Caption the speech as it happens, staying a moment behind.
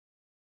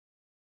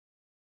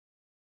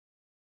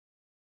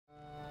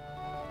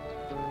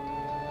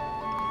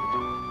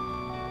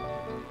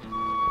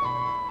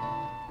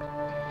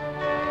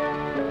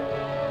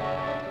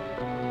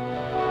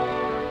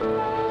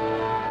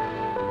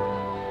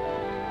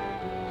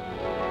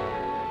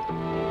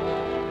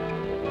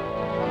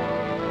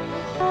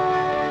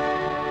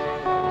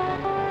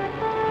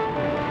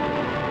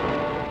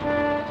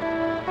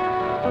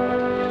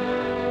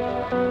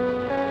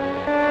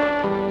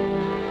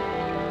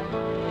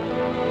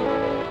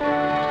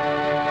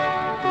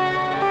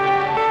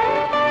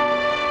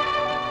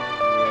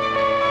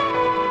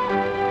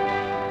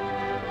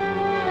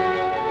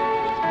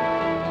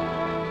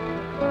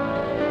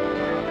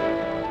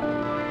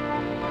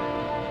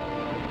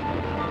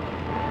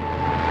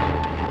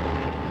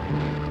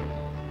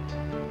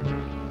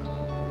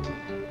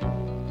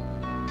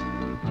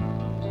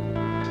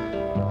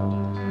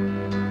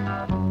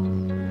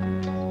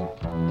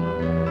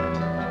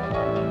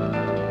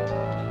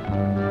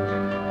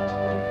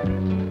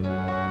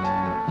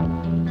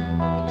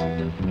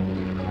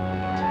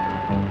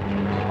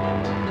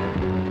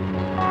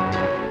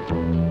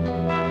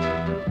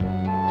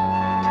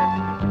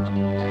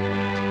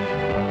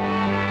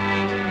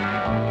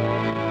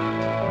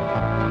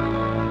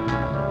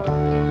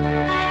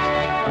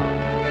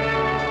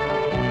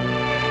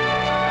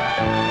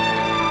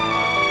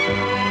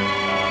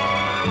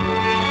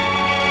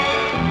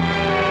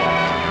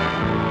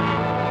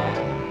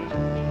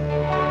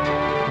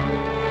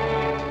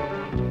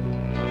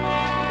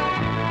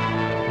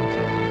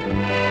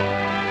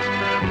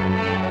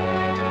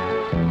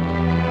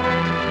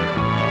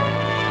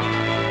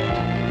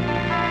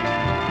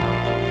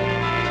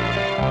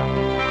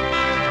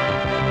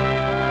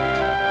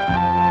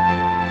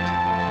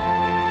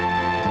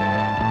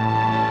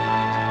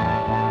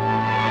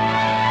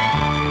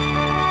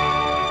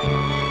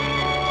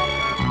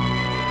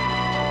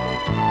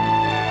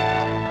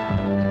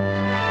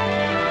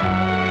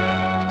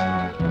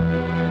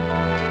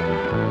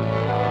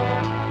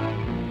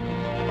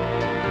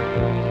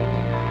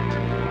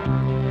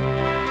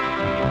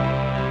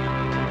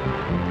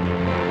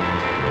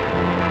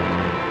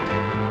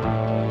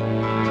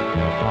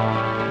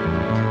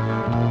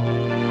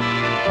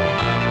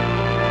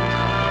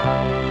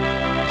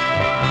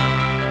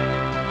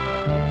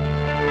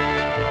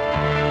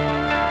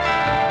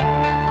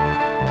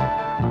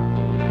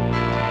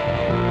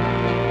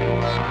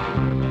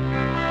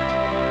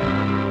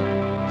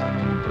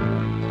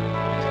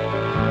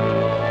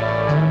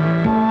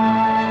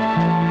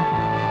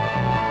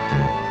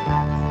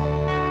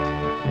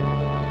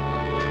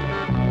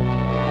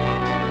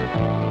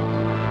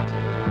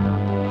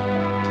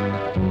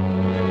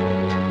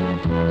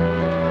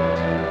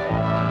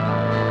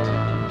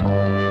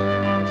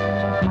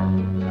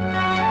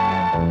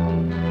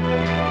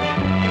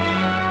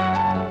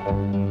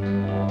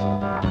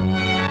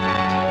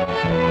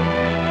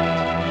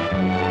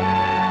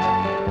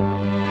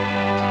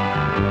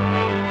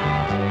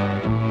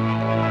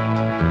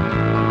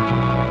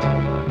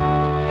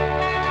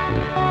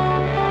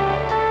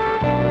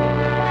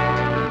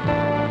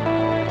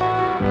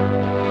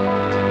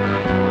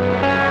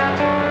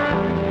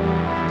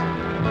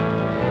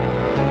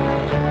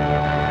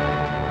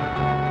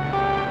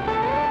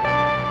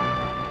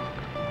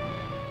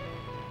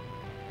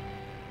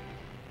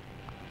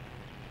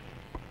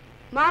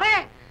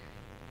Mare!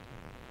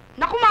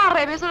 Naku,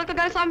 Mare, may sulat ka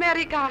galing sa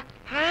Amerika.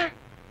 Ha?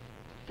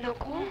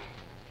 Naku?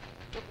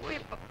 Naku,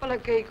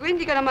 palagay ko,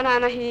 hindi ka naman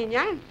nanahin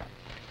yan.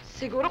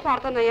 Siguro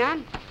kwarta na yan.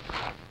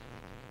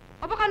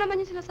 O baka naman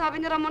yung sinasabi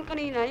ni Ramon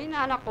kanina, yung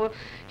inaanak ko,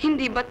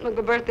 hindi ba't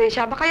mag-birthday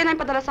siya? Baka yan ang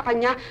padala sa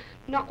kanya.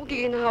 Naku,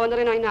 giginahawa na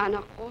rin ang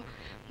inaanak ko.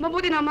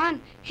 Mabuti naman,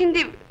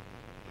 hindi...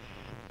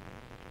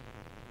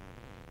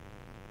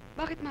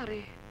 Bakit,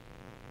 Mare?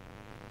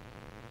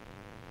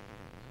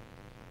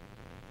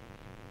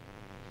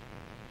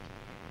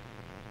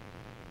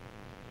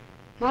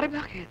 Mare,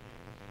 bakit?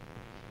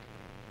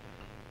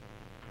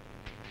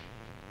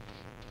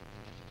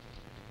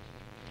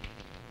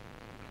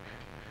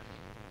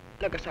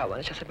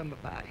 Nag-asawa na siya sa ibang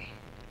babae.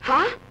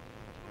 Ha?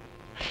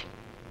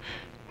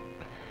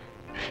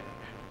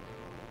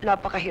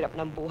 Napakahirap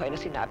ng buhay na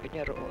sinapit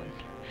niya roon.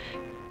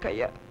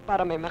 Kaya,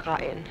 para may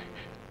makain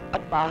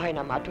at bahay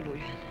na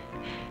matuluyan,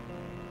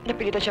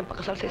 napilitan siyang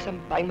pakasal sa isang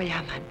baeng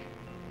mayaman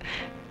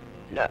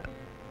na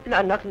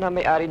anak na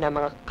may-ari ng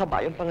mga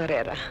kabayong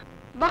pangarera.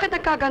 Bakit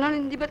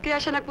nagkaganon? Hindi ba't kaya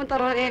siya nagpunta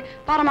roon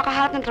para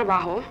makahanap ng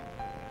trabaho?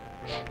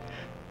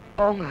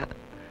 Oo nga.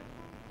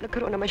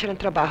 Nagkaroon naman siya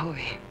ng trabaho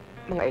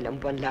Mga ilang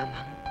buwan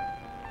lamang.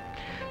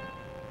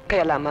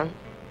 Kaya lamang,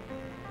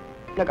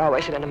 nag-away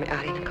sila na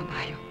may-ari ng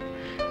kabayo.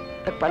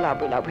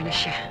 Nagpalaboy-laboy na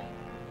siya.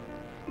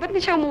 Ba't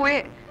hindi siya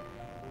umuwi?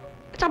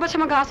 At saka ba't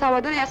siya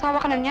mag-aasawa doon? Asawa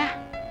ka na niya.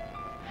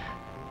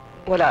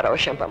 Wala raw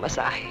siyang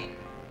pamasahe.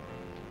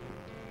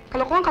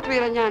 Kalokohan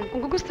katwiran yan.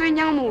 Kung gugustuhin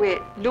niyang umuwi,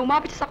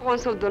 lumapit siya sa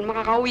consul doon,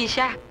 makakauwi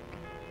siya.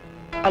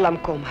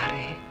 Alam ko,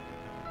 Mare.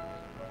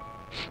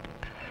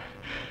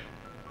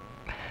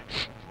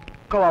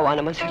 Kawawa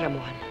naman si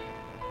Ramon.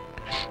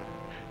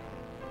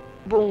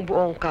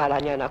 Buong-buong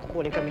kala niya na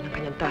kukunin kami ng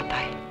kanyang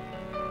tatay.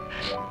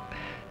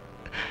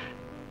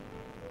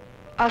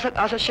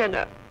 Asat-asat siya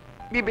na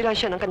bibilan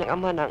siya ng kanyang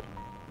ama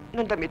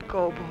ng damit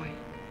cowboy.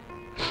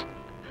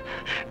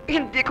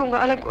 Hindi ko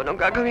nga alam kung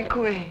anong gagawin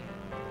ko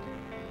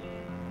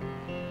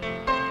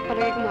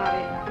Palagay ko,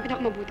 Mare, ang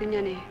pinakamabuti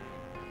niyan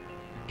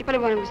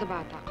ipaliwanag mo sa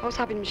bata.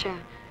 Kausapin mo siya.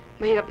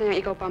 Mahirap na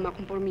yung ikaw pa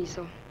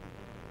makompormiso.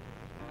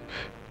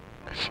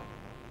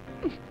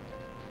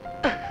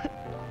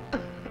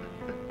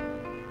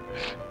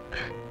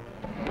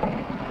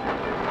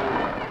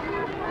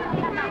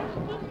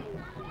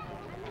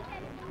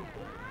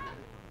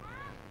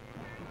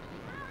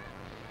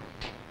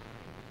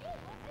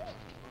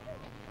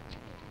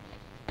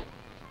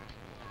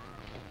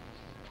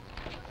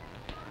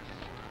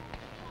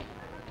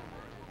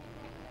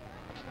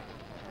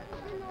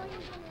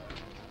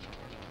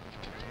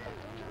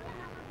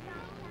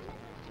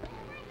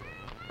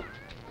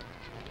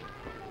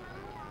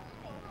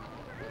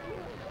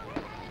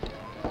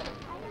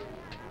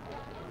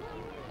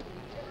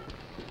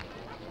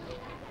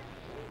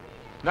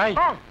 Nay,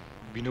 Oh,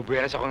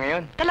 binubuenas ako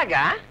ngayon.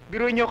 talaga?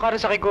 Biruin niyo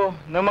karasakay ko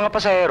ng mga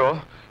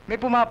pasahero, may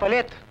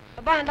pumapalit.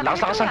 Aba,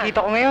 Lakas-lakas ang kita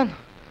ko ngayon.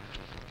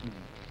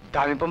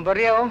 Dami pang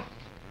barya,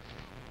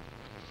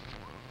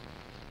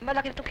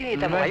 Malaki itong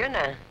kinita mo Nay. ngayon,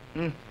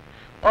 Hmm.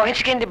 Oh,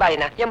 hindi hindi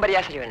bali na. Yung barya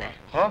sa'yo na.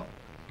 Ho?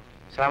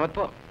 Salamat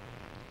po.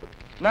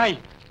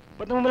 Nay,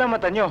 ba't namumula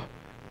mata niyo?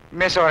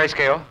 May surprise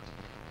kayo?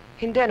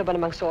 Hindi, ano ba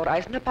namang sore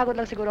eyes? Napagod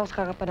lang siguro ako sa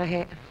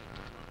kakapanahe.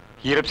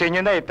 Hirap sa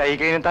inyo, Nay. Tahi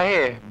kayo ng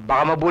tahi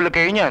Baka mabulag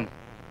kayo niyan.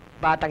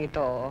 Batang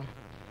ito,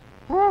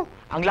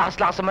 Ang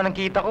lakas-lakas naman ng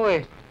kita ko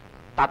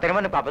Tatay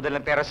naman nagpapadala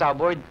ng pera sa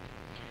abroad.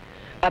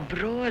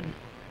 Abroad.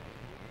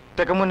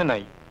 Teka muna,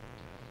 Nay.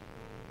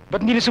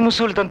 Ba't hindi na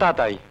sumusulat ang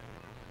tatay?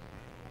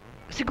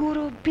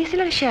 Siguro, busy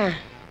lang siya.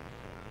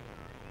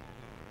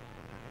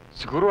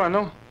 Siguro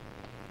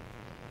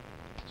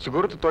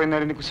Siguro totoo yung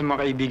narinig ko sa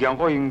mga kaibigan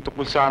ko yung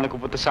tungkol sa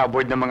nagpupunta sa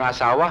abroad ng mga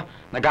asawa.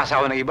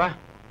 Nag-asawa ng iba.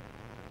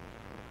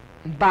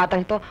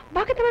 Batang to,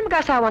 bakit naman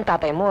mag-asawa ang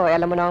tatay mo?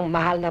 Alam mo nang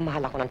mahal na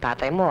mahal ako ng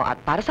tatay mo. At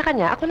para sa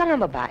kanya, ako lang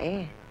ang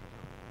babae.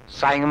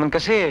 Sayang naman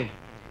kasi.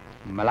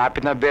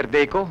 Malapit na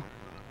birthday ko.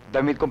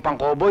 Damit kong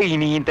pang-cowboy,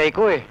 hinihintay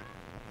ko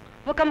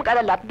Huwag kang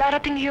mag-alala at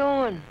darating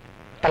yun.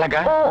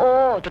 Talaga?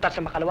 Oo, tutat sa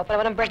makalawa pa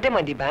naman ang birthday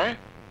mo, di ba?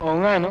 Oo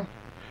nga, no?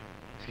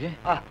 Sige.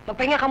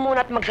 Magpahinga ka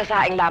muna at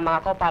magsasaing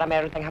lamang ako para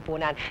meron tayong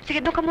hapunan.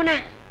 Sige, doon ka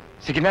muna.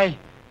 Sige, Nay.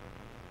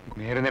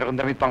 Meron na akong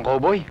damit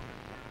pang-cowboy.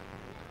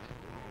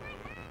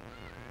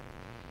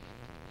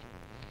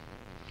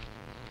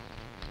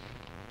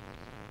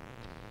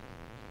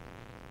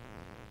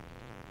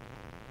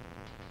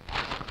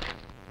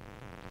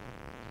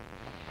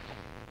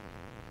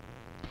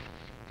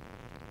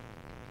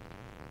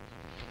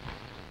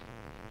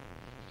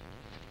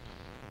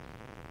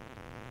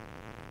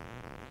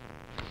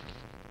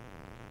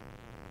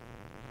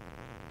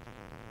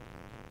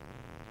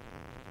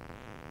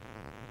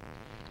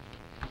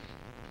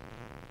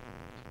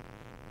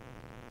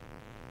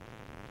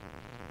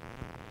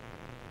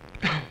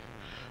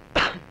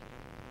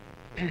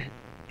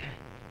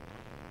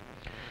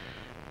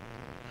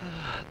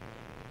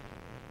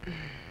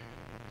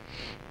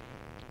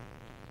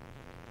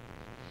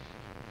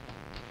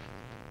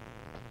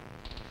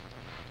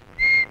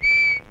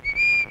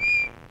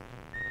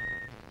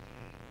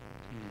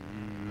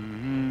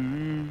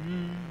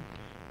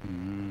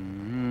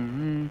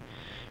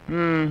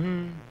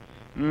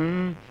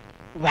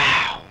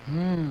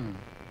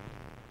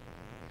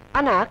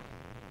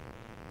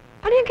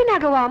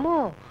 ginagawa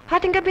mo?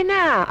 Hating gabi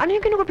na. Ano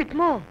yung kinugupit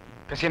mo?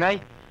 Kasi, Nay,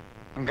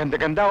 ang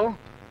ganda-ganda, oh.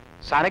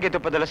 Sana ito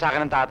padala sa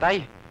akin ng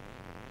tatay.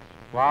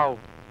 Wow,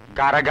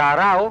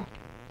 gara-gara, oh.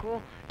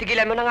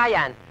 Tigilan mo na nga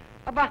yan.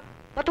 Aba,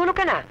 matulog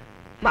ka na.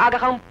 Maaga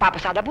kang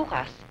papasada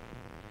bukas.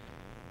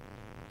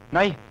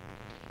 Nay,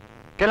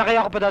 kailan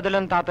kaya ako padadala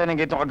ng tatay ng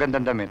ganitong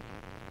kagandang damit?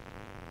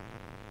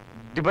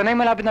 Di ba, Nay,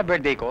 malapit na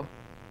birthday ko?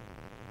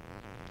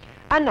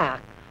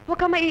 Anak, huwag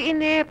ka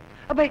maiinip.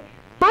 Abay,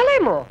 malay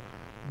mo.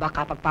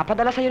 Baka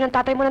pagpapadala sa'yo ng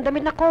tatay mo ng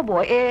damit na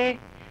cowboy,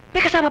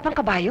 may kasama pang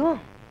kabayo.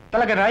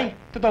 Talaga, Nay?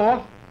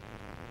 Totoo?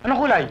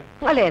 Anong kulay?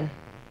 Ang alin?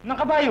 Ng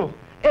kabayo.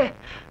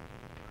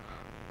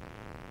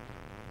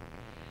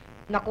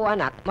 Naku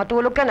anak,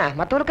 matulog ka na,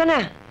 matulog ka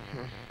na.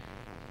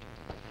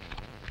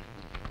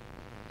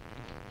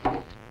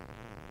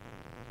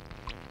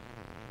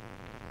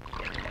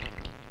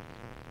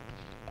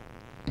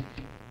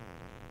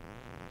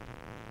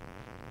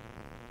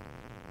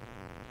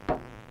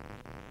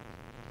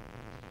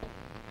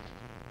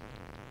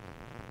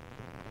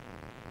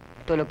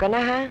 Tulog ka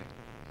na, ha?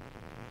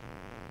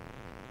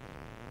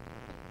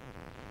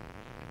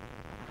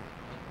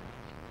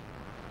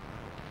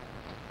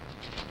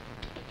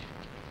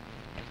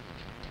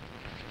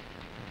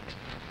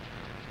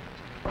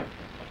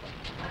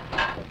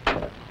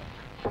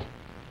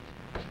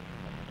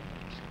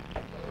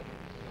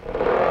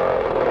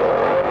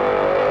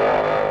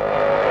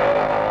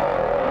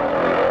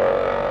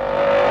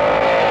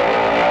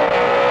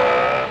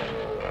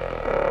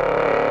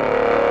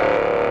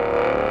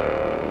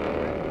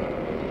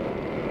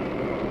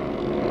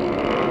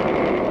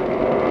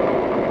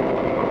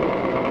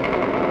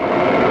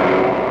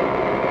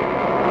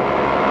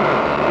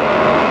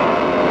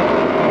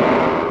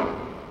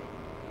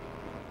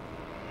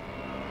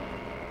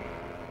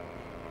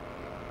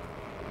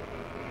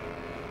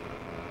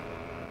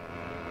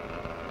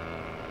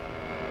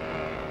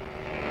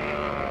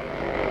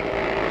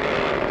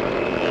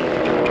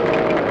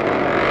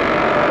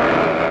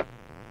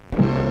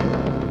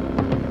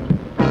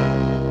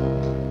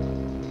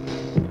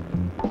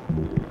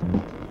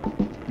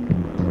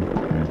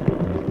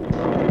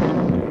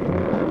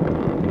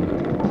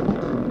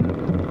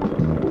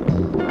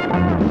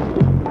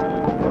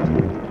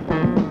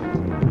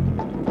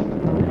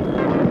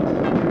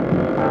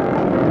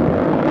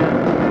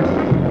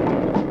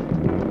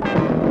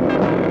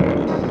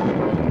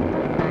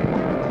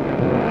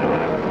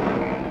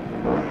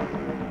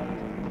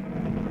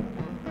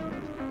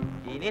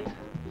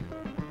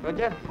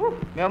 Dyan.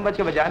 May umbat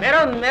ka ba dyan?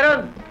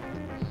 Meron!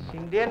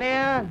 Hindi na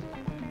yan.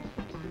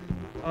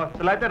 Oh,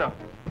 sa lighter, oh.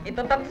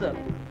 Itong tatso.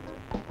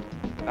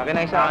 Akin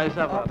na isa.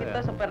 Isa, Oh,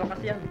 kita sa pero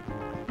kasi yan.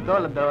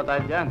 Ito, dalawa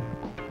tayo dyan.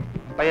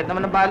 Payat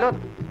naman ng balot.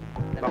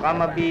 Baka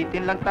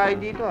mabitin lang tayo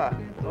dito, ah.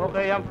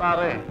 Okay yan,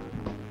 pare.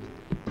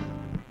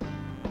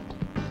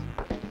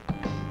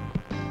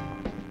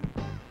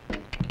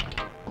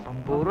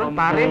 Pamburon,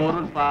 pare.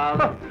 Pamburon,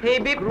 pare.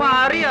 Heavy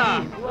pare ah.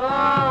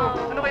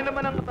 Wow! Ano kayo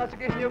naman ang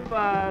katasikis niyo,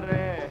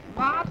 pare?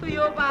 Baka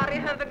tuyo pare.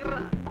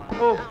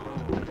 Oh,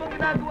 ano bang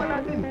ginagawa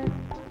natin?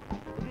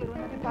 Paglaruan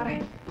natin, pare.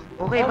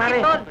 Okay, pare.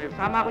 Tol.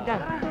 Sama ako dyan.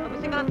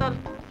 Magusin ka lang, Tol.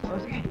 Oh,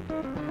 sige.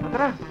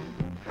 Tara.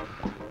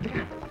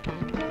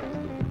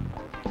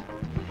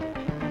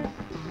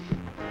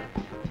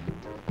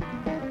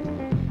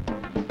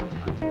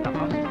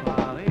 Lakas,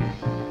 pare.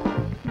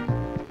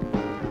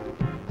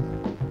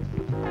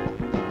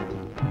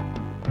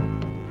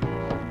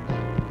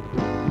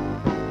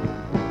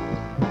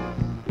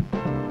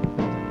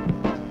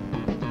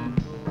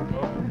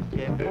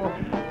 Tempo.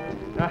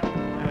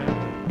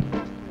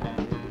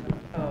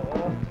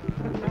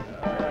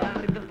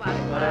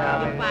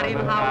 Pare,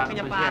 yung hawak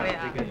niya pare.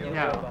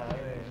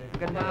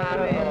 Ganda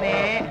Pare,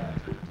 ne.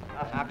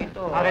 Akin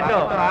to. Akin to.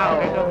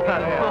 Akin to,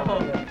 pare.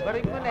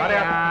 Barik mo na Pare,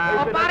 yan.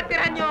 O pare,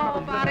 tirahan nyo. O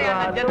pare,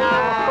 nandyan na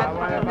ako.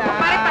 O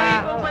pare,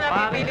 tahigo mo na.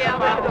 Pipili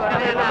ako.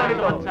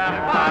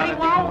 Pare,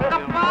 wow,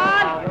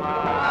 kapal.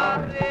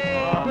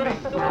 Pare,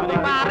 gusto ko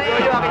pare.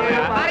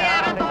 Pare,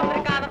 aran to,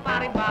 Amerikano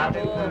pare,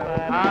 bago.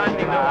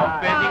 Hindi ko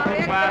pwedeng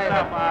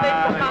kumpasa, pare.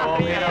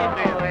 Okay na,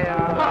 okay.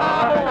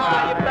 Wow,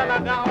 ayop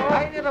talaga.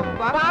 Ay, nila mo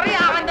ba? Pare,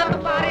 akan na to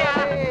pare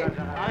ah.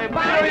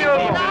 Pare,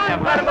 yun.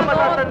 Pare, ba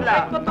matatanla?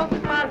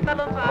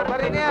 Pantalon pare.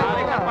 Pare na yan.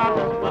 Pare,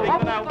 kapatid. Pare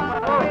ko na.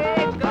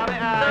 Pare,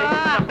 ay.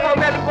 Oh,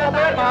 meron po ba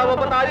yan? Mahaba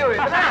pa tayo eh.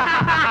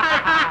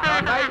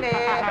 Bye, ne.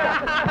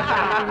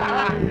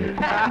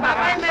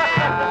 Bye, ne.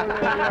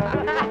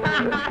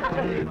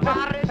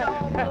 Pare daw.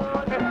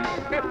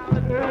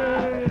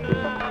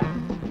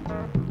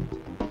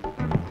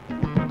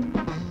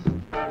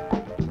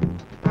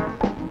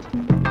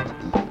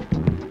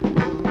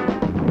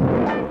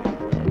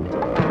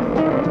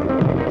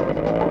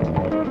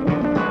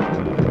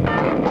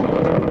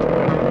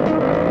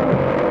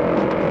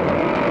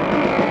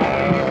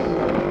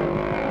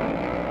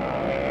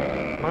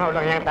 Mga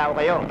ulang yang tao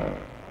kayo.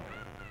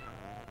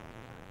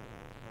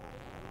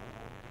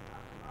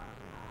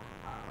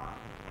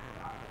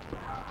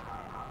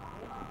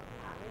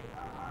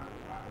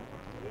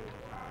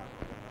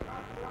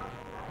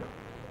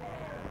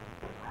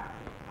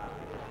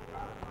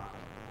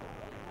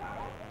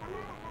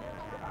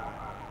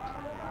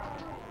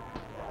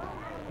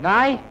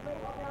 Nay!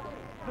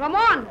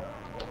 Ramon!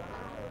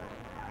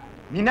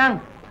 Ninang!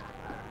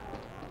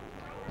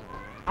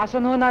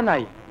 Asan ho,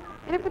 nanay?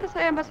 Nagpunta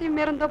sa embassy,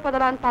 meron daw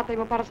padala ang tatay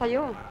mo para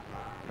sa'yo.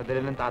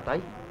 Padala ng tatay?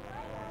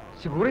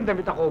 Siguro yung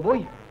damit na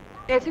cowboy.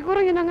 Eh, siguro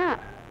yun na nga.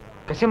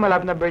 Kasi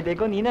malapit na birthday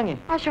ko, Ninang eh.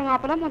 Ah, siya nga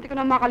pala, munti ko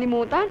na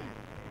makalimutan.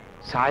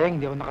 Sayang,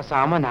 hindi ako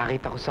nakasama.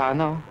 Nakita ko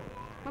sana, oh.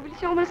 Mabilis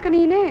siya umalis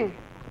kanina eh.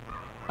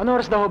 Ano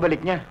oras daw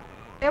mabalik niya?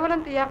 Eh,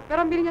 walang tiyak.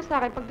 Pero ang bili niya sa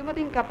akin, pag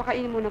dumating ka,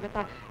 pakainin muna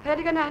kita. Kaya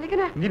halika na, halika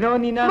na. Hindi na,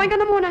 Ninang. Kumain ka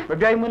na muna.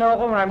 Babiyahin muna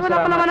ako. Maraming Wala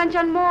salamat. pa naman ang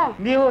tiyan mo.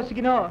 Hindi ho,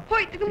 sige na ho.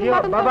 Hoy, tignan mo Sige ho,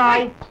 batang to.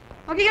 bye-bye.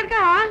 Hoy, mag-ingat ka,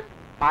 ha?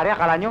 Pare,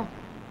 akala nyo,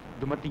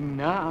 dumating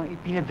na ang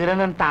ipinadala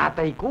ng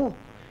tatay ko.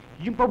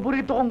 Yung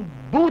paborito kong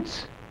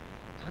boots.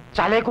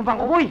 Tsale kong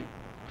pangkuboy.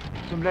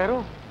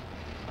 Sombrero.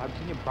 Sabi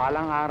sa inyo,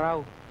 balang araw.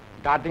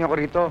 Dating ako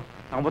rito.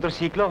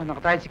 Nakamotorsiklo,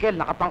 nakatricycle,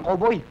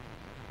 nakapang-cowboy.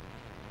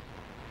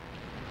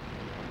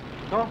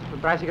 Ito,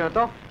 yung tricycle na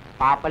to,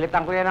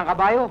 papalitan ko yan ng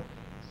kabayo.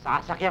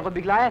 Sasakyan ko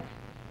bigla yan.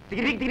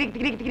 Tigilig, tigilig,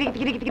 tigilig, tigilig,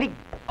 tigilig, tigilig.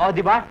 O,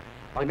 di ba?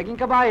 Pag naging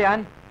kabayo yan,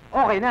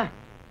 okay na.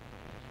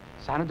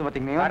 Sana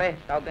dumating na yun. Pare,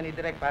 tawag ka ni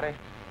Direk, pare.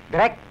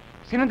 Direk?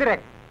 Sinong direk?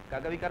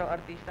 Gagawin ka raw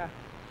artista.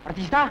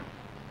 Artista?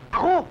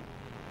 Ako!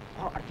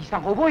 Oh,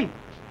 artistang cowboy.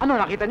 Ano,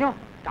 nakita nyo?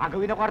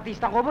 Gagawin ako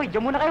artistang cowboy.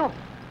 Diyan muna kayo.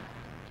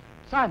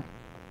 Saan?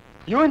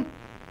 Yun?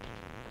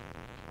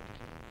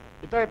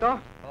 Ito.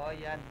 Oo,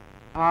 yan.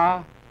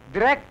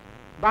 Direk,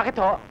 bakit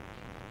ho?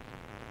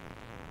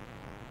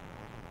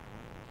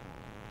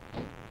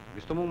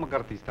 Gusto mong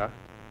mag-artista?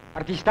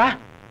 Artista?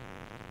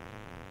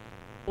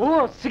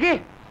 Oo, sige!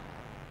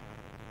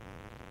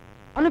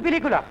 Anong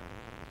pelikula?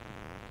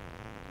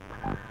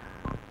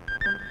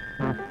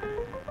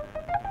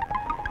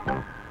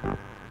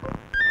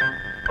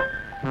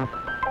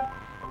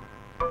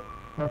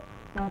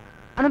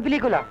 Anong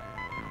pelikula?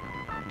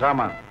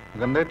 Drama.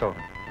 Maganda ito.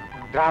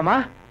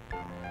 Drama?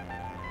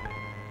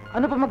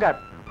 Ano pamagat?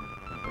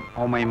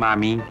 Oh, my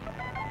mami.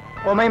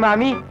 O may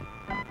mami?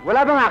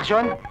 Wala bang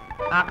action?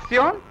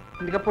 Action?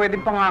 Hindi ka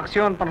pwedeng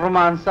pang-action,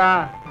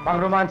 pang-romansa.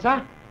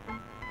 Pang-romansa?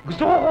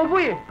 Gusto ko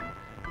cowboy eh.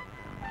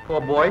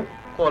 Cowboy?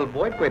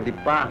 Callboy? Pwede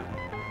pa.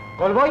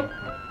 Callboy?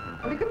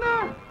 Halika na.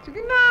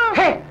 Sige na.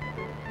 Hey!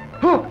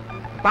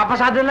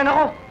 Papasado lang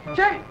ako.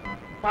 Che!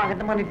 Bakit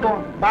naman ito?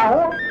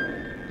 Baho?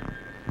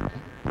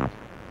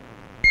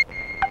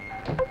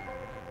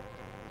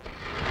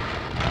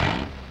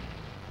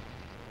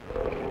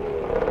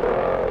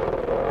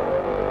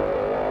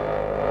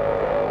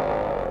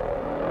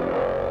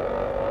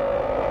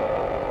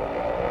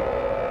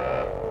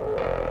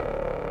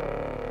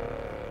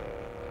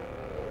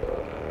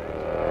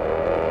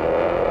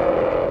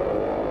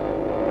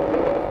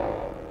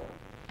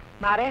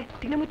 Mare,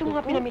 tingnan mo itong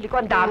mga pinamili ko.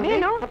 Ang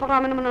dami, no?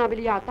 Napakarami naman na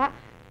nabili yata.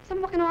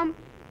 Saan mo kinuha ang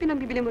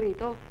pinagbibili mo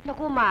rito?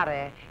 Naku,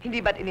 Mare,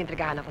 hindi ba't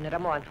inintrigahan ako ni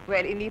Ramon?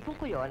 Well, inipon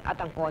ko yon at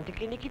ang konting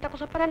kinikita ko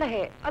sa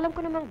pananahe, alam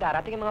ko namang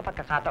darating ang mga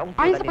pagkakataong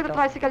Ayun tulad sa nito.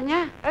 pagka-tricycle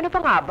niya. Ano pa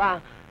nga ba?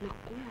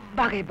 Naku.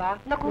 Bagay ba?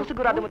 Naku,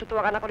 sigurado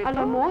matutuwa ka na ako nito.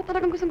 Alam mo,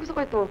 talagang gustong-gusto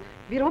ko ito.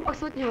 Biro mo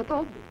pagsuot niya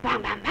ito. Bang,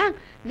 bang, bang!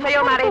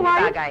 Sa'yo, Mare, hindi natutuwa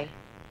yun. bagay.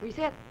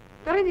 Wiset.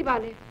 Pero hindi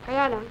bale.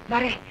 Kaya lang.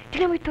 Mare,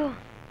 tingnan mo ito.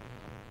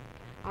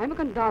 Ay,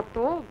 maganda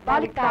to.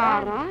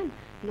 Baliktaran.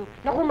 No.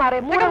 Naku,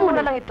 Mare, Teka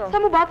mura-mura lang ito.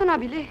 Saan mo ba ito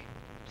nabili?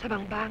 Sa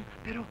bangbang,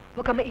 pero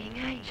huwag ka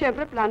maingay.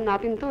 Siyempre, plan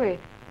natin to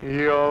eh.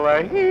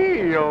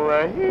 Yolahi,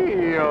 yolahi,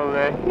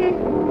 yolahi.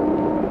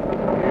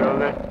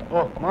 Yolahi.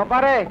 Oh, mga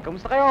pare,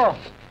 kamusta kayo?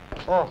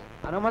 Oh,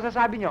 ano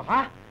masasabi nyo,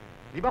 ha?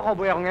 Di ba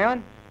cowboy ako ngayon?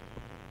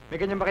 May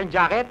ganyan ba kayong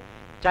jacket?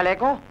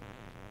 Chaleco?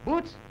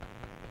 Boots?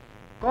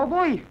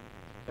 Cowboy!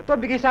 Ito,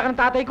 bigay sa akin ng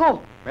tatay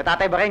ko. May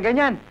tatay ba kayong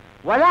ganyan?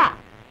 Wala!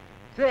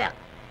 Sek!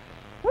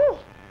 Woo!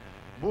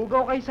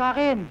 Bugaw kayo sa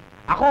akin.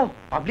 Ako,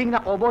 pabling na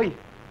cowboy.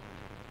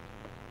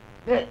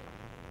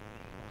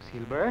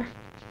 Silver?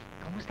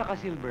 Kamusta ka,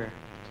 Silver?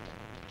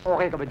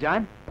 Okay ka ba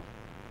dyan?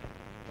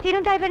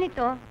 Sinong driver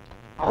nito?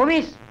 Ako,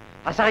 miss!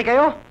 Kasakay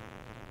kayo?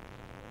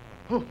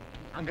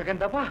 Ang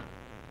gaganda pa.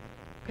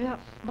 Kaya,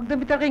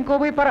 magdamit na kayong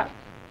cowboy para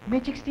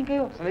may chicks din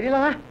kayo. Sandali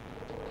lang, ha?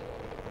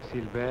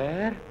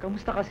 Silver?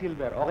 Kamusta ka,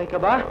 Silver? Okay ka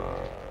ba?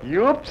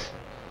 Yups!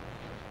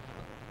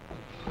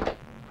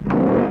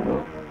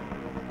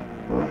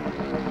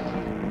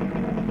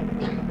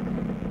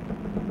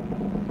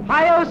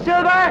 Hi-yo,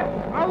 Silver!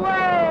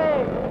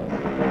 Away!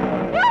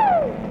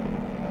 Woo!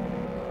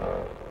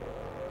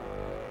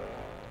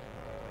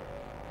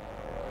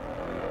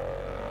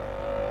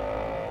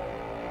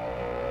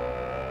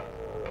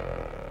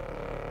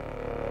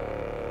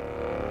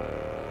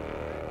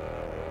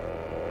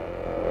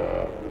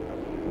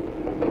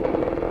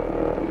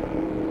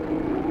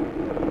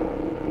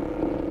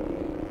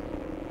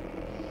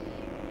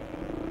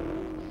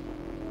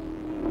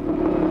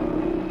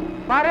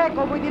 Pare,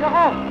 cowboy din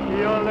ako!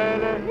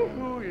 Yolele,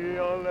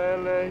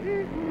 yolele,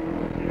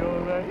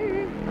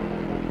 yolele.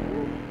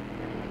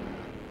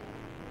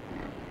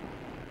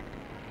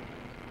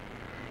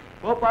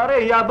 Oh,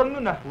 pare, yabang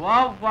nun ah.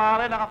 Wow,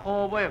 pare,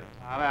 naka-cowboy.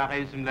 Pare,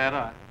 akin yung sombrero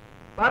ah.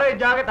 Pare,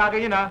 jacket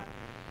akin yun ah.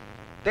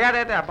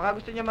 Teka, baka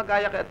gusto niya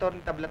mag-aya kay Atty.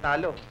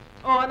 Tablatalo.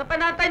 Oh, ano pa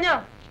natin nyo?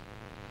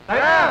 Tayo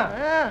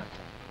na!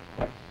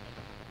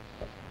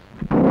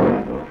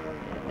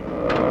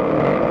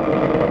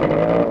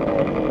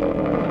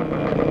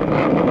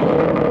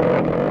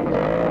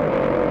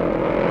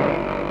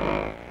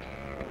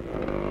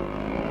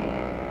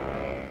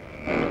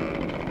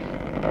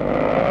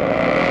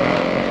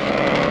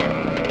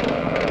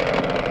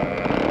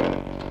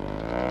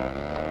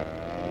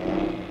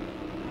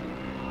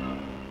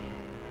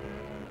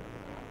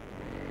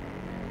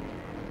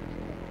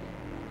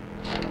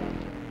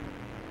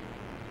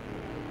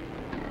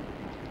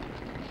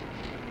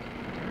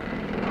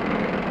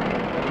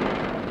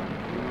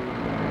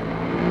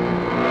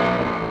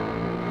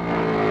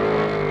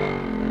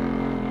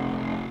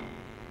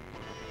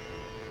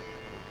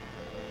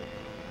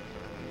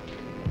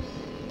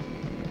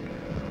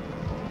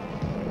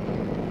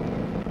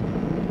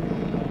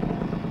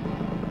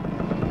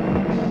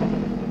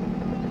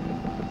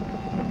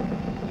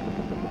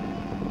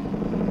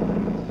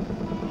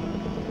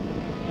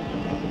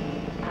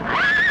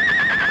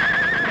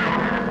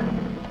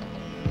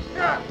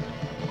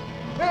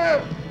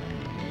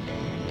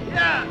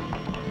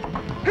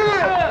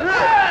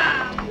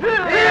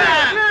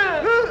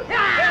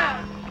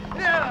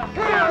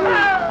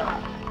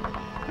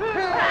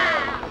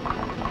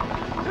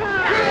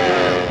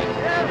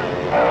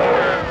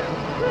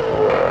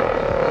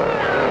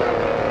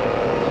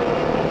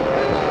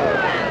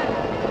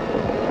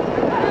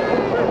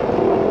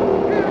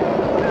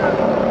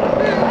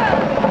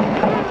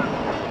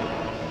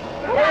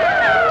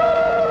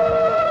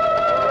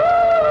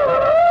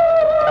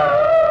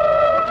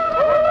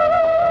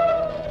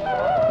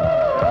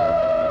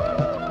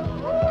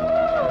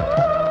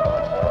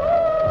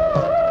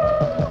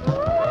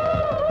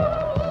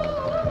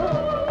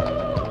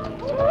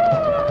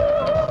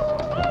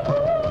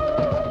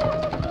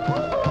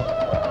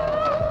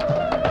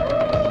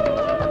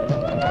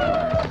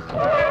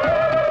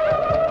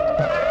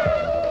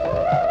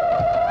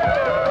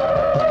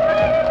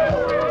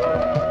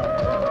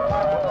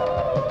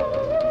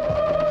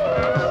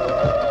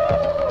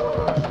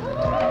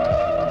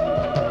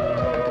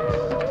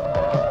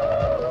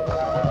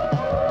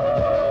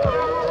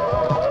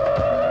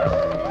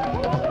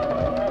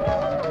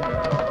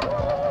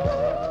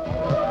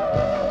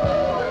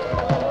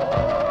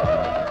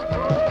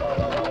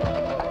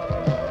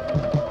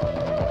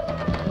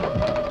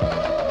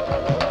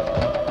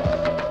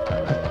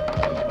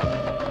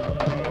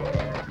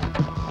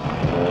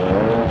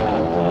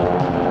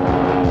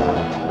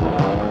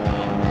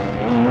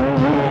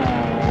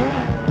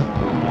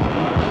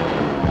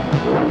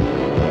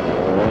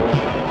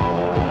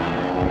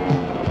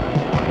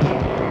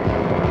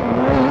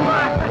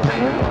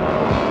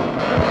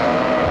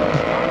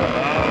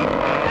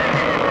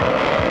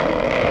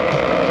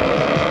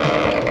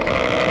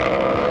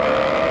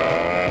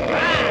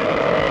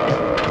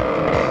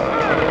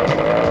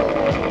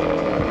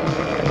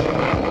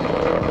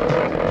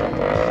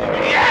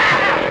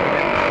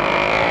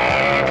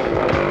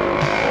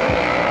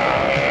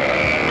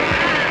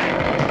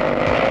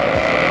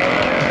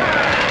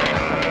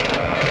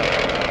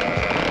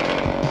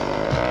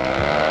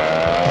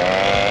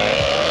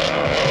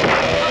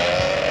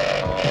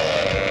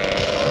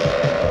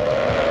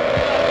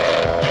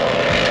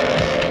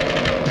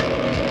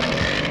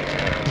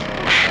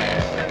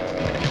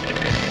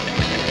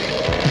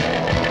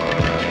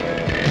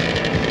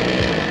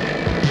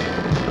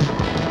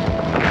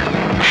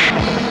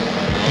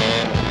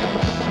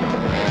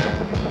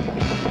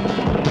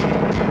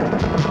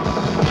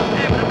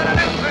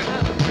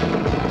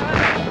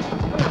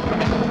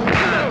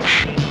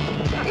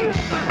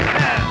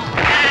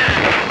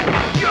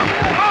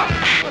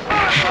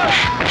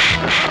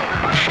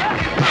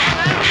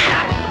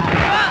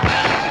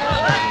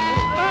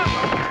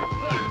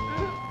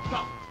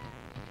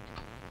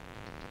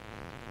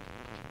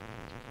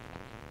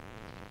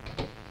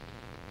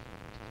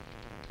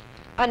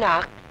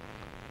 Anak?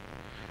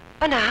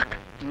 Anak?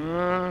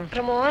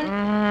 Ramon?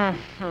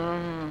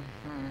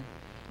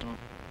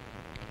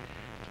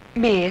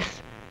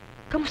 Miss,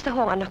 kamusta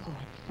ho ang anak ko?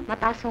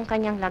 Mataas ang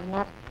kanyang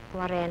lagnat,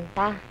 40.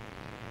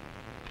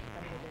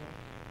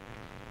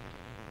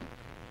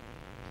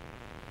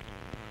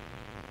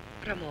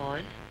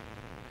 Ramon?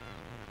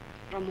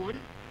 Ramon?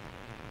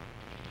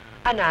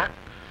 Anak?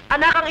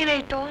 Anak ang ina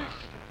ito?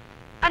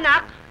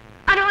 Anak?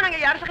 Ano ang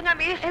nangyayari sa kanya,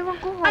 miss? Ewan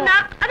ko ho.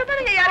 Anak, ano ba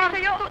nangyayari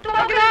sa'yo?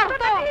 Tumawag kayo ng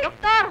doktor!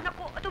 Doktor!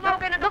 Naku, tumawag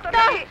kayo ng doktor!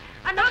 Doktor!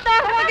 Anak,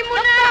 tawagin mo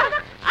na!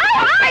 Ay!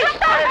 Ay!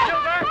 Doktor!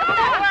 Bitiwan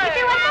mo!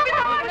 Bitiwan mo siya!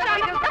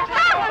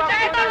 Doktor!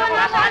 Bitiwan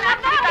mo siya! Anak!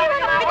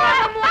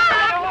 Bitiwan mo!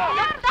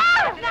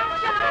 Doktor!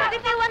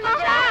 Bitiwan mo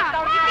siya!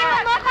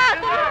 Bitiwan mo ka!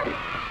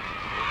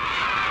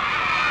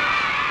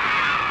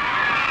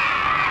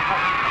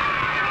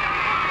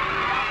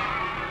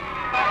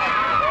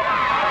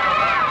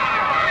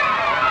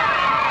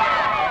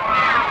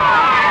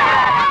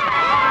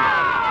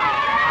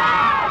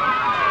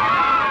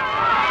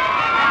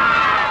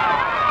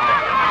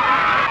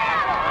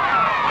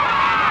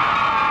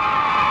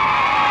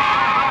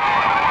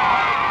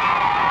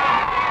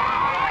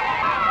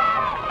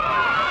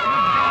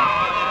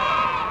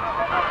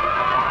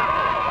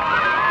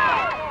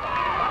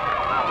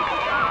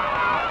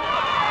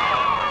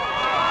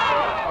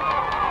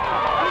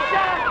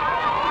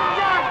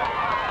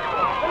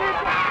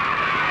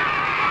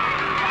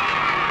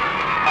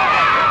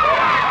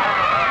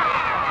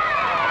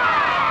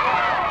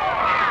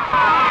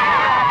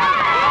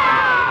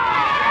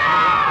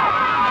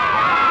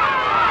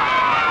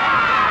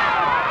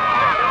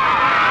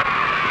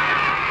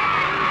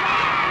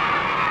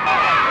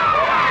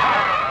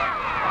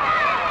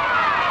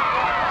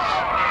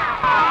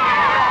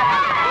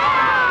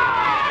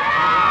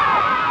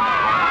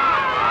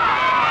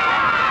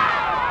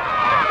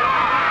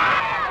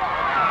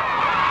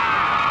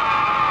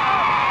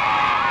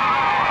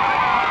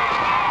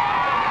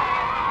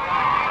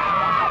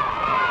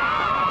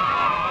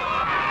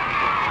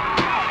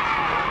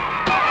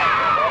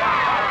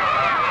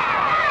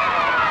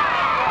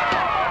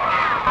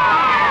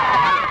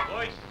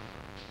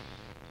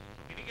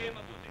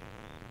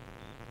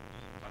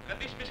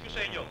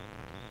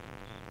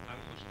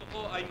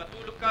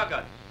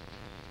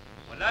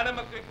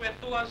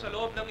 magkwentuhan sa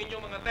loob ng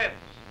inyong mga tent.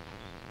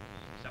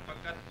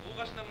 Sapagkat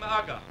bukas ng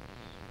maaga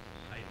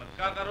ay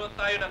magkakaroon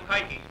tayo ng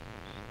hiking.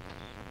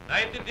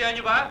 Naintindihan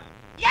niyo ba?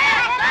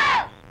 Yes,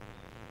 sir!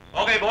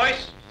 Okay,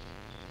 boys.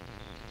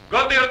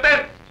 Go to your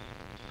tent!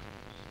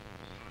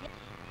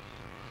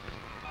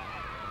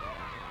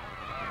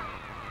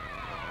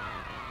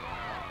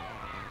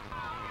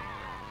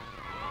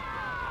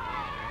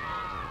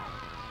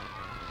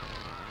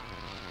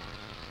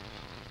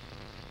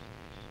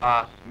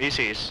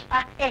 Mrs.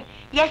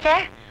 Yes,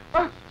 sir?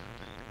 Oh,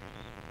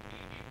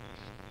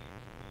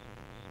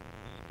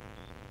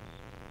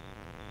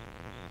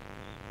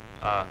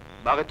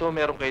 Bakit ho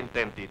meron kayong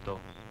tent dito?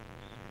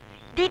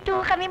 dito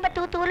kami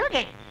matutulog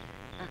eh.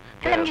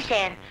 Alam niyo,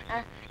 sir,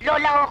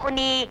 lola ako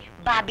ni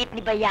Babit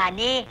ni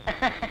Bayani.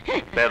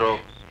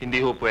 Pero hindi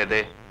ho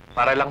pwede.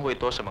 Para lang ho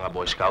ito sa mga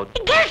Boy Scout.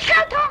 Girl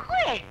Scout ako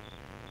eh.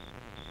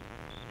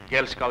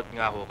 Girl Scout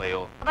nga ho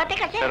kayo. Aba,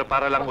 teka, sir. Pero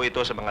para lang ho ito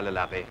sa mga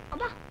lalaki.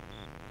 Aba,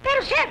 pero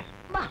sir,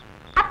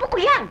 apo ko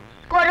yan.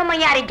 Kung ano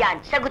mangyari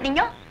dyan, sagutin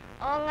niyo?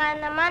 Oo nga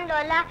naman,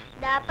 Lola.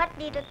 Dapat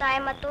dito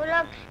tayo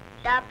matulog.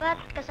 Dapat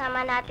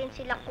kasama natin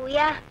sila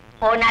kuya.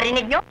 O,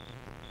 narinig niyo?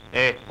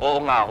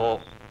 Oo nga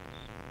ho.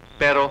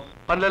 Pero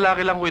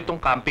panlalaki lang ho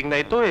itong camping na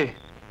ito eh.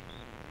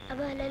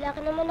 Aba, lalaki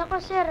naman ako,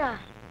 sir, ah.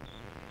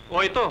 O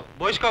ito,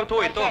 Boy Scout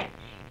ho ito. Sir,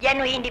 yan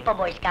ho hindi pa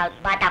Boy Scout.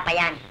 Bata pa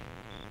yan.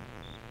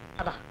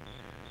 Aba,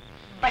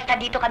 basta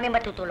dito kami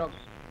matutulog.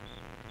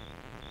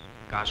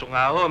 Kaso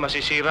nga ho,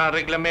 masisira ang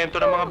reglamento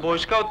ng mga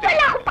Boy Scout eh.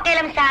 Wala akong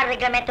pakialam sa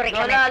reglamento.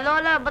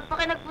 Lola, ba't pa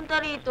kayo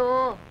nagpunta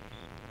rito?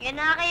 Yan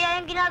na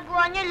kaya yung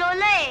ginagawa niyo,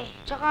 Lola, eh.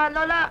 Tsaka,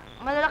 Lola,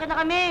 malalaki na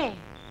kami.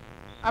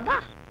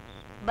 Aba,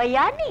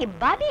 Bayani,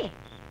 Bobby.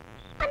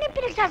 Ano yung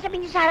pinagsasabi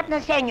niyo sa harap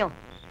ng senyo?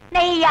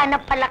 Nahihiya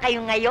na pala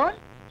kayo ngayon?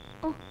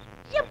 Oh,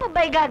 yan pa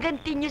ba'y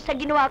gaganti niyo sa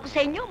ginawa ko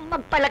sa inyo?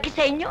 Magpalaki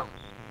sa inyo?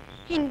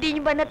 Hindi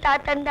niyo ba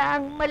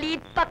natatandaan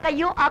maliit pa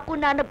kayo, ako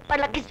na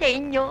nagpalaki sa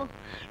inyo?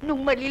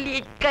 Nung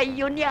maliliit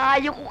kayo,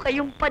 niayo ko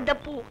kayong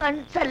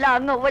padapukan sa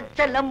langaw at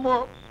sa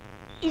lamok.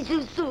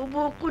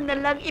 Isusubo ko na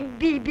lang,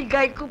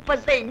 ibibigay ko pa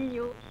sa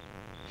inyo.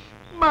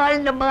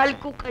 Mahal na mahal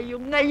ko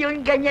kayo.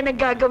 Ngayon, ganyan ang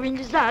gagawin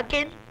niyo sa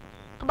akin.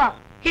 Aba,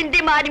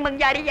 hindi maaaring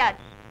mangyari yan.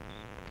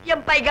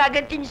 Yan pa'y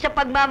gaganti niyo sa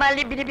pagmamahal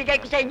na binibigay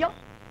ko sa inyo?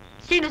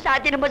 Sino sa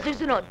atin ang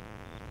masusunod?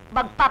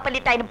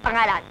 Magpapalit tayo ng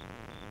pangalan.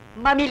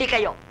 Mamili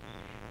kayo.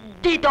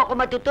 Dito ako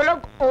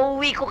matutulog o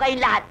uwi ko kayong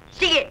lahat.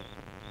 Sige!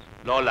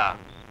 Lola,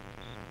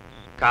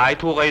 kahit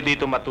ho kayo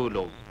dito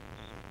matulog,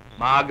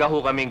 maaga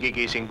ho kaming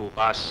gigising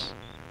bukas.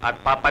 At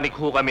papanik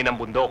ho kami ng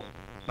bundok.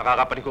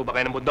 Nakakapanik ho ba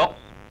kayo ng bundok?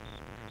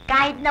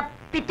 Kahit na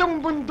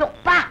 7 bundok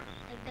pa.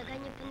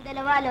 Dagdagan niyo pong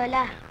dalawa,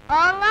 Lola.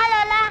 Oo nga,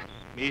 Lola.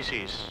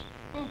 Mrs.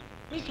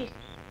 Mrs.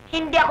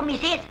 Hindi ako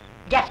Mrs.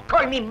 Just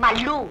call me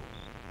Malu.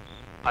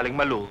 Aling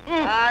Malu.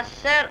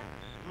 Sir,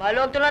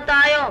 malugto na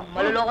tayo.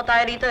 Maluloko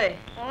tayo dito eh.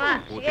 Oo nga.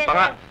 Buti pa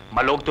nga,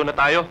 malugto na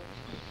tayo.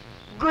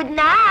 Good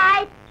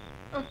night.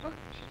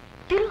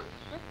 Tiro.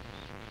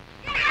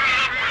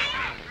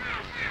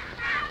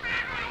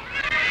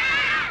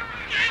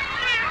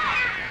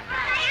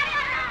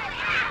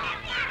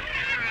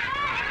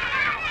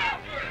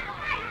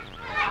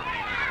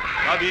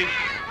 Bobby.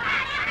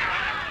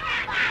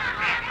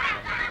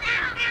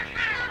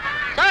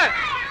 Sir!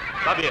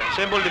 Bobby,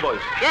 assemble the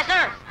boys. Yes,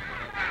 sir!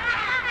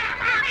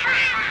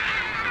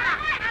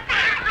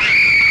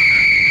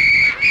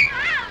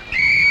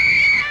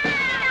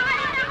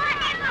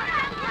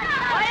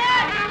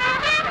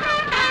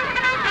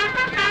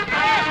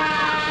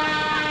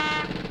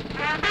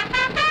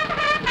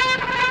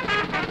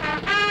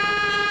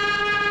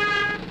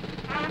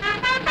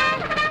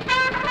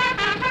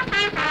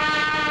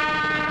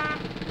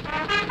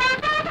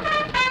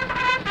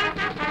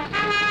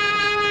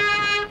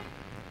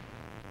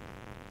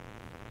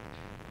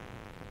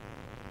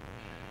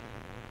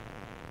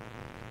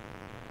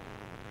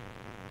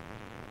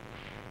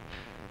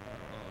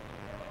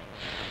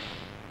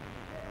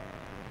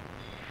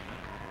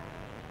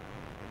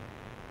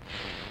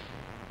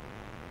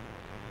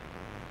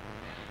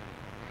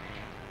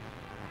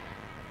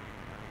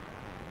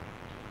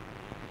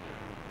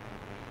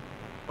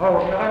 Oh,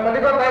 huwag na kayo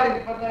malikot dahil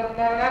lipat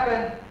na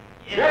natin.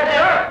 Yes,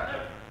 sir!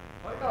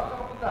 O ikaw, saan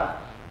ka punta?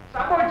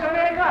 Sa Ford, sa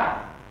Amerika!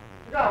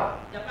 Ikaw?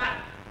 Japan.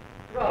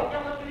 Ikaw? Hindi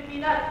ako sa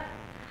Pilipinas.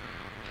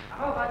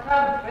 Ako,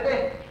 Batsan, pwede.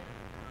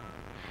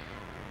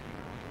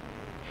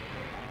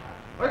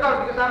 O ikaw,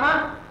 di kasama?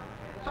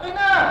 Sakay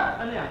na!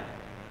 Ano yan?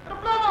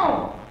 Aeroplano!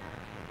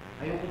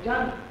 Ayoko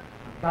dyan.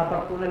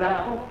 Babagto na lang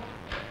ako.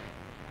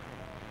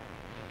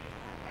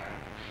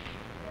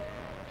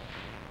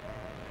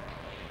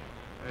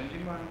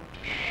 Hindi man.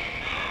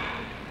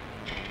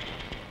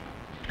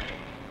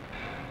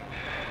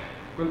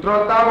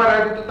 Control tower,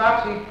 ready to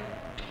taxi.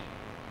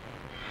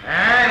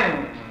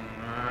 And...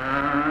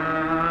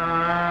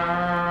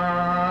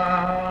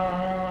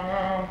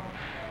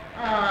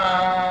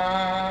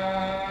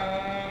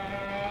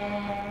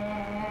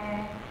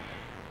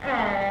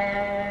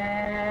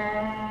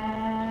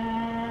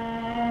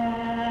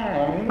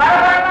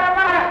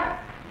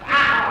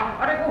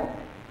 Aray ko!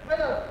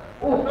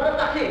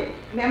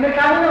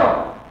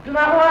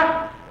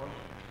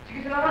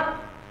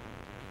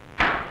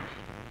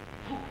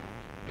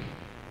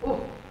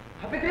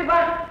 Sige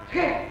ba?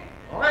 Sige!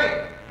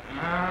 Okay!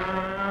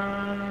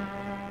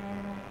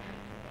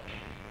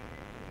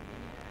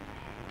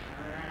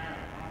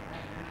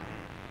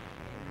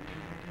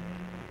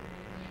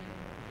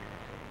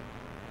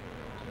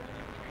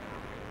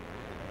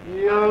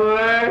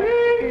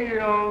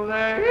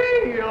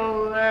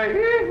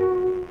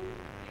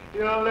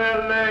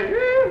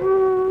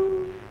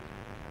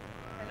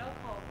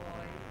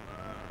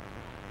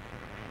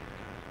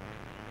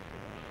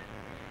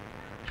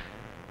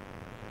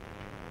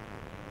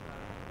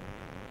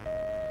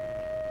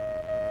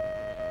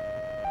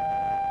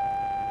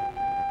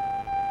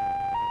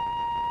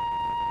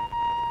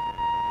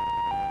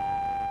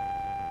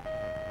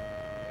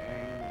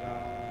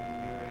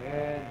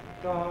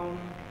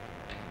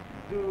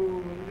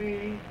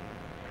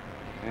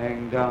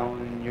 Hang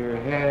down your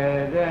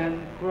head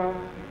and cry.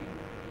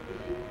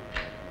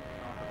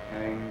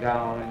 Hang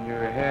down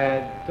your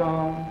head,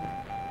 Tom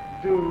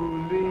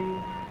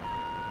Dooley.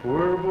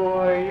 Poor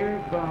boy, you're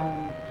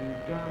bound to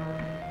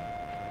die.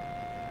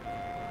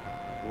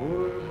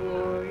 Poor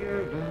boy,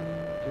 you're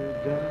bound to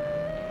die.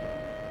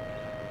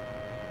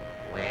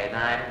 When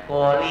I'm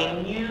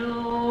calling you,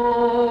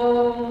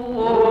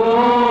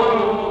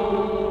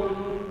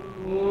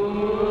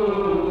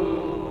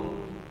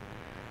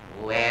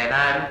 when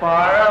I'm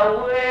far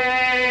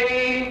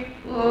away,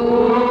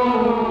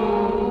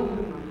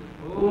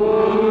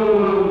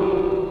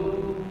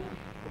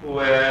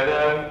 when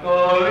I'm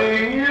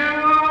calling you,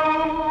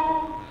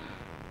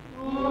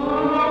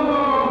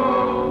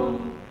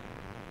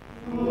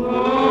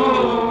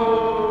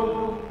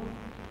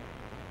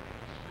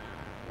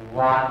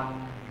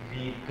 1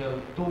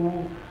 little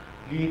 2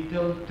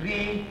 little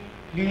 3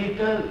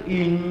 little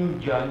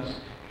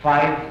Indians,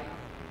 5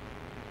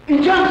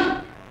 Indians.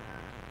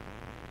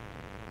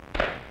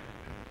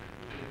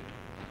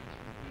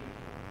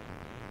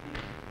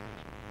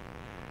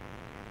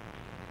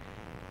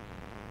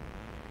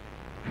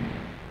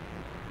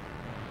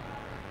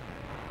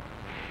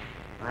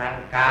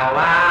 Ang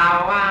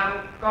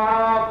kawawang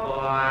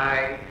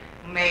cowboy,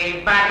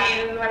 may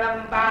baril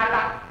walang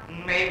balak,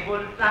 may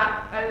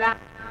bulsa walang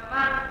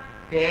naman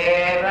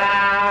pera.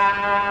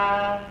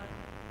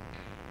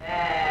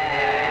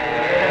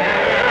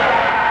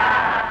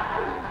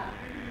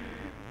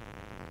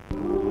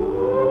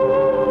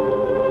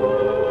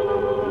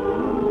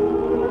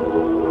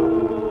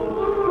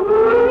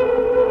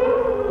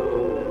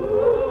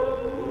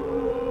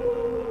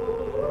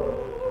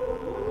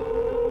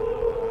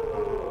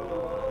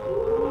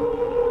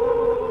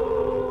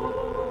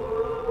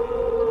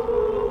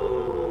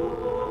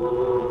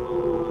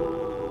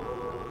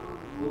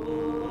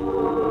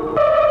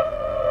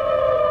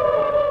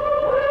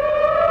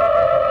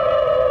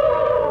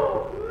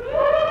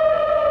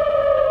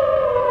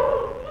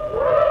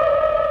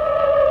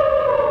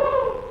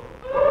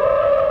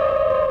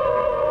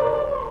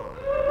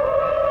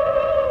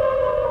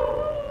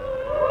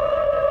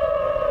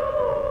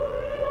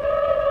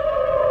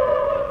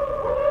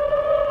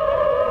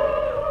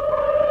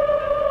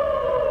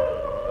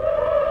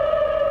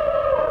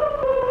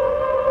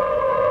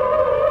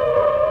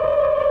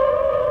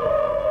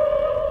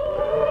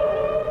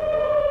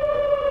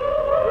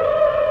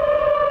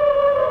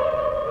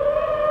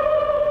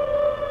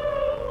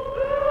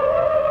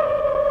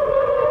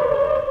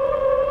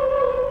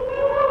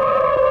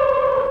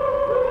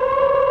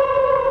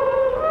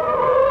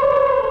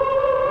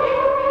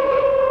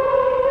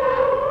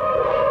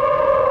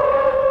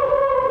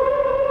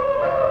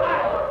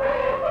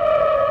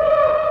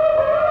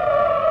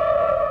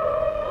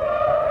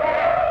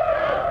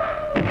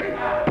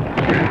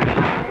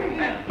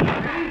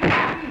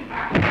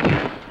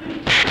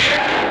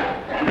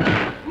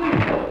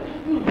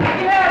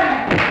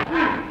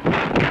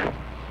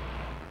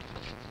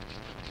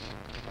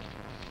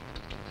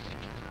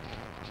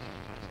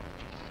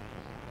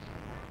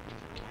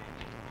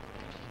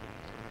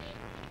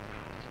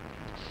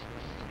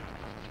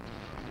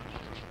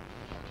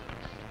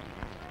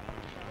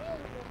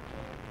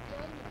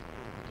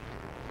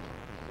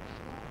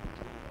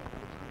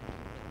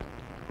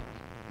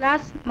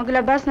 Class,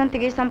 maglabas ng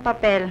tigisang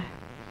papel.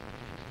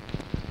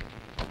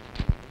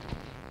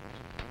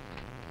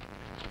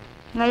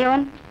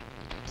 Ngayon,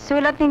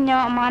 sulat ninyo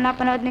ang mga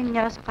napanood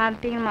ninyo sa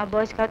camping ng mga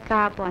Boy Scout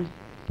kahapon.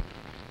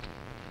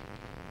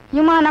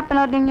 Yung mga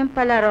napanood ninyong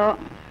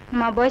palaro ng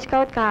mga Boy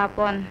Scout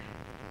kahapon.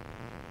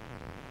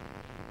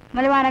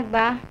 Maliwanag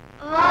ba?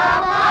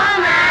 Opo,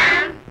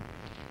 ma'am.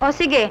 O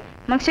sige,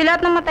 magsulat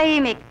ng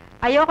matahimik.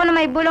 Ayoko na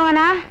may bulungan,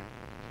 ha?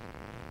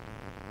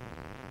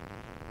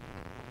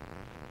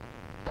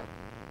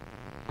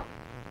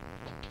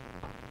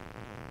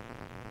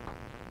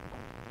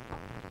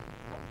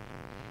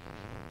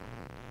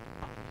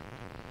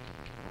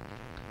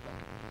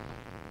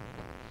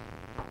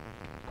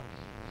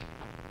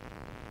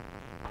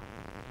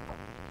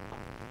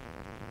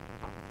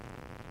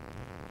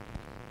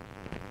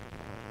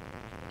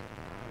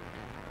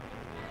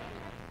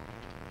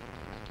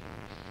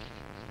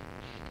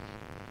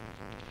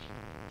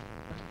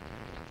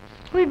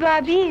 Uy,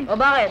 Bobby. O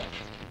bakit?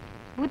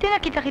 Buti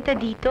nakita-kita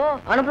dito.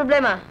 Anong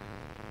problema?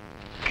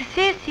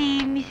 Kasi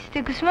si Mrs.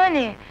 De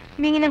Guzman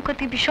humingi ng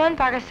kontribusyon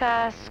para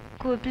sa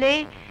school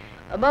play.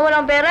 Aba,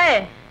 walang pera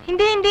eh.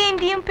 Hindi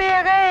yung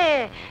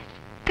pera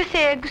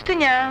Kasi gusto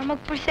niya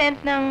mag-present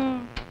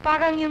ng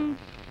parang yung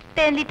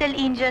 10 Little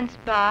Indians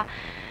ba?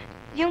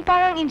 Yung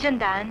parang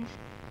Indian dance.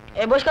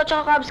 Boy Scout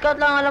tsaka Cub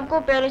Scout lang alam ko,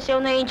 pero yung sayaw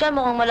na Indian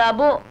mukhang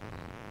malabo.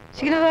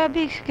 Sige na,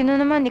 Bobby. Sige na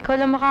naman.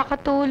 Ikaw lang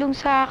makakatulong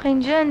sa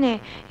akin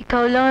dyan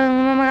Ikaw lang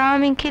ang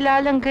maraming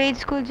kilalang grade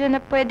school dyan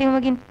na pwedeng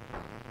maging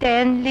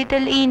 10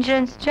 Little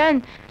Indians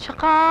dyan.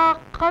 Tsaka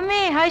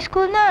kami, high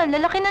school na.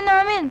 Lalaki na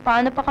namin.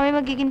 Paano pa kami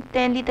magiging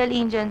 10 Little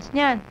Indians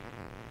niyan?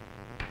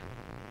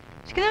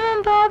 Sige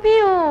naman, Bobby,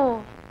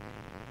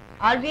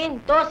 Alvin,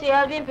 si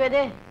Alvin,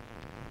 pwede.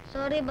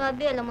 Sorry,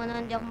 Bobby. Alam mo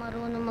na hindi ako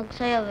marunong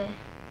magsayaw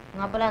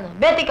Nga pala, no?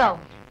 Bet, ikaw!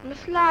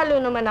 Mas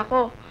lalo naman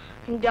ako.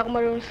 Hindi ako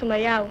marunong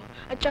sumayaw.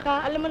 At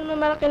saka, alam mo naman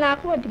malaki na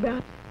ako, di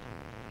ba?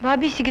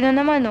 Bobby, sige na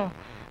naman,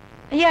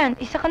 Ayan,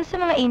 isa ka na sa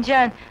mga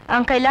Indian.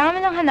 Ang kailangan mo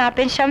lang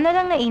hanapin, 9 na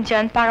lang na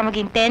Indian para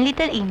maging 10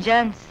 Little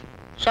Indians.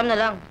 9 na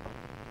lang.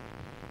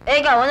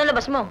 Ikaw, ano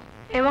labas mo?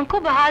 Ewan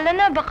ko, bahala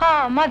na.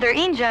 Baka Mother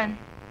Indian.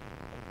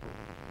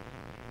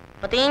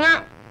 Patingin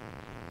nga.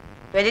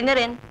 Pwede na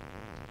rin.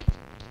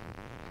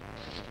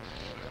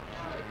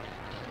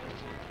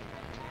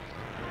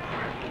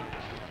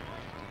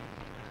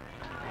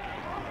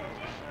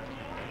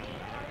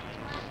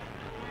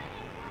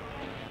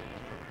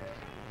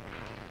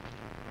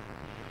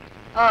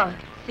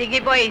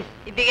 Sige boys,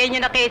 ibigay nyo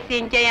na kay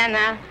Cynthia yan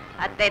ha.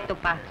 At eto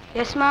pa.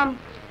 Yes, ma'am.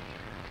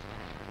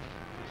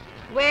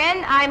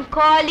 When I'm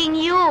calling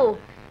you.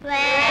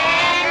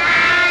 When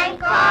I'm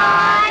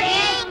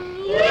calling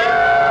you.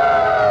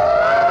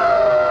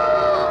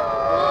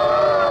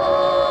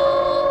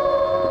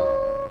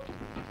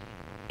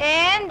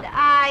 And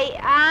I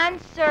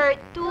answer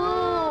to.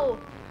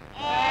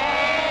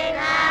 And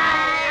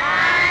I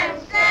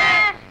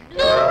answer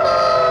to.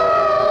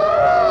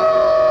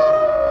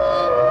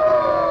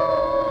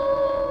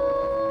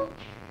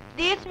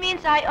 This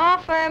means I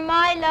offer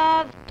my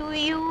love to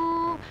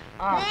you.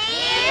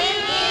 This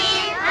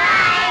means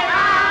I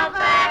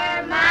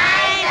offer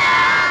my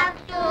love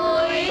to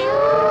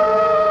you.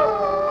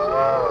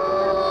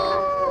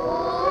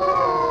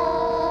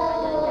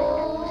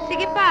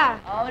 Sige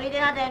pa.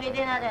 Ulitin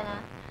natin, ha?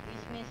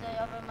 This means I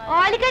offer my...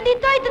 Halika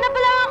dito. Ito na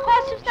pala ang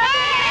costumes natin.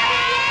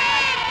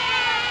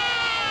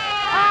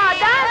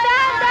 Down.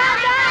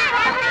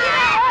 Bakit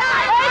sila?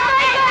 Ito.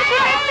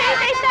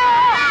 Isa.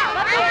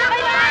 Matuto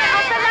kayo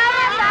na.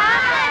 Salamat, ha?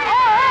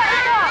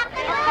 Ito.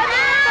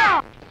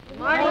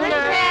 Morning,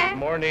 sir.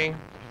 Morning.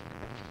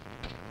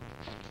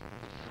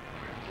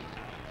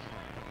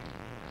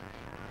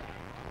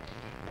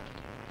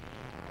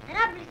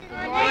 Tara, bilisan mo.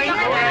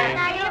 Morning.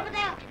 Tayo po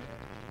tayo.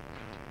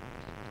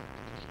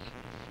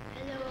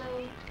 Hello.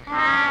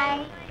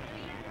 Hi.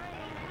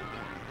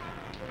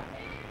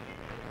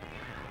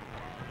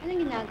 Anong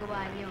ginagawa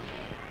niyo?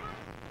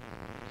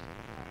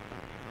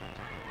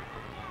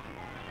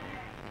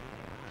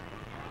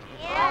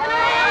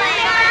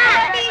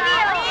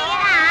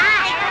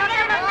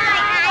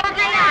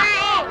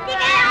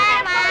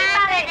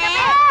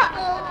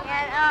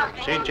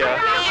 Cynthia,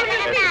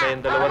 ito na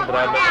yung dalawang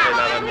drama na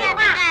kailangan mo.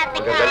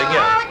 Magagaling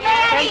yan.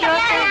 Thank you,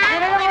 sir. Dito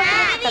lang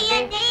ako sa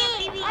tabi.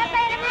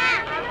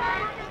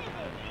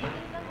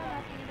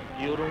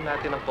 Iurong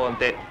natin ng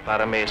konti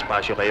para may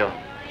espasyo kayo.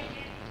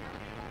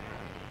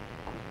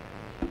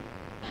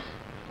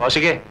 O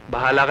sige,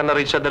 bahala ka na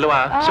rin sa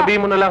dalawa.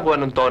 Sabihin mo na lang kung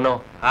anong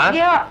tono. Ha?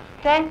 Sige,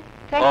 Thank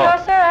you,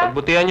 sir.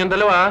 Pagbutihan yung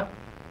dalawa.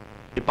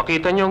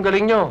 Ipakita nyo ang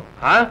galing nyo.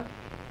 Ha?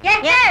 Yes,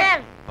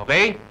 sir.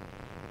 Okay?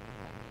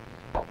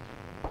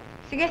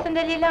 Sige,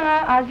 sandali lang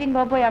Alvin,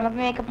 Boboy,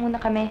 mag-makeup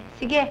muna kami.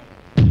 Sige.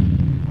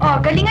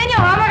 Galingan nyo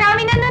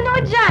marami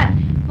nanonood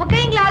dyan. Huwag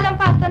kayong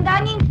lalampas,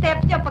 tandaan niyo yung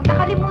steps nyo. Pag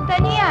nakalimutan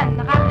niyo yan,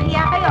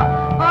 nakakahiya kayo.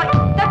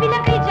 Tabi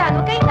lang kayo dyan,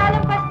 huwag kayong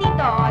lalampas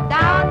dito.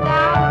 Down,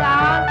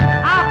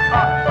 up,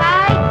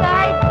 side,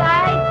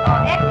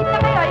 exit na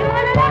kayo. Yung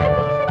mga lalaki,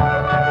 bilisan nyo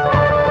pumasok.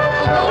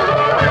 Huli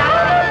kayo, wala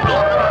kayo sa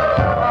dito.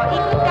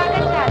 Ikot ka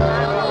agad dyan,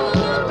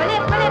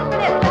 Palit.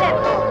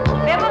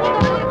 Bebong,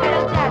 inuhuli ka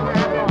lang dyan,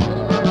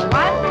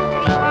 1, 2,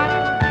 3, 1,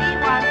 2, 3,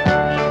 1, 2,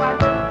 3,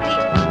 1, 2,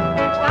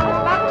 3. Tapos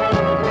bago kayo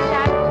dito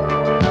dyan,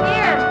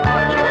 here.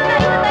 Ikot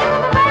tayo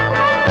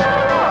bababa.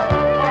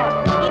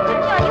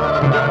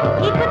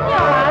 Ikot nyo,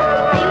 ha?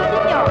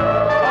 Ayusin nyo.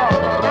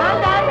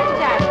 Dahan-dahan lang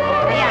dyan.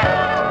 Ayan.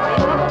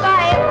 Yung mga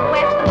babae,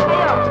 pwesto na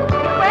kayo.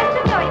 Yung pwesto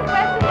nyo.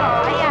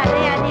 Ayan.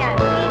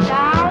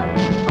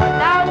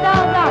 Down.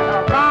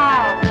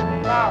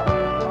 Wow.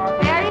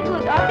 Very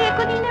good. Sige,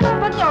 kunin na yung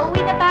bag nyo.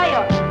 Uwi na tayo.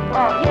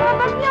 Yung mga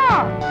bag nyo.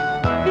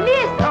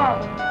 Bilis.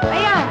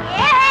 Ayan.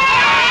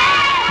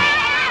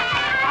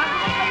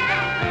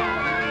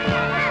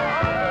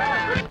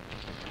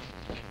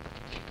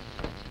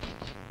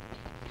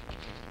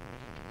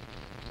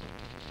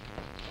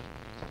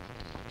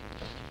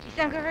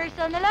 Isang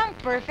rehearsal na lang.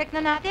 Perfect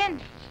na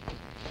natin.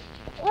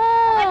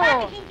 Okay,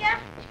 Cynthia?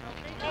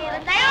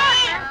 Okay, tayo.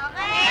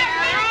 Okay.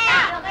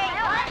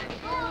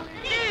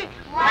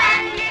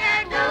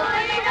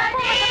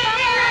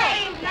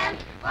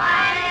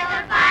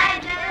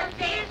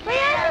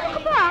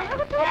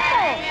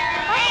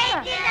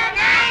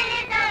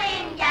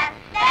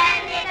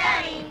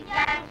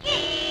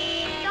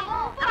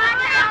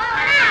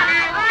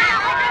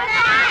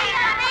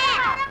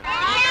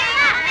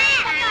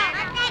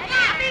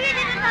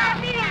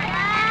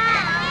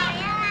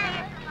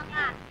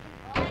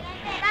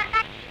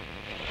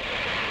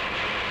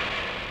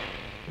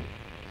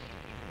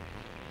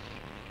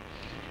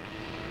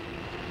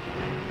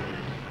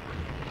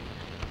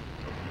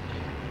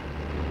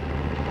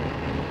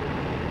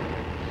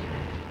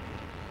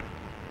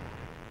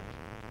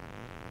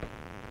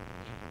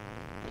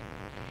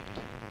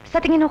 Sa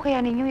tingin ko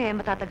kaya ninyo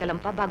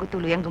matatagalan pa bago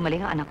tuluyang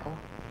gumaling ang anak ko.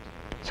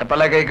 Sa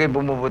palagay ko'y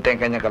bumubuti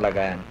ang kanyang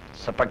kalagayan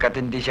sapagkat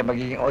hindi siya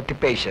magiging OT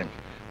patient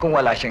kung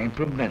wala siyang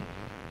improvement.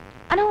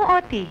 Anong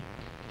OT?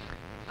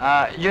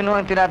 Yun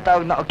ang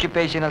tinatawag na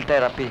occupational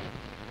therapy.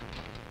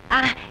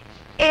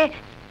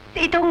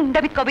 Itong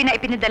damit ko na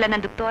ipinadala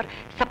ng doktor,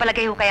 sa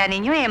palagay ko kaya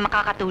ninyo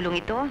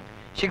makakatulong ito?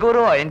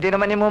 Siguro hindi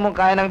naman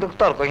imumungkayan ng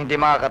doktor kung hindi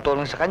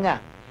makakatulong sa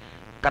kanya.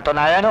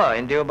 Katunayan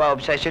hindi ba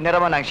obsession ni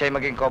Ramon ang siya'y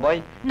maging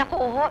cowboy? Naku,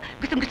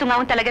 gustong-gusto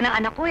nga talaga ng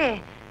anak ko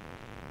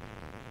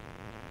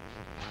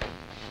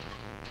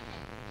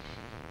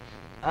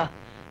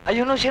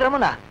Ayun si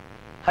Ramon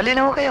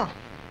Halina ho kayo.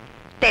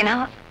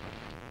 Tena.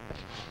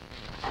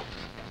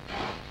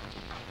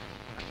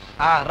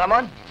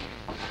 Ramon?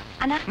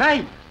 Anak?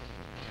 Nay!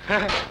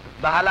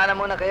 Bahala na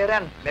muna kayo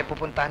rin. May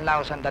pupuntahan lang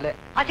ako sandali.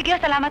 Sige,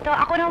 salamat ho.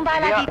 Ako na ang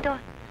bahala dito.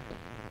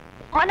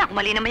 Anak,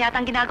 mali naman yata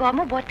ang ginagawa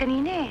mo. Buhat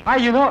kanina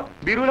Yun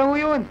biro lang ho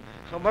yun.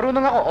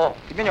 Marunong ako.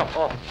 Tignan nyo.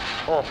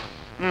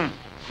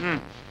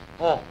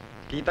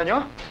 Kita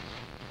nyo?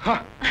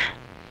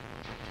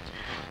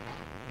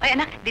 Ay,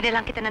 anak,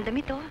 dinalang kita ng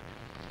damit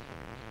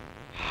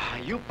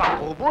Hayop pa,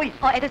 cowboy.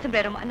 Eto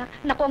sombrero mo, anak.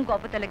 Naku, ang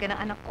gwapo talaga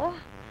ng anak ko.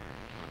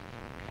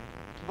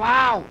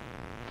 Wow!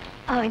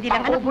 Hindi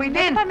lang, anak. Cowboy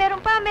din.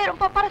 Meron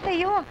pa para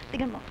sa'yo.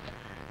 Tingnan mo.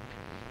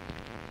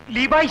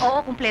 Levi's?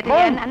 Oo, kumpleto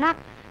yan, anak.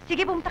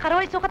 Sige, pumunta ka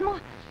ron. Sukat mo.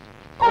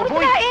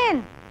 Cowboy!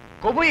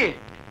 Cowboy!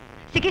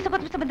 Sige,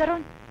 sukat mo sa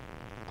bandaron.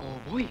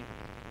 Cowboy?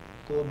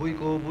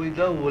 Cowboy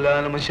daw.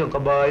 Wala naman siyang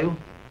kabayo.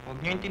 Huwag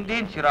niyo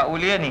intindihin, sira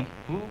uli yan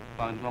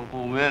Paano bang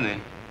kumo yan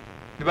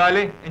Di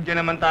bali, andyan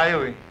naman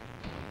tayo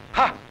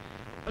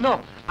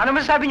Ano? Ano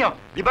masasabi nyo?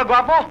 Di ba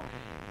gwapo?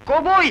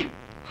 Cowboy!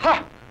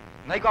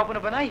 Nay, gwapo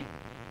na ba, Nay?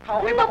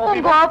 Okay ba,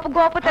 cowboy ba?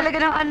 Gwapo talaga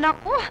ng anak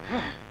ko.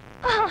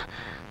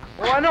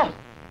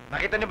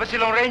 Nakita niyo ba si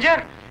Lone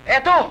Ranger?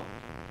 Eto!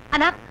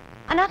 Anak?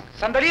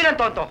 Sandali lang,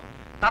 Tonto.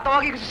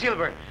 Tatawagin ko si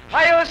Silver.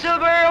 Hayo,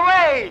 Silver,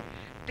 away!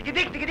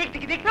 Tikidik!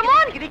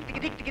 Ramon!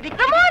 Tikidik!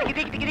 Ramon!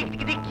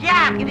 Tikidik!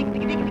 Yeah!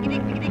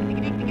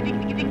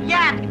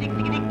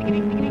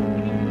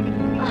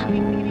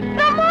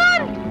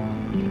 Ramon!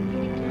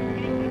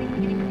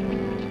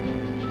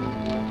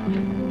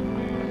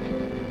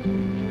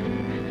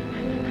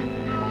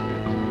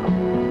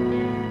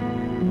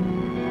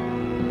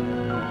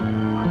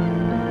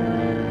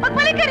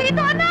 Magbalik ka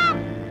rito, anak!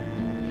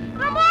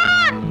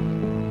 Ramon!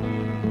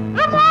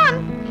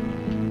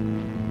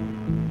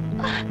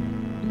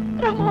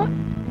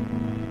 Tikidik!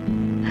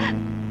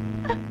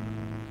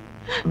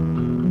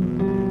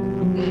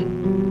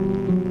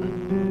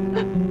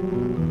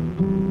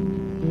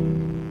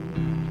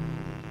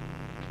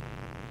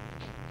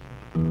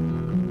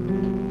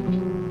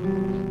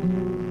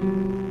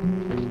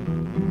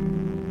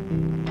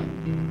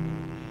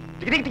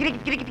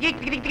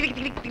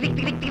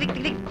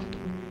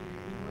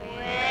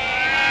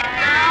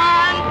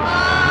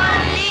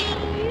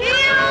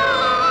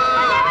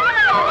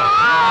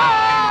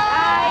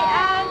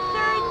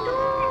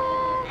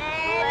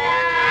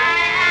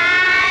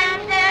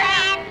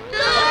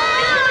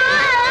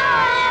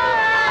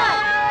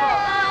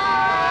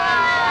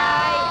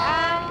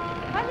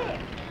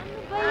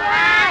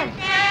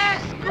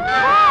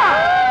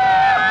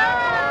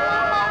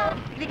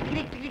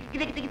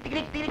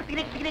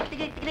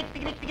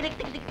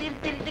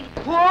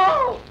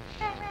 Wow!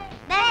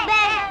 Bang!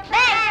 Bang!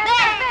 Bang!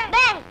 Bang!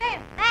 Bang!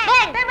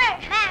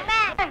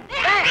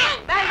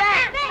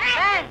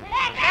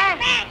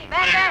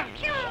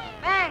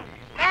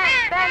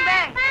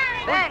 Bang!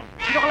 Bang!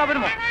 Sino kalaban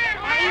mo?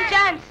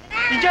 Indians!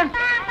 Indian!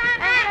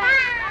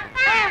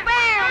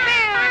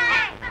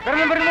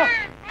 Baril mo!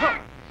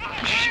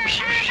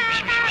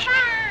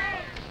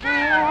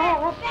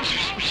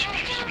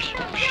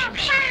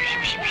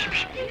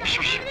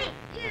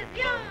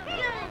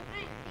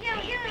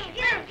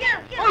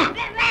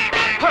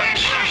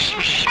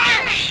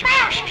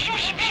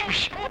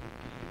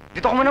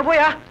 Dito ka muna, boy,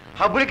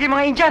 habulin ko yung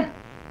mga Indian.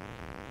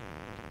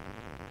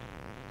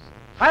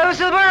 Hayo,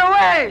 Silver,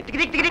 away!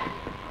 Tikidik!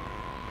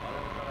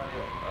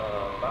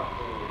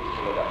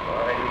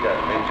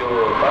 Medyo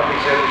public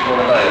service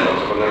muna tayo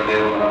sa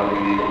pagkakadero na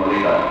namin dito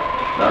Manila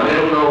na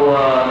meron daw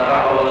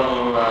nakakawalang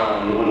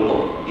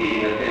lumulo.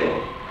 Iingat kayo.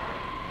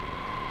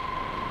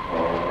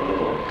 Ano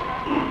po?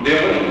 Hindi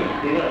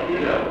na.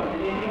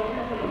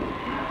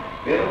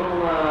 Pero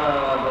kung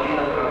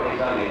balita ka kayo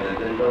sa amin,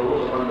 nandiyan daw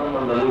sa bandang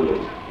Mandaluyo.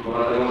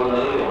 Mga taga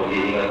Mandaluyo,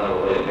 mag-iingat ako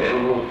kayo.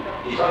 Pero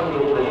isang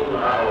lumulo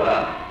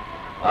nakakawala.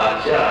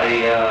 At siya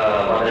ay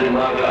madaling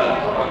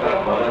makilala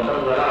sapagkat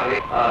magandang lalaki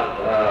at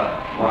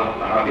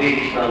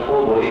nakabilis ng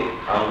cowboy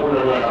ang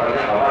unang na sa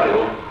kanya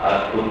kabayo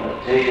at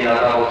siya'y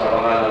tinatawag sa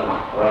pangalan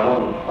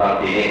Ramon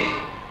Martinez.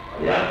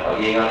 Ayan,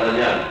 pag-iingatan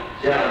niyan.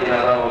 Siya ang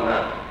tinatawag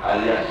na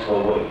alias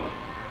cowboy.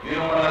 Yun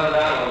ang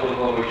malatandaan ang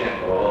cowboy siya.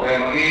 Okay,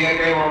 mag-iingat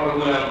kayo mga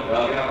magulang.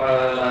 Lagi ang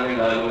parala namin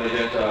lalo na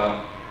dyan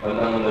sa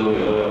bandang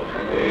Mandaluyo.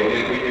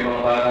 Ito yung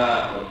mga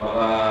bata at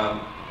baka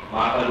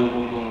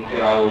makakalubong kong si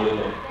Raul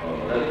ito.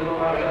 Dali mo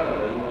makakilala,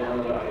 dali mo mga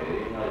lalaki.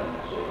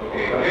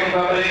 Okay, kami yung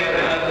babalik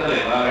natin ang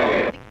sandali.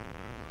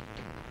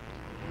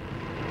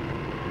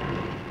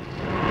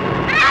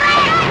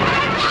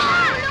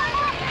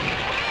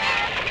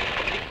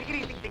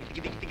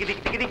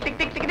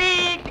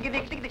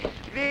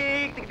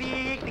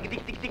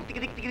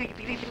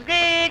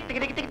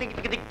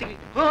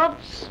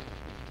 Oops!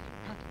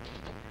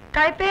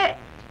 Kaipe,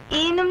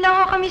 iinom lang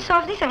ho kami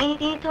soft drinks. Ang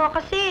init-init ho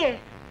kasi.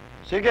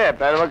 Sige,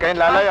 pero huwag kayong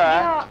lalayo, sige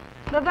ha? ho.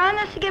 Baba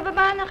na, sige,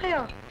 baba na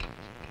kayo.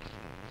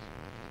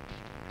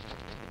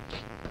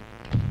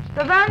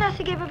 Baba na,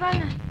 sige, baba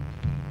na.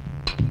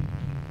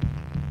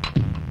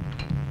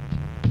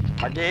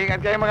 Mag-iingat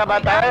kayo mga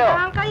bata kayo.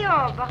 Dahan kayo,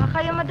 baka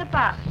kayo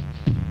madapa.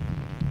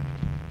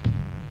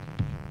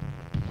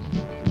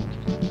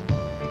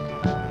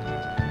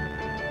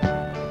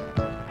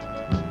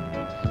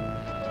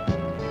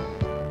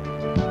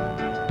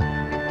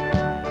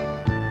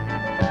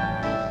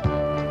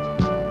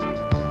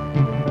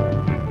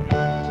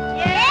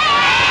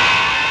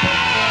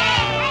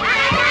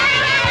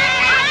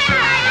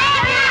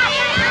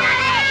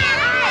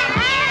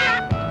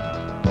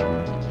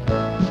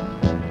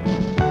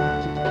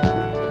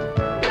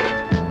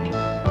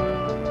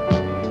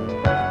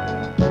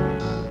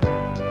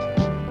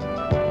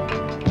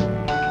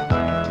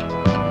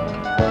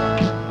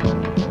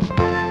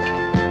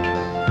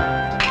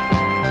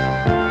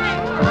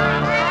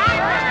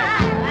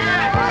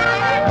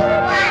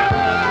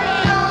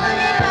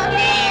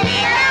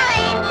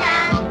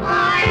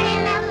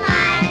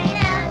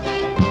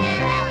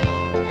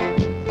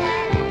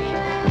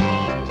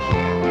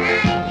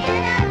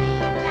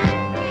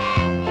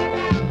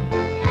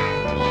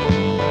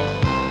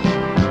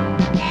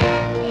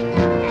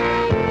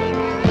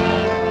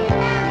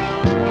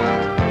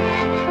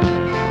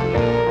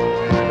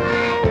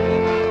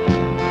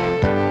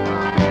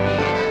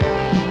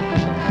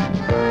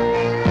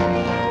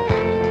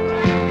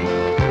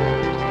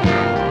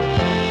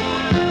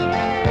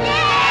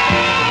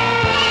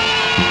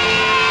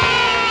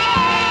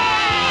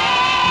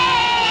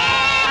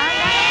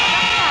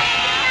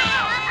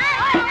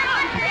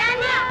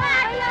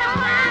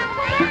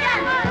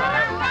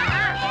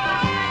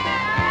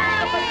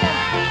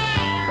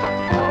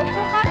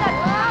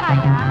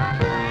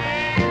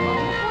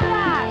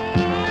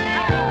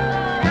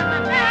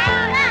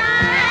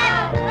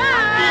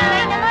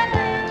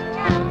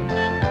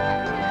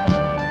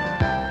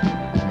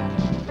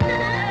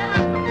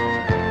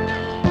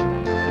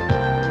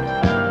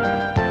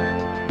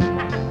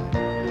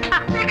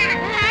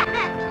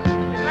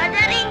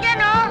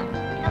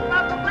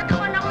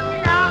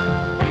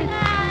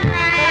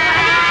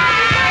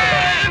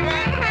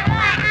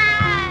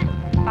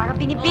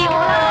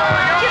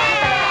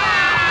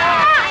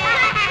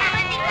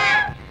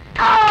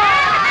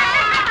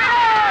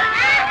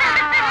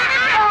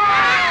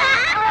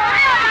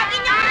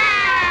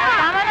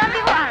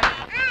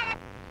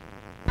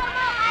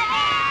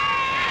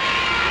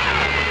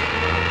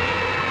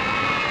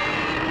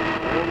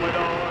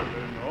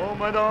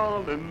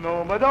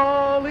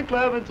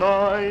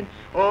 Clementine,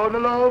 oh, I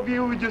love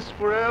you just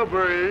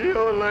forever.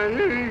 Yole,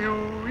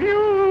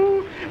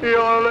 you,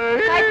 yole.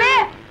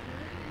 Kaipe!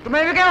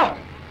 Tumahimik kayo!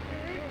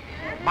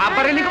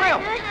 Babarinig ko kayo!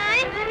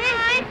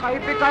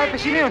 Kaipe,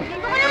 sino yun?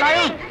 Wala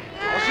yun!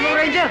 Ako si Lone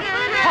Ranger!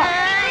 Ha!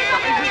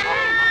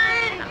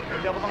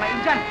 Hindi ako mga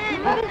Indian!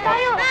 Bakit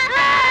tayo?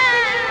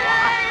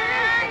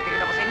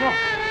 Tingin ako sa inyo!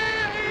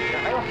 Tingin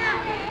kayo!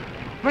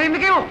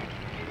 Tumahimik kayo!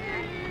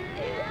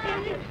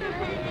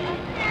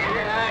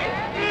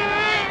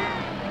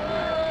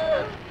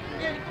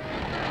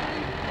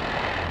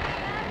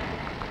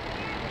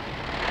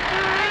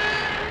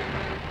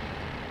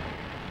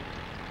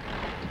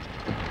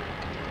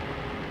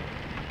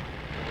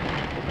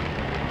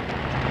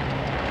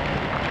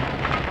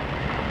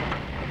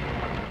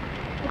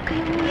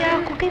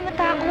 Huwag kayo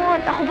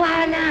matakot. Ako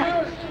bahala.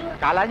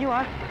 Kala nyo,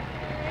 ha?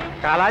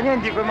 Kala nyo,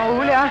 hindi ko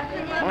mahuhuli, ha?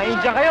 Mga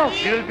Indian kayo.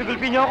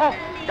 Pinulpi-gulpi nyo ako.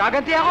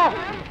 Gaganti ako.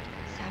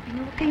 Sabi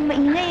nyo, huwag kayong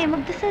maingay eh.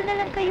 Magdasal na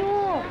lang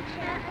kayo.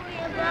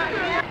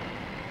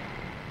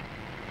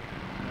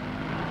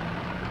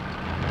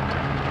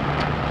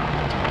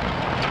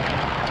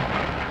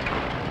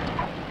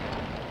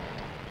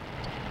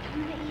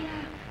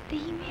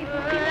 Tahimik.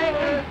 Huwag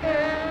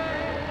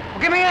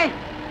kayo maingay!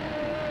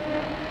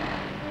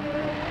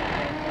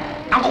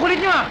 Ang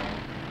kukulit nyo, ha?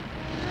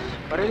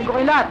 Parinig ko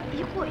kayo lahat.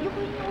 Ayoko yung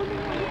ulo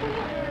mo.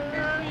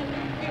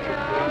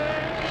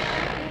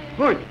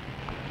 Hoy!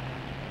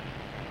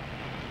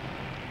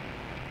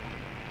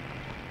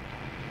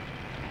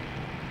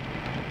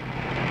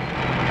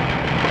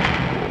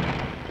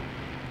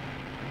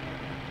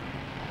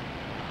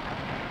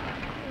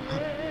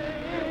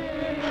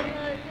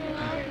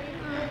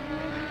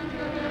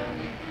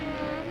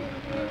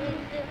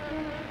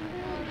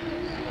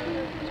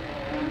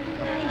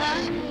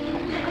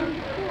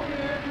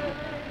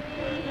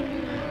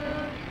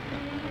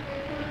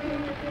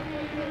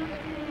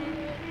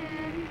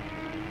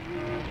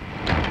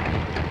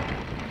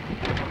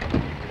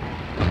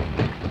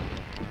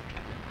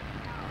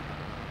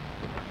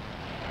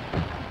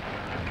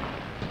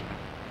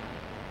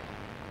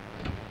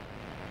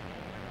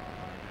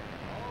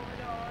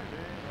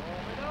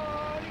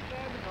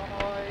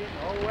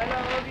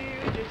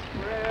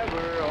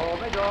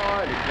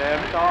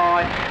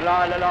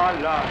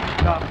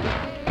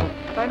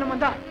 Tayo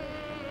naman da.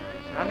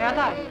 Sarang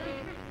yata eh.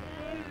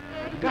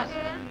 Gas,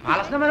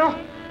 malas naman oh.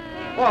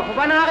 Oh,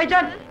 baba na nga kayo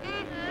dyan.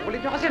 Kulit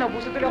nyo kasi,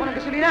 naubusan tuloy ako ng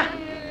gasolina.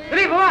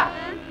 Dali, baba!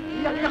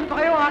 Iyak-iyak pa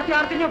kayo,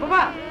 arte-arte nyo,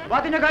 baba!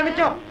 Bati nyo gamit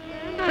nyo.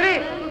 Dali!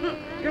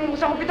 Sige,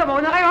 mabuksan ko pito,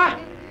 mauna kayo, ha?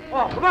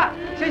 Oh, baba!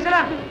 Isa-isa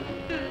lang.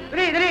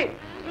 Dali, dali!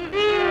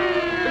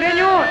 Dalihan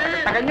nyo,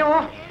 tagal-tagal nyo,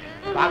 oh.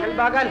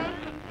 Bagal-bagal.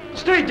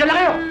 Stoy, dyan lang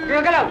kayo,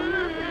 magkagalaw.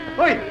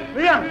 Hoy,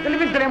 Liang,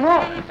 dali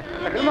mo.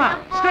 Tagal mo, ha?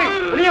 Stoy,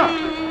 dali nyo.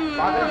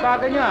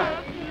 Bagal-bagal nyo, ha?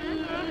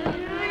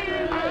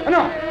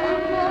 Ano?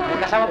 May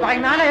kasama pa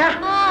kayong nanay, ha?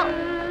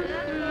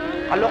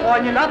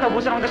 Kalokohan nyo lahat,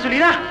 naubusan ng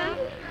gasolina.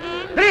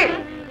 Dali!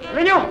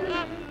 Dali nyo!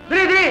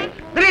 Dali, dali!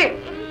 Dali!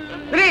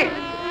 Dali!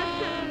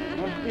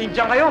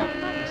 Indian kayo,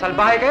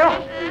 salbahe kayo.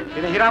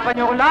 Pinahirapan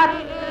nyo akong lahat.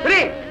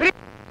 Dali! Dali!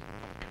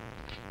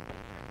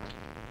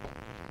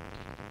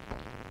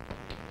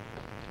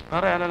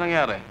 Pare, ano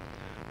nangyari?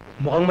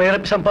 Mukhang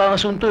mahirap isang pa ang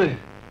asunto eh.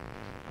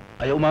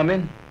 Ayaw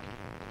umamin.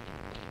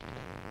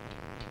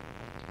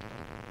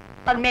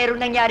 Pag meron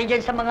nangyari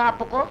dyan sa mga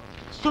apo ko,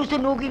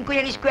 susunugin ko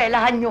yung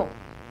eskwelahan nyo.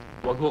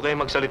 Huwag ho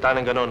kayong magsalita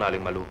ng gano'n,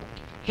 Aling Malu.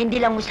 Hindi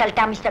lang mo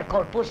salta, Mr.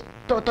 Corpus.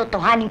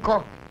 Tototohanin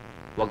ko.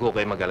 Huwag ho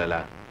kayong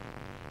mag-alala.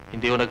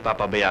 Hindi ho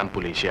nagpapabaya ang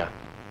pulisya.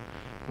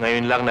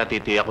 Ngayon lang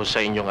natitiyak ko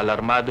sa inyong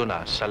alarmado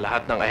na sa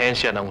lahat ng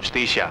ahensya ng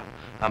hustisya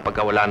ang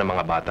pagkawala ng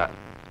mga bata.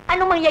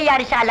 Anong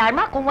mangyayari sa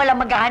alarma kung walang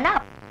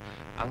maghahanap?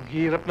 Ang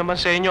hirap naman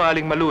sa inyo,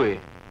 Aling Malu eh.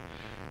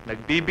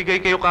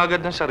 Nagbibigay kayo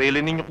kagad ng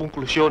sarili ninyong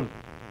konklusyon.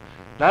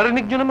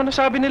 Narinig nyo naman ang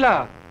sabi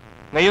nila.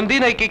 Ngayon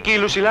din ay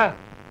kikilo sila.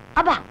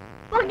 Aba,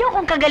 huwag niyo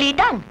akong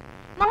kagalitan.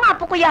 Mga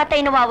apo ko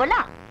yata'y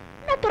nawawala.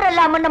 Natural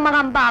lamang ng mga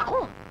amba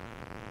ko.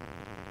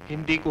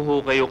 Hindi ko ho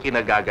kayo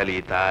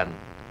kinagagalitan.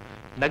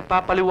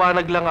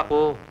 Nagpapaliwanag lang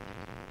ako.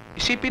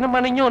 Isipin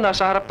naman ninyo,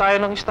 nasa harap tayo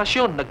ng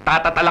istasyon.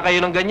 Nagtatatala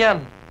kayo ng ganyan.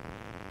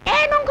 Eh,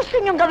 anong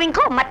gusto niyong gawin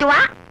ko?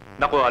 Matuwa?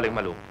 Naku, Aling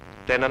Malu.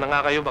 Tena na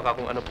nga kayo, baka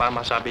kung ano pa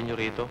masabi nyo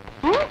rito.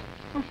 Hmm?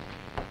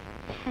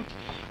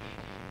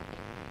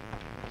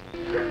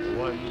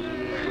 1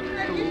 little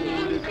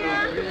 2 little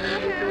 3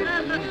 little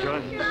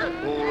Indian,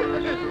 4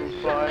 little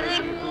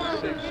 5 little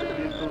 6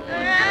 little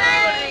Indian,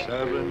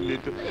 7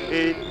 little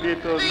 8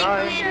 little 9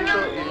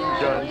 little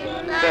Indian,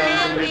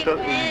 10 little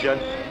Indian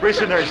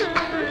prisoners.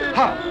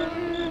 Ha!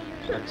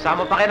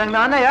 Nagsama pa kayo ng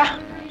nanay, ha?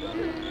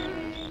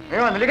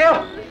 Ngayon, hali kayo!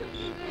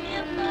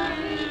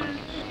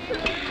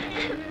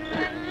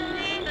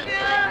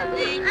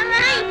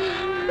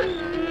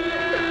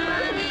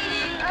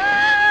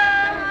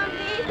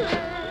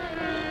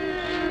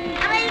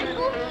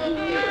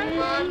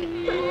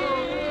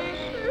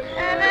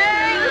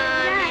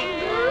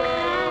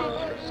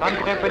 Saan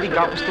ko kaya pwedeng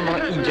gapos itong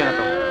mga Indian na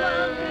to?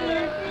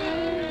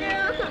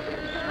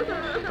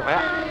 Ito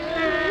kaya?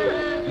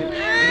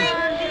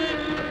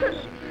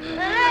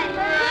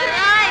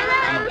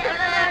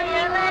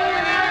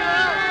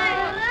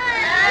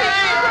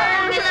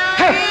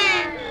 Hey!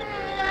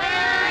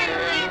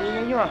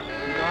 Hindi nyo ah.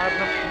 Nakaharap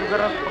ng lugar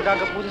na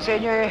pagkagapusin sa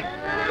inyo eh.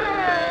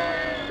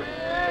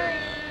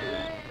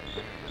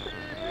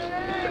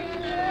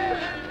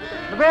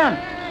 Ano ba yan?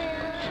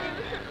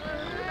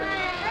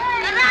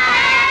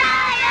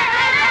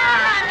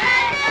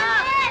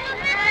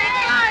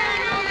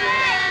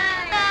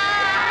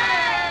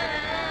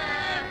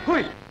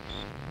 Huy!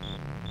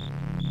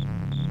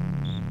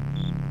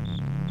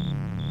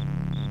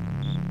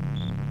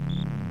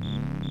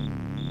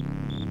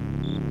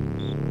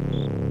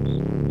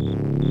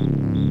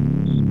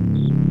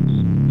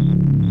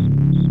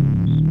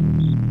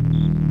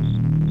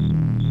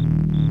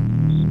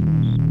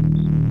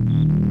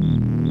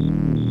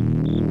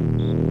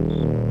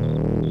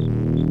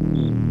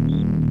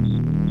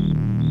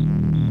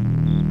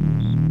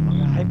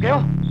 Kayo,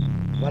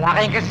 wala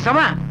kayong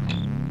kasasama.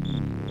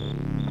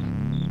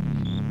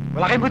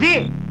 Wala kayong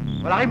budi,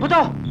 wala kayong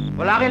buto,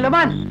 wala kayong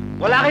laman,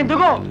 wala kayong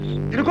dugo.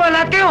 Dinugo ang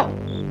lahat kayo.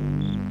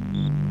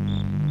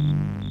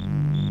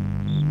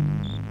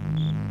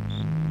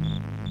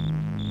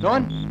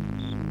 Noon,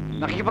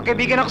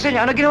 nakikipagkaibigan ako sa inyo.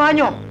 Ano ginawa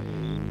nyo?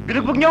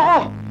 Binugbog nyo ako.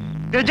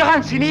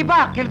 Dinadyakan,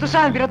 sinipa,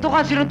 kinutusan,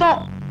 binatukan,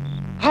 sinuntok.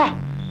 Ha?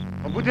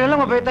 Mabuti na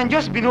lang, mabait ang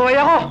Diyos, binuhay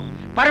ako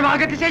para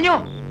makaganti sa inyo.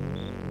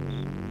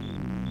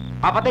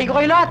 Papatayin ko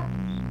kayo lahat.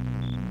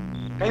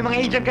 Kayo mga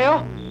Indian kayo.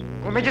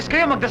 Kung may Diyos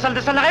kayo,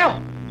 magdasal-dasal na kayo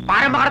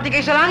para makarating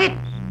kayo sa langit.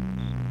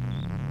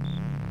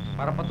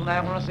 Para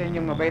patunayan ko na sa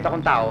inyong mabait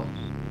akong tao,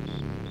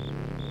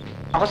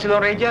 ako si Lone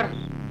Ranger.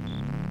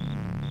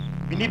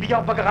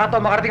 Binibigyan ko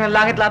pagkakataon makarating ng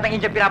langit lahat ng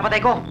Indian pinapatay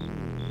ko.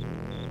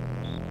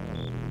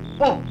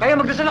 Oh,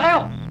 kayo magdasal na kayo.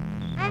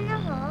 Ano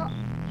ho?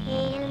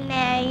 Hail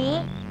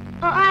Mary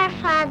o Our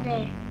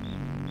Father?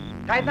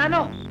 Kahit na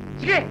ano.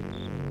 Sige.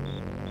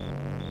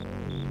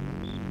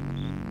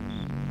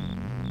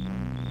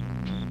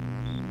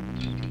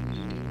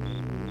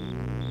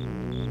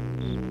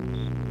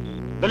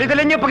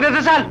 Dali-dali niyo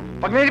pagdadasal.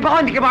 Pag nailip ako,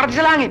 hindi ka makarating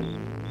sa langit.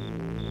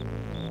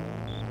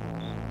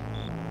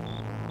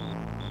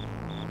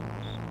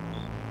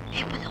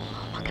 Eh, paano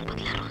mo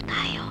magkapaglaro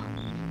tayo?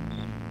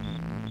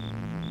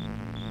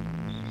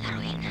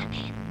 Laruin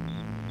natin.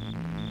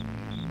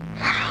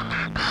 Laro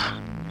natin.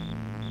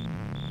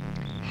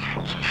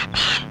 Laruin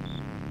natin.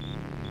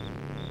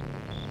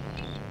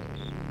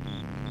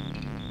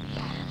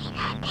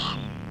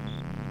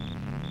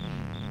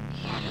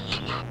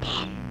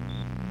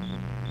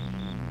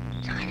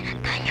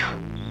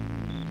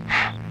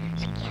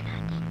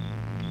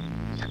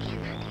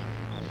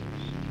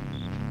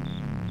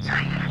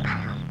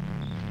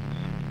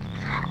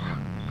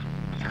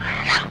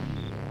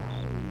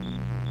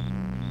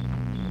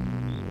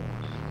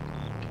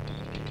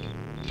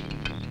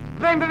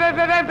 Bebeng! Bebeng!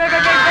 Bebeng! Bebeng!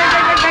 Bebeng!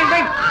 Bebeng! Bebeng!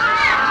 Bebeng!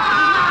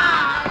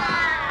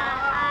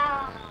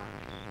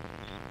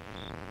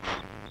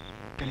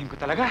 Galing ko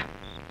talaga.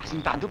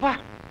 Asintado pa.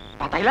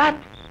 Patay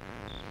lahat.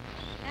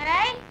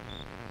 Aray?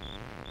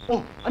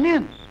 Oh, ano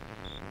yun?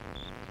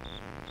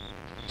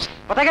 Shh,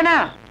 patay ka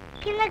na!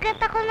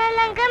 Kinagat ako na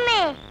lang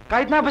kami.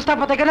 Kahit na, basta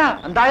patay ka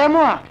na. Ang daya mo,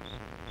 ah.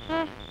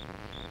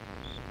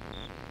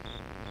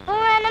 Oo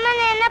nga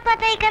naman,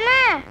 napatay ka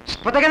na.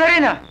 Shh, patay ka na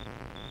rin, ah.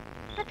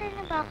 Patay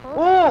na ba ako?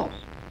 Oo!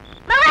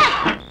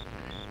 Bakit?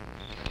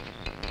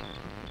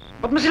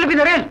 Ba't mo sila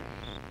binaril?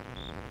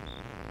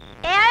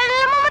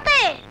 Alam mo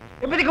matay.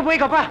 Ba't di ka buhay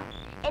ka pa?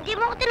 Hindi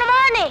mo ko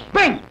tinamaan eh.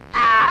 Bang!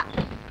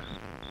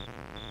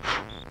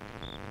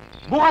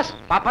 Bukas,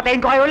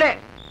 papatayin ko kayo uli.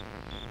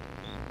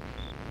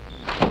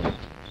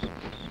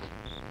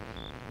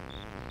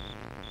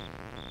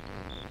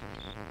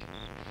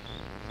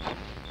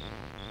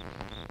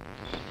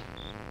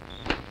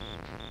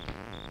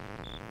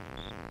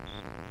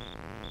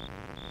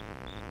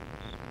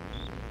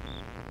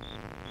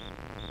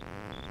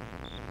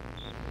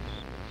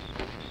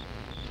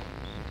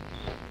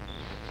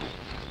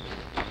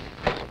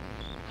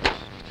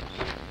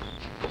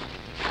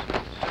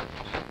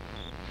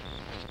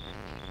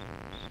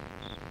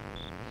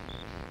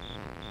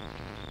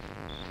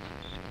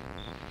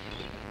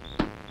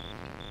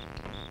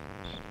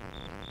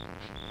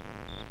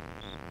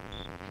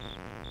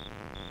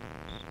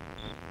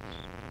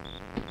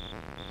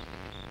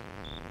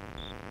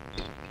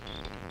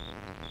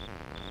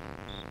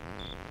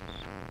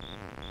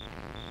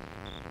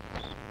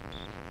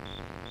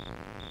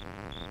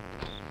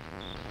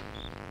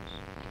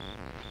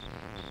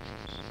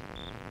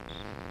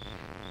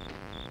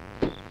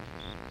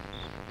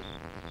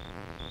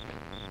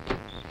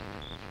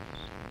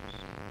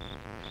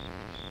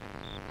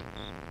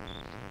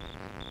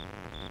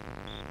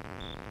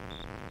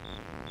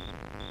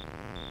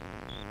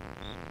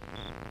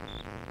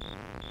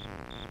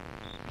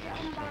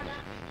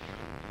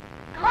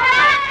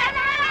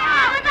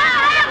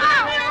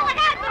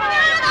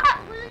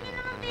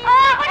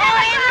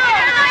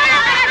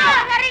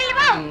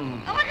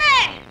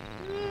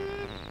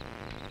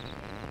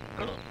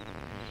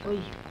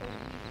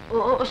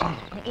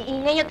 Ang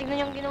iingay nyo,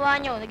 tignan yung ginawa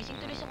nyo. Nagising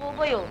tuloy sa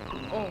kuboy, oh.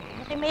 Oh,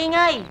 bakit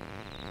maingay?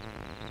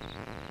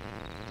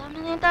 Tama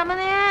na yan, tama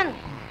na yan.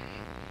 Oo.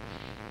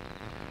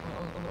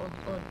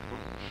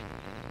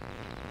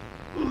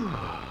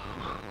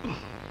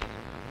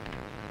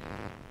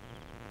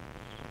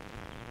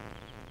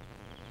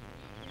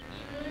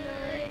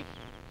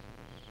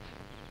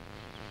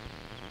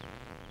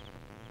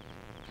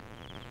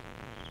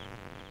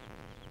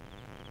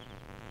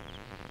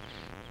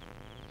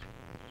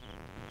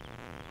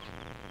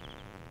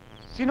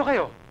 Sino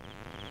kayo?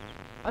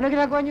 Ano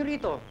ginagawa niyo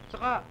rito?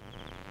 Saka,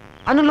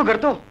 anong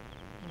lugar to?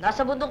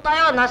 Nasa bundok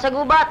tayo, nasa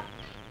gubat.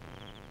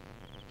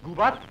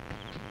 Gubat?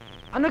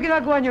 Ano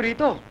ginagawa niyo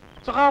rito?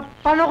 Saka,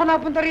 paano ako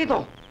napunta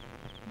rito?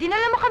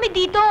 Dinala mo kami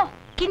dito.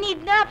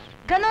 Kinidnap.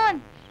 Ganon.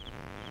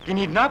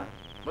 Kinidnap?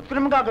 Ba't ko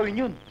naman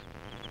gagawin yun?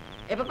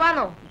 Eh,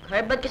 paano?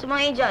 Herbert ka sa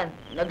mga Indian.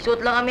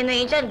 Nagsuot lang kami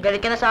ng Indian,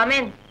 galit ka na sa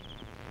amin.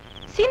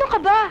 Sino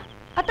ka ba?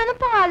 At anong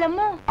pangalan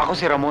mo? Ako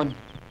si Ramon.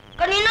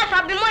 Kanina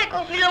sabi mo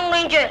ikaw silang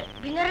ranger.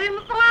 Binaril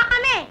mo pa nga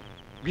kami.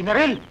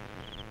 Binaril?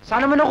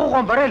 Saan naman ako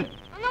kuha ang baril?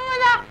 Anong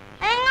wala?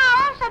 Ayun nga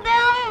sa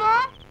bebong mo.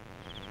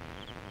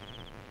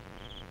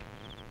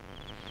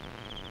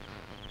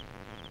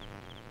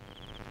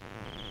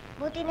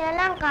 Buti na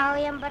lang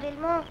kahoy ang baril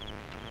mo.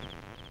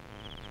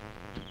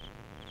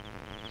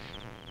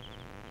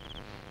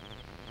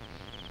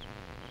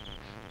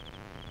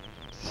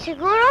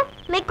 Siguro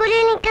may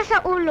kuliling ka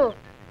sa ulo.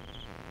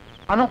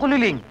 Anong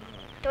kuliling?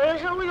 Toyo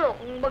sa ulo,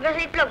 kung baga sa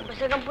itlog,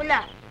 basag ang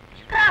pula.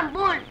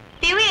 Scramble!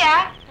 Peewee,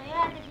 ah!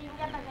 Kaya natin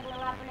siya basag na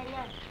nga pula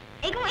niyan.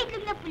 Eh kung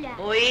itlog na pula?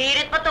 Uy,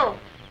 hirit pa to.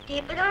 Di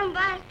pa naman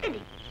bastard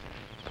eh.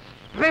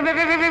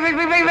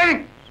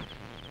 Beng!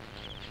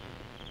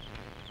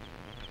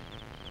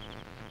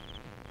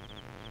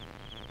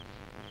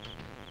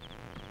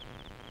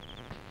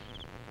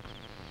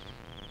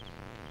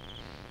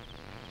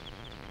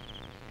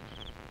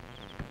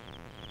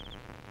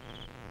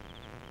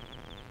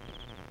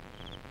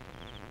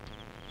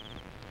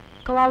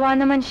 Kawawa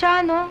naman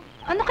siya, no?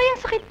 Ano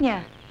kayang sakit niya?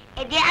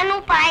 Eh di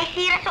anong pa, ay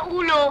sira sa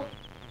ulo.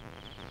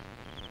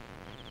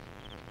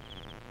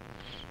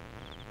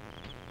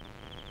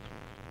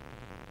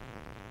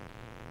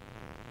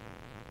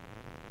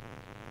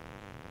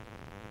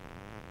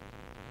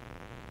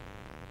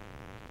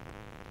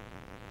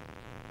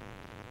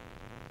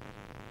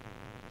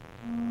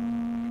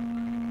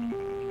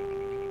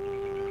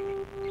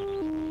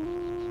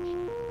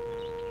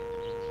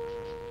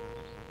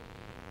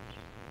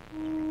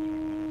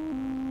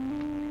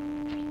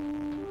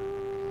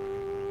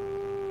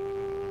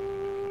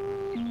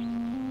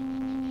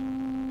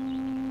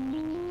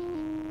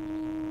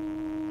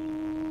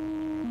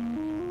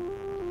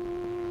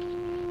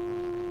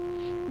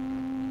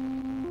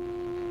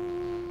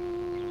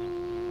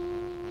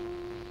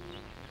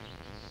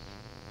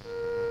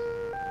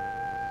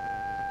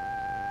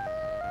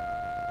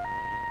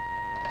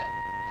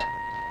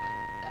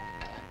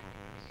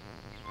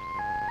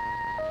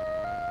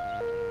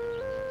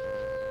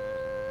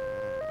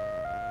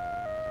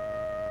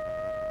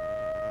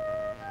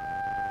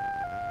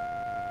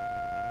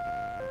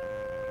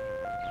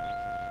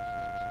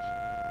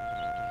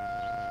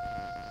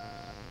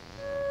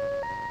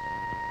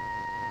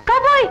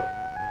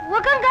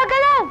 Huwag kang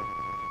gagalaw!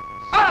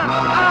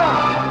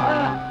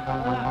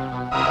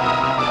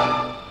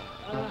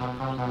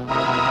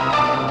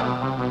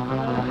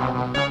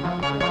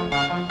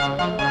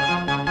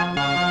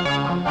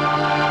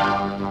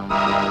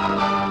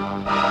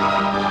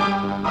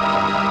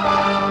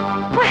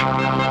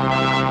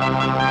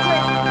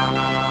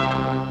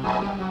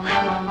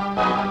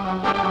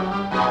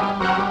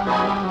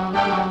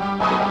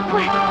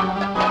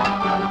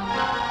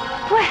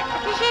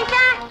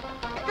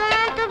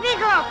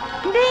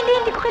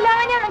 Hindi ko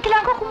kailangan yan. Ang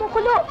kailangan ko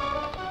kumukulo.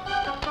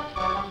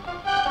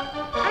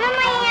 Ano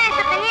mangyayari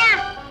sa kanya?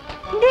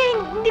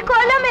 Hindi ko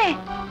alam eh.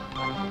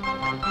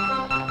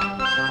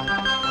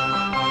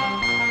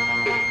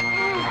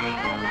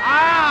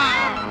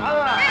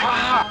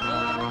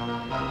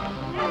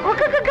 Huwag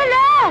ka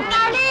gagalaw!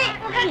 Dali!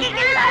 Huwag ka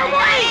gagalaw!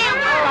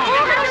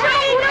 Huwag ka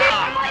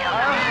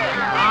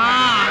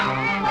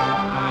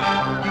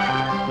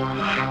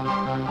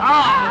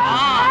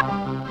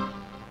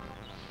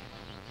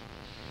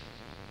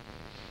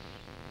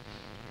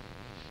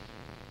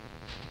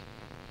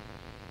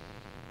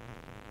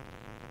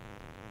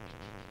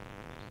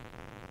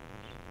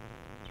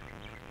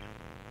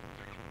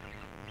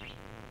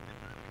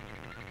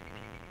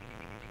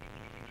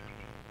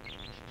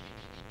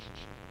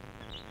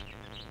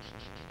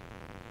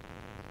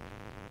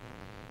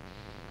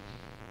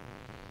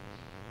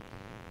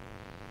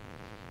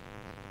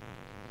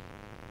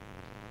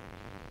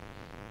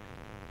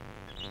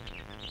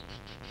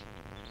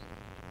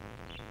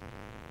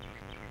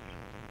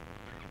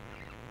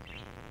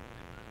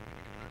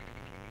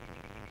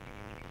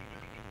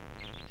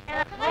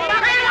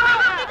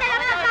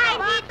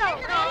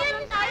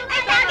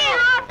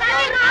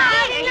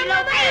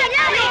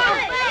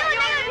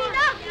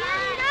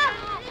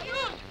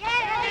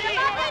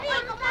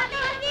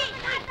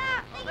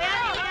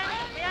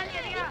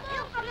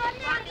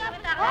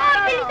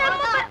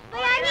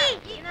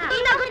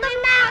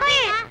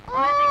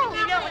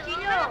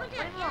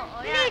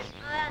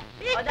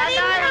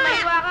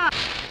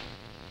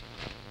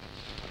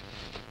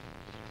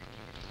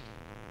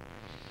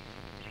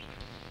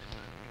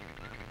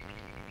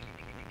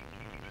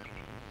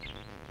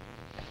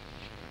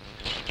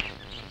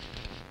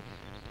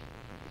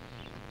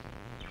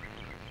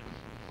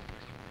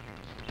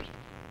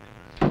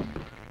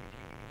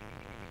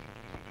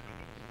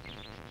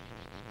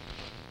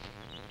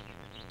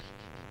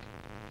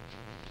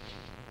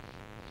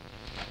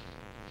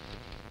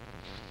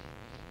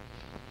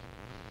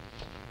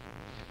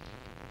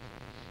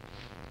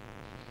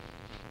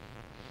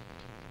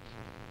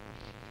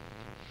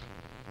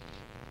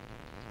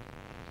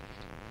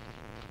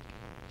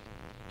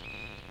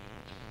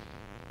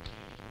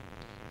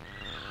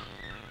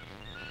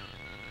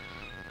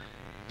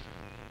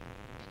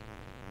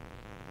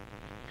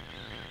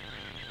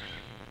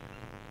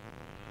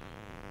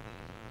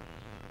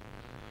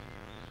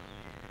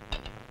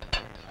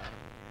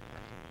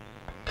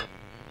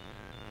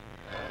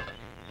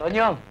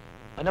Tonyong,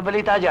 ano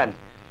balita dyan?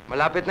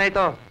 Malapit na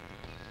ito.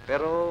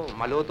 Pero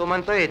maluto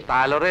man to eh,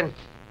 talo rin.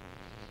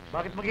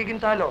 Bakit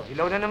magiging talo?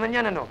 Hilaw na naman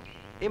yan, ano?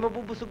 Eh,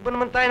 mabubusog ba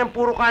naman tayo ng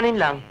puro kanin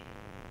lang?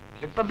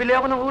 Nagpabili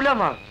ako ng ulam,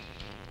 ha?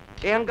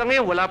 Eh, hanggang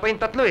ngayon, wala pa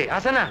yung tatlo eh.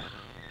 Asa na?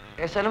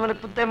 Eh, saan naman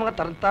nagpunta yung mga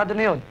tarantado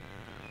na yun?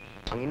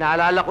 Ang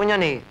inaalala ko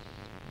niyan eh,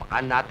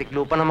 baka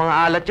natiklo pa ng mga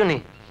alat yun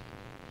eh.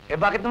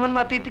 Eh, bakit naman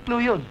matitiklo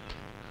yun?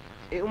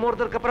 Eh,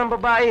 umorder ka pa ng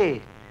babae eh.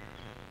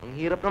 Ang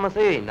hirap naman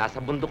sa'yo eh.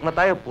 Nasa bundok na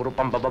tayo. Puro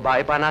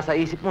pambababae pa nasa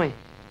isip mo eh.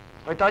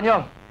 Hoy,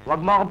 Tonyo,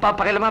 huwag mo akong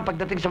papakilaman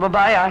pagdating sa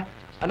babae, ha?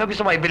 Ano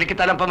gusto mo? Ibili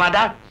kita ng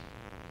pamada?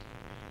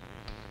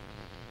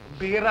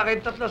 Bihira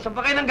kayong tatlo. Saan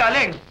ba kayo nang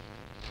galing?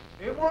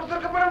 Eh, umorder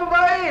ka pa ng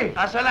babae eh.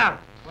 Asa lang?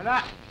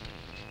 Wala.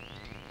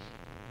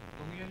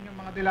 Kung yan yung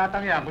mga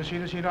dilatang yan, kung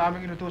sino-sino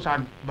aming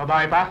inutusan,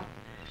 babae pa?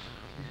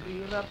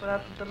 Bihira pa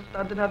natin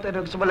tarantado natin.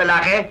 Ano gusto mo,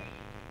 lalaki?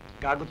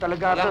 Gago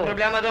talaga ako. Walang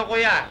problema doon,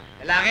 kuya.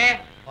 Lalaki?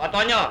 O,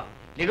 Tonyo,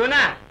 ligo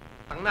na.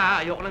 Tang na ha.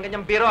 Ayoko ng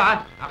ganyang biro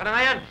ha. Aka na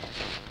nga yan.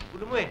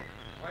 Gulo mo eh.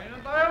 Kaya na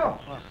tayo.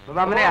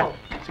 Baba mo na yan.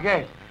 Sige.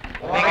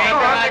 Okay, kayo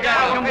ka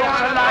dyan. Yung bukas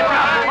ng lahat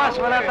dyan. Bukas,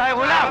 wala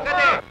tayong ulam.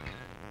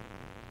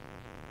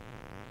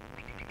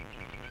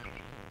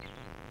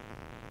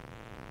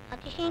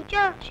 Ate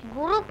Cynthia,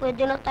 siguro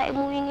pwede na tayo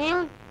umuwi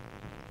ngayon.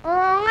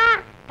 Oo nga,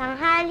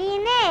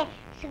 tanghali na eh.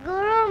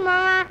 Siguro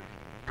mga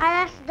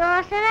alas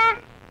 12 na.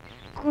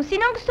 Kung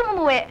sino ang gusto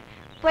umuwi,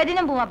 pwede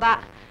nang bumaba.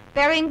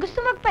 Pero yung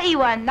gusto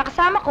magpaiwan,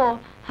 nakasama ko,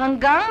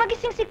 hanggang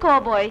magising si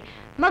Cowboy,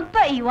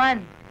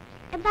 magpaiwan.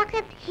 Eh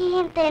bakit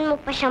hihintayin mo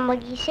pa siya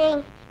magising?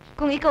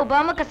 Kung ikaw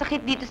ba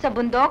magkasakit dito sa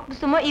bundok,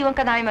 gusto mo iwan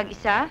ka namin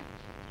mag-isa?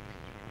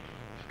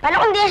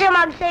 Paano kung di siya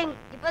magising?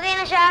 Di pa rin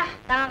na siya.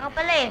 Tanga ka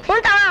pala eh. Sino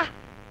tanga?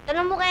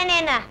 Tanong mo kay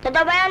Nena.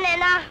 Totoo ba yan,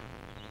 Nena?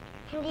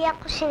 Hindi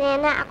ako si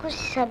Nena, ako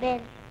si Isabel.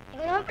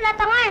 Ikaw naman pala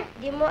tanga eh.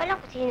 Di mo alam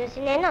kung sino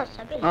si Nena o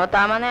Isabel. O,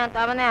 tama na yan,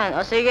 tama na yan.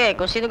 O, sige,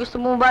 kung sino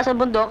gusto mo ba sa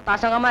bundok,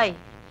 taas ang kamay.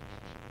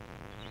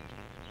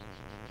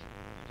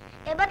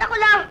 Eh, ba't ako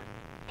lang?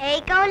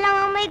 Eh, ikaw lang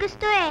ang may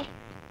gusto eh.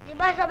 Di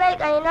ba, Isabel,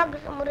 kanina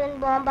gusto mo rin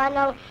bumaba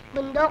ng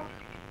bundok?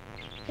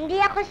 Hindi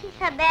ako si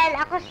Isabel,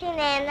 ako si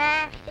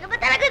Nena. Sino ba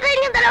talaga sa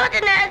inyong dalawa si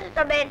Nena si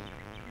Isabel?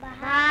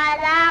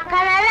 Bahala ka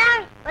na lang.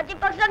 Pati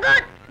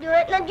pagsagot,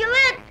 duet na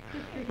duet.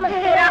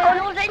 Masira ulo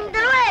ko sa inyong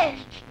dalawa eh.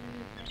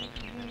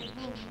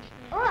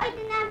 Oh,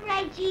 ito na ang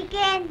fried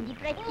chicken. Di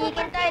fried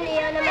chicken tayo,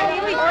 Leo naman.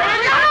 Uy,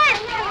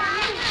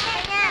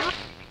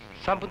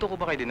 Saan punto ko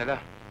ba kayo dinala?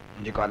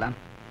 Hindi ko alam.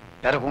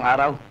 Pero kung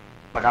araw,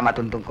 baka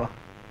matuntong ko.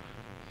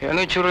 Eh,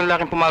 ano yung tsura ng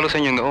laking pumalo sa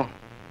inyong noo?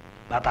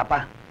 Bata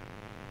pa.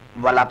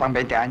 Wala pang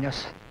 20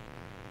 anyos.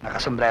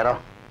 Nakasombrero.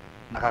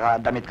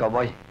 Nakakadamit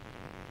cowboy.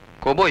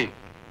 Cowboy?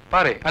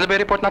 Pare, ano ba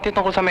yung report natin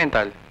tungkol sa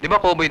mental? Di ba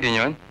cowboy din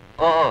yun?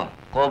 Oo,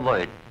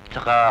 cowboy.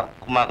 Tsaka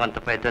kumakanta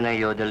pa ito ng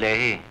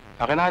Yodelehi.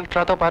 Akin na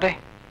litrato, pare.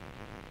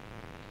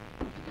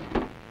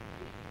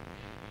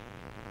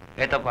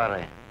 Ito,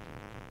 pare.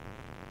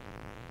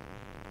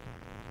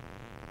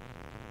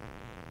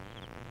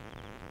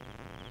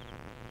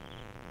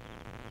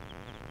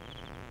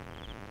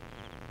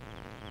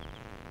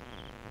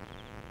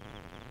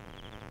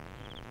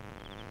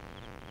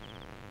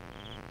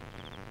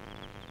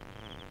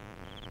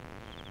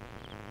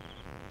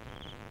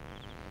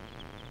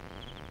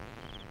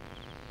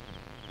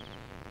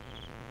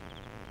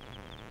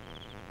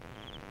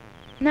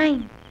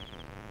 Nine.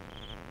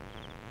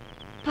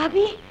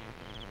 Bobby!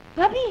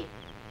 Bobby!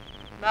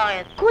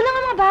 Bakit? Kulang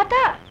ang mga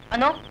bata.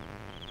 Ano?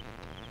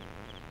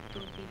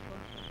 2, 3, 4,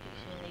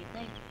 5, 6, 7, 8,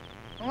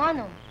 9. Ang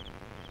ano?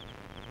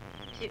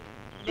 Si...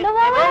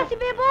 Nawawala si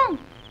Bebong!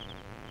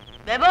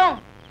 Bebong!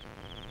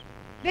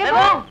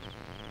 Bebong!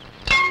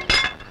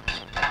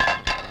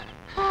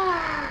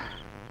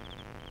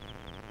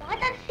 Bakit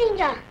natin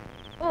dyan?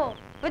 Oh,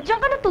 ba't dyan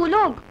ka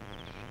natulog?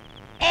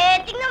 Eh,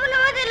 tingnan mo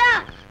naman sila.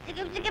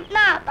 Sikip-sikip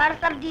na, para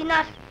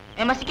sardinas.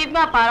 Eh, masikip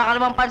nga, para ka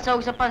namang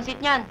pansahog sa pansit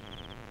niyan.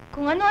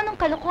 Kung ano-anong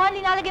kalokohan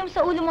linalagay mo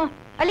sa ulo mo.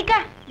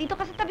 Alika, dito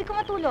ka sa tabi ko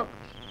matulog.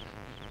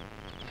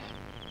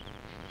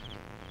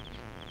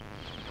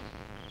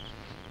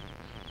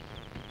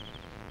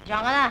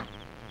 Diyan ka na.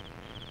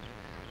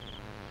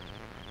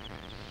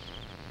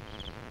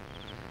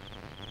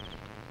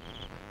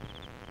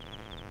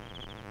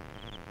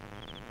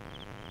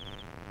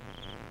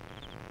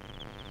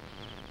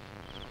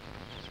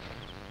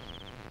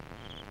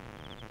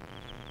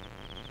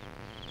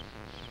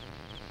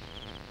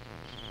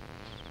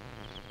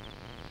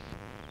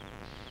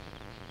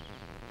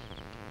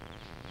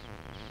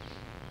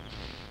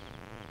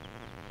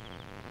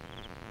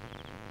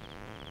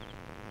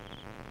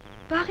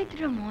 Bakit,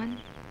 Ramon?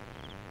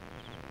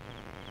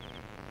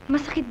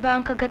 Masakit ba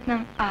ang kagat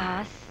ng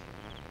ahas?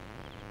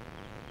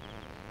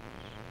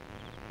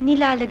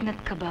 Nilalagnat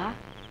ka ba?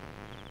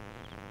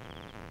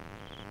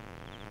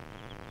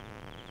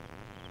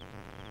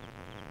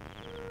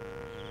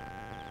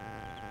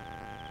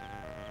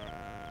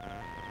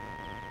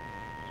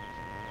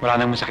 Wala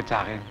nang masakit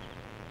sa akin.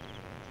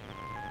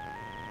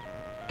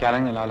 Kaya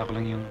lang nalala ko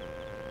lang yung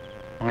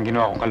mga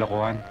ginawa kong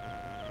kalokohan.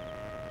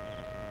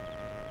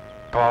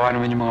 Kawawa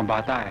naman yung mga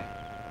bata eh.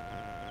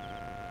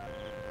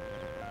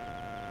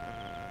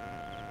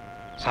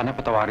 Sana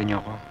patawarin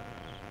niyo ako.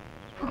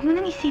 Huwag mo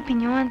nang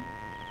isipin yon.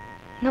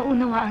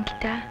 Naunawaan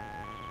kita.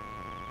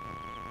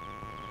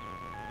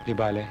 Di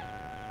bale.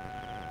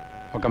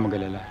 Huwag kang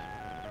mag-alala.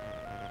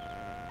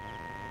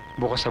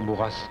 Bukas sa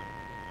bukas,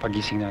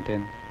 pagising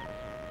natin,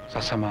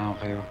 sasamahan ko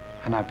kayo,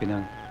 hanapin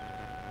ang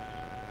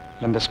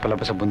landas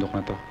palabas sa bundok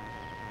na to.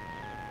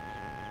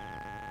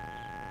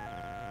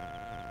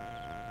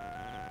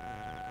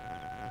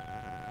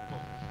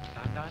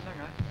 Dahan-dahan lang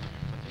ha.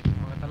 Pati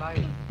mga talay.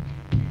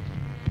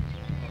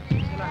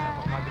 Sige lang ha,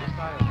 pagmadalas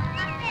tayo.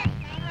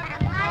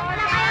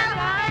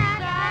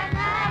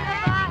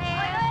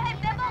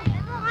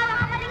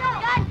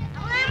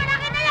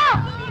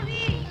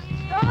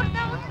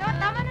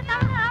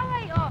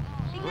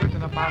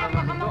 Parang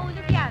lang ito.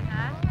 Mahulog yan,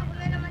 ha?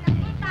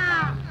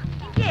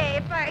 Hindi,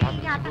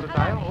 ingatan Siguro ka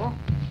tayo, lang, eh. oh.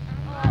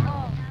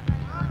 Oo.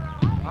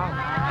 Wow.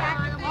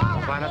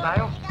 Baba na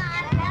tayo.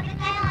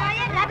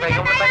 Okay,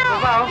 kung tayo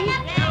baba, oh.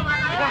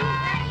 Teka.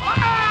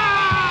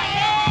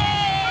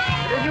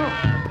 Teka nyo.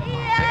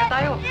 Teka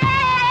tayo.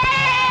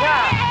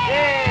 Yeah!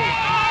 Yay!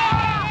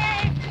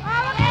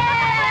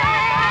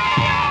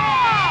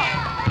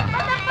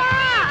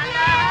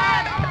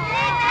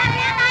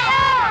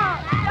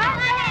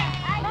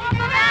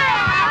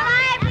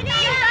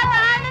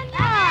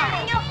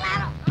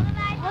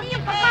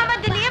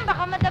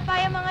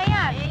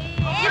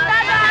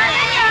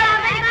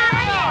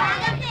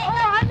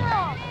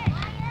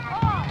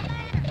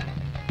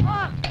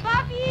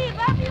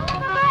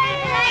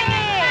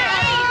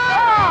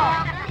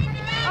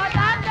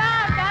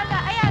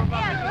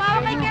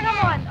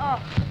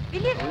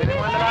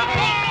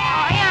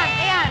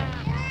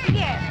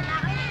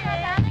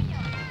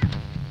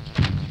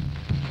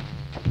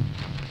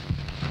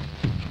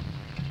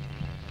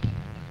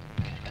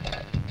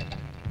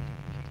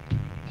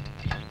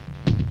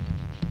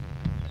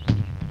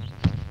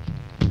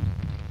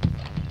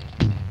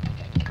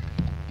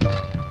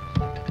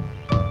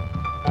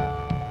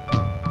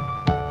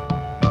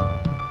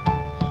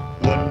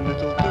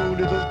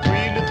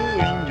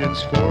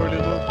 Indians, 4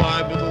 little,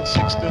 5 little,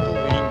 6 little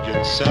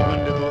Indians,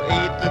 7 little,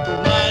 8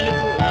 little, 9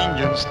 little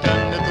Indians,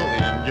 10 little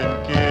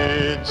Indian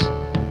kids.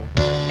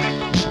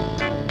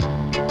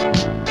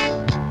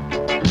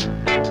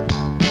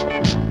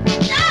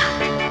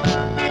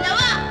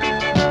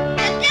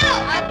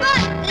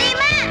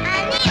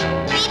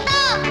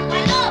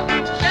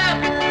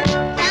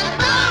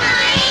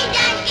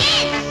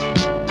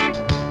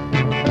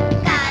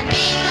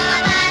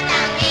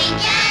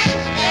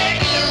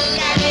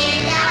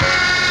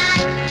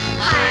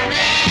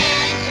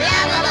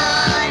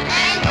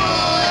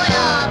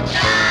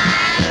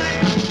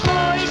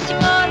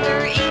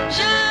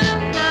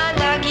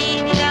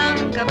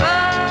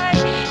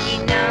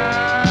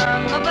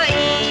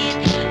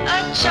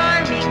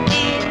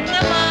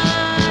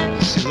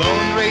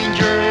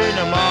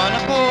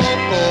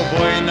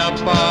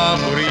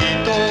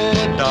 Paborito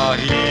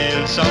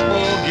dahil sa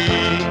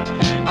pogi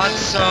at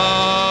sa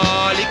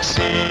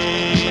liksi.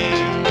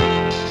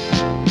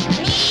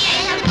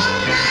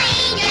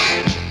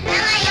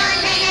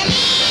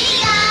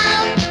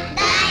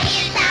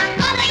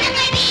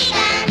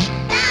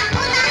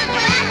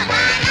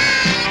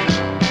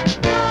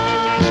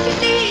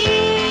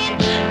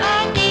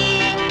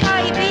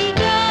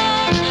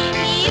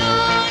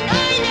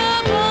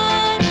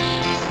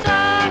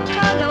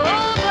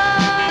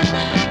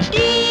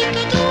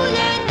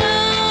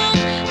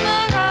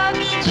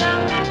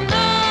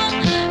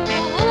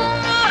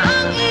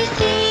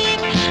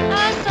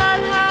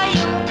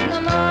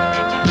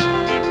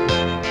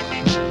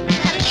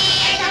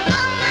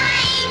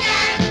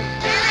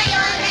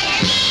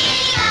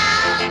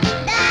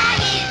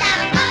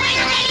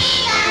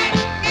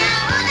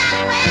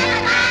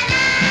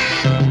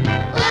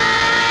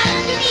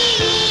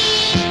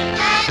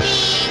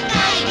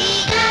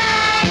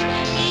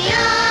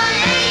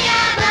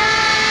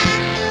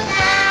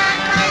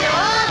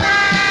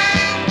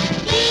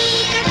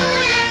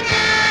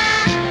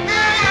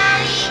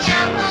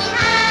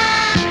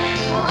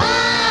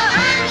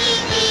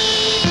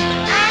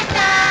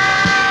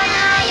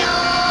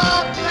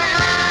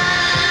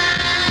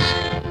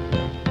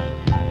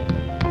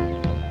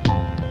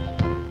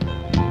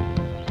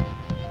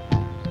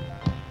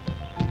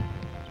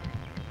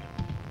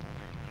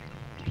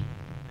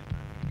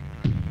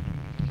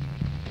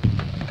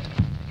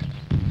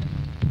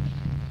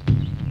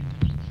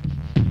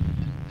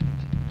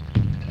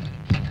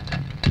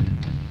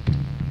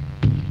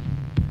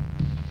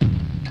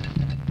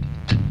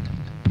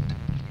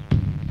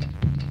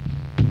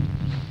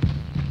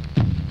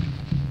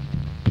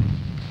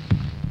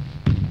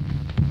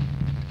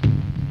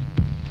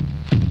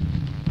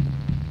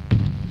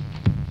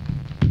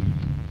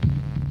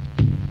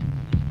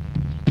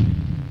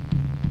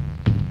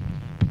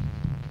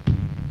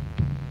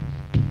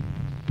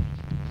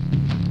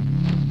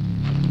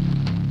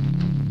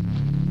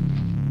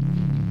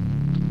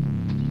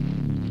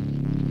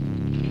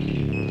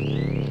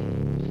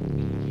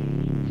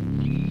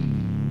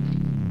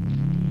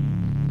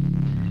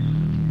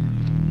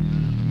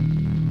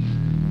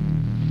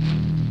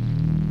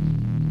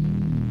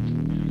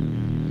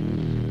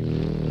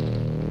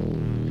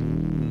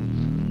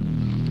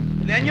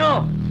 Bilihan nyo!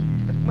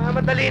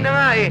 Nagmamadali na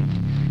nga eh.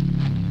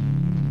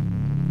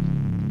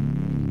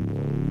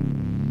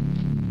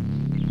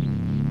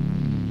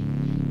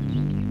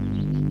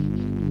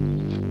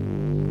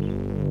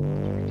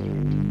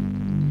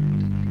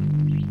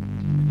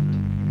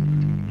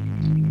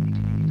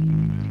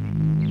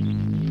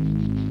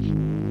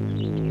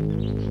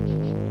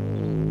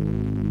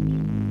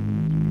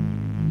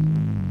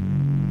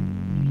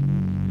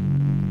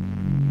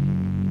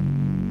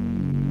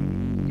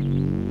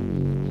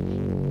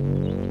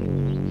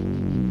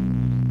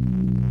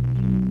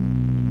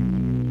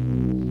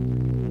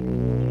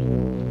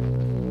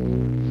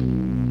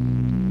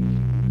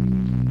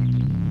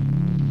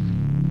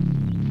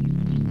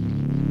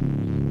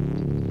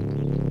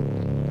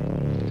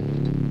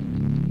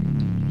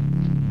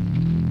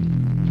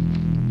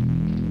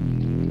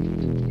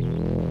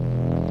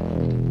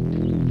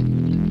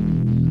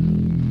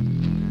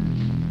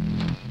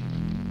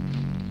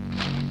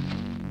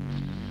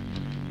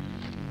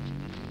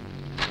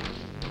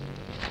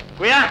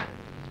 Kuya,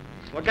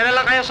 huwag ka na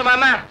lang kayo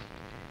sumama.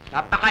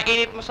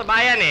 Napakainit mo sa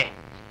bayan eh.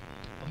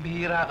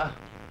 Pambihira ka.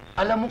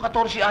 Alam mo,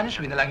 14 anyos,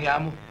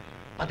 winalangyaan mo.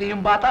 Pati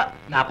yung bata,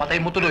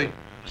 napatay mo tuloy.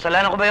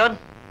 Kasalanan ko ba yun?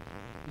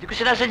 Hindi ko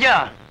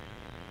sinasadya.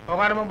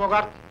 Oo nga naman,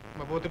 Bogart.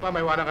 Mabuti pa,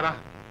 may iwanan ka na.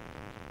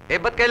 Eh,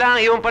 ba't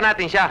kailangan iwan pa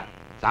natin siya?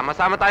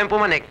 Sama-sama tayong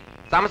pumanik.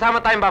 Sama-sama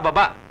tayong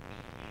bababa.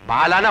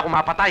 Bahala na kung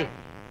mapatay.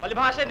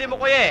 Palibhasa, hindi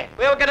mo kuya eh.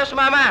 Kuya, huwag ka na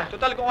sumama.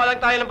 Total, kukuha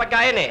lang tayo ng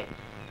pagkain eh.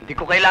 Hindi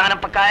ko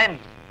kailangan ng pagkain.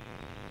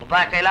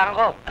 Babae, kailangan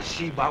ko. Ang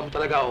siba mo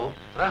talaga, oh.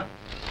 Tara.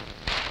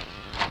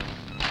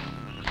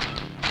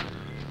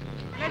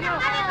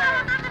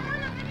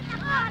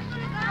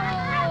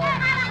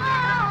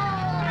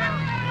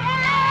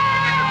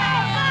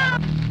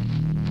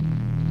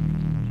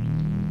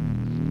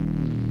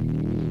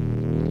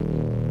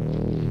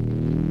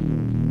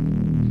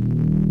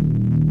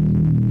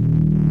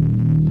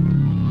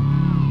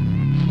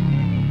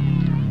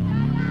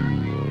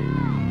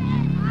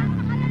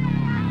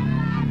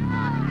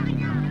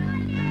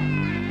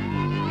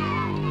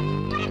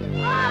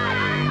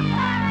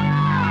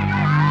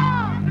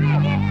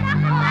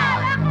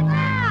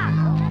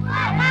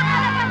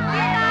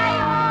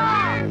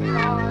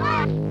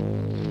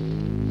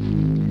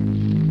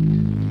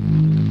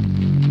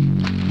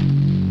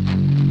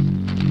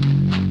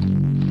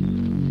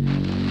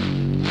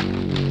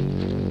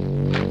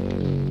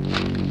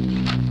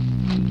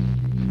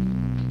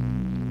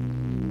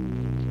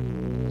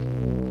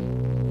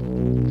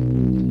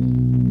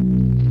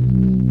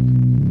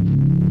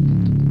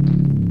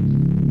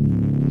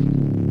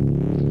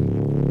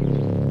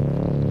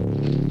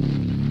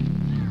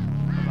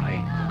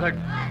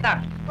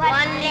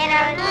 One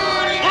little, two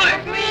little,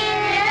 three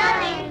little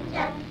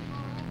ninjas.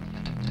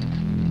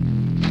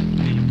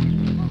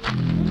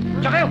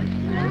 Diyan kayo!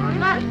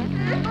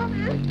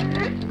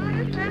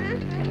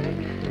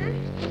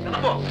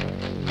 Takbo!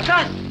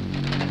 Asan?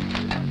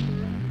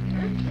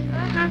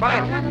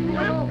 Bakit?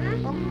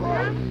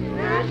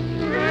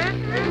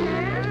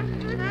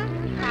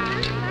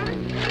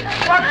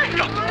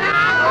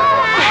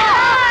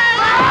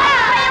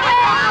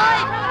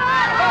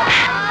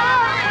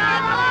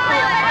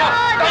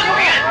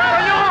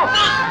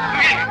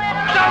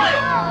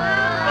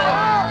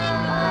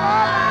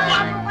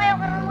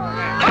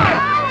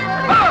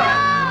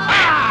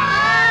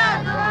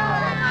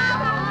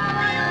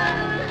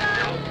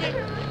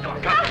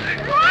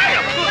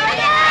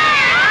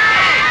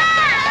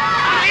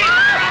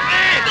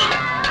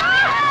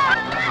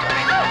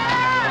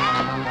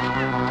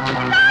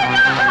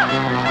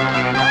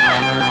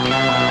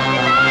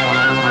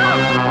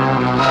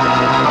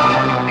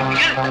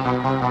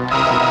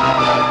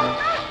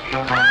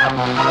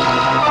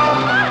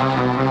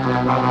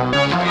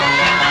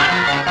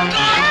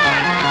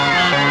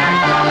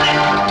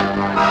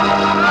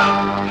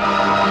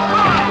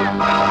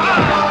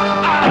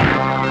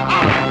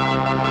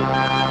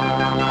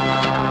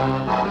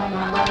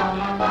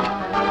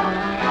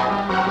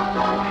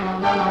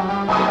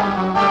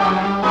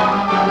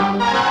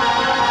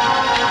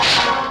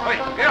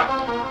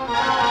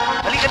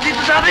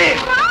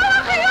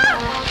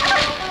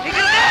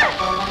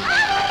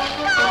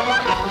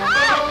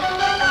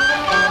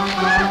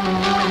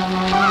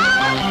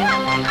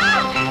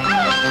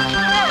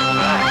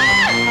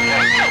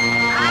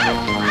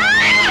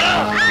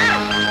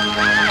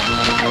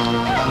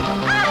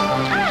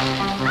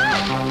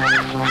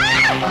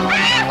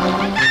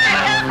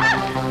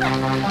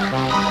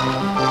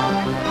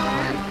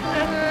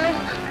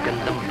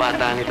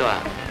 Nito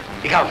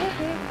Ikaw,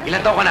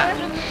 ilan taon ka na?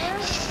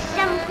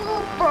 10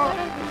 po.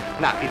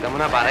 Nakita mo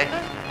na pare,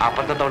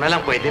 4 na taon na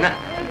lang, pwede na.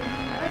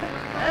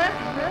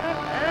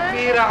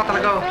 Bihira ka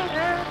talaga oh.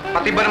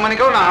 Pati ba naman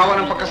ikaw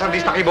nahawa ng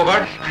pagkasardista kay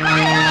Bogart?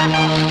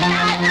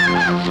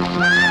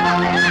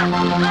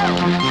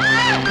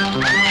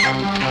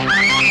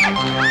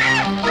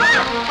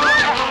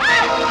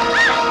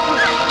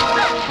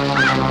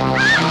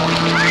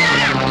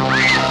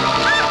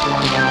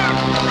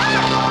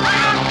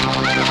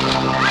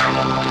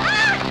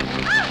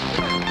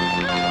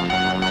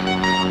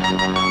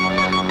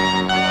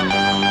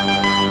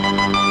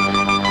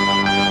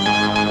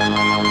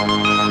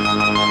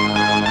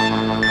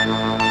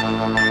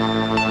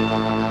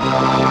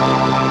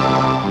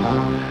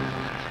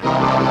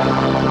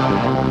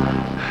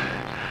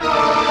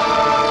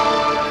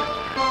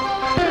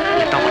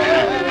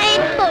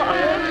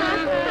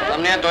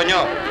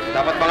 Tonyo,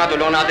 dapat pa nga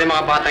tulungan natin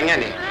mga batang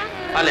yan eh.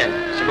 Alin,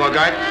 si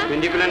Bogart, kung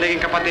hindi ko lang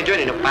naging kapatid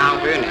yun, inupahan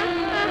ko yun eh.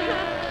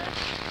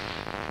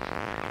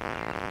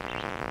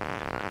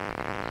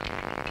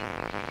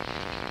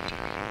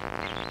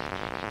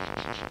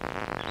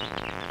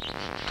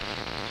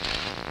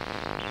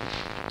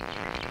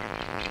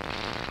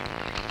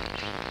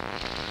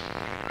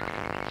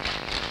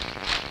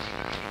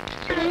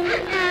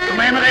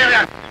 Tumayan na kayo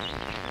yan!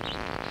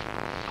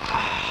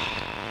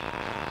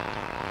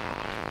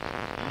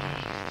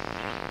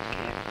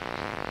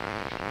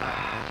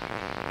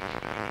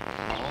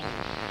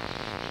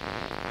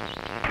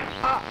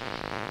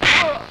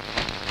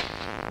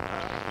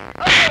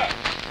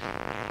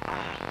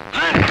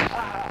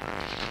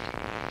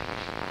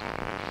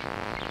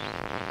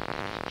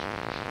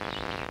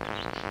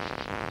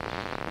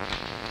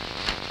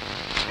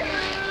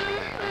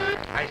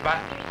 Ayos ba?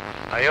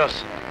 Ayos.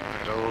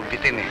 Pero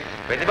bitin eh.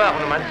 Pwede ba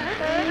ako naman?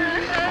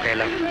 Okay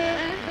lang.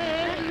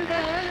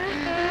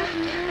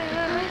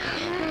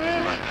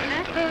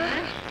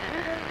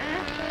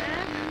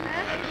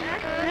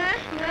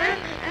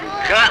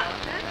 Ika!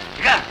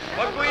 Ika!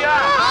 Wag kuya!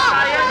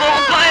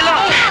 Bukong pakila!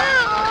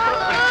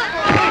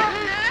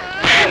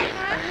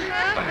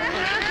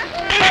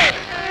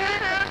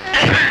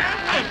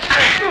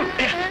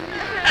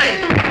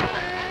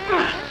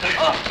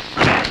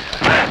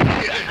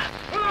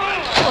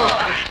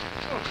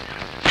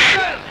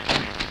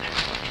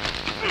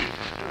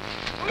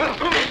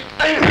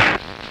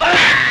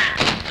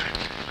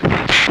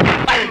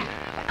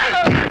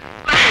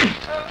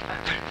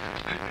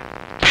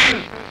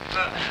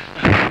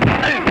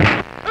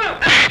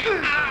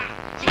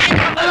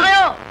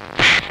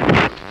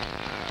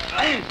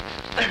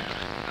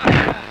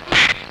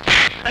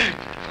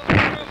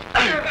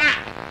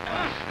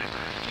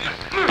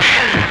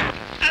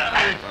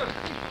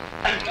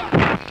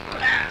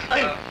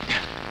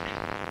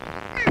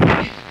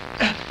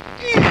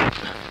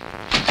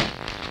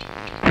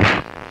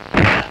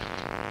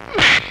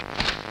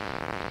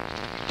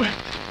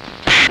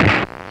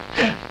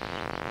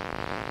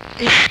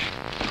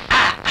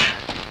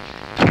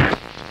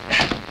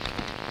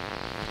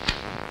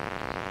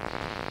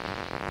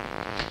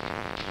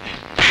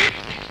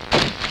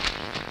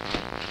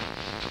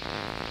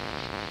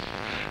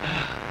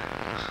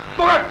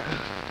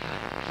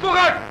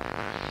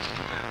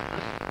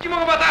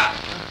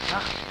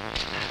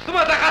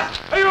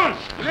 Tumatakas! Ayun!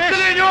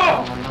 Dalihan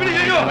nyo!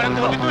 Bilisan nyo!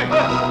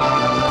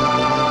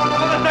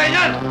 Tumakas tayo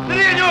dyan!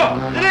 Dalihan nyo!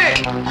 Dali!